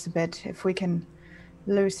Herodotus a bit. If we can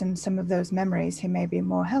loosen some of those memories, he may be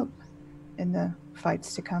more help in the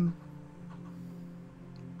fights to come.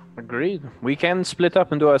 Agreed. We can split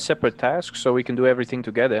up and do our separate tasks so we can do everything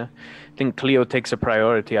together. I think Cleo takes a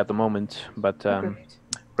priority at the moment, but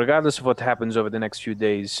regardless of what happens over the next few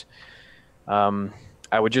days,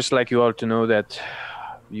 I would just like you all to know that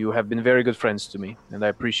you have been very good friends to me, and I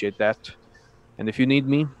appreciate that. And if you need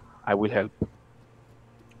me, I will help.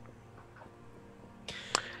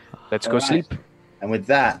 Let's go sleep. And with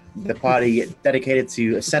that, the party dedicated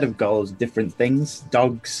to a set of goals, different things,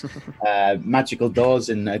 dogs, magical doors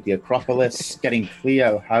in the Acropolis, getting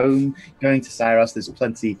Cleo home, going to Syros. There's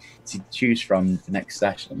plenty to choose from the next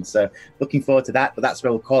session. So looking forward to that, but that's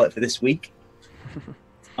where we'll call it for this week.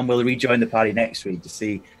 And we'll rejoin the party next week to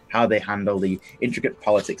see how they handle the intricate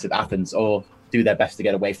politics of Athens or do their best to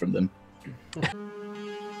get away from them.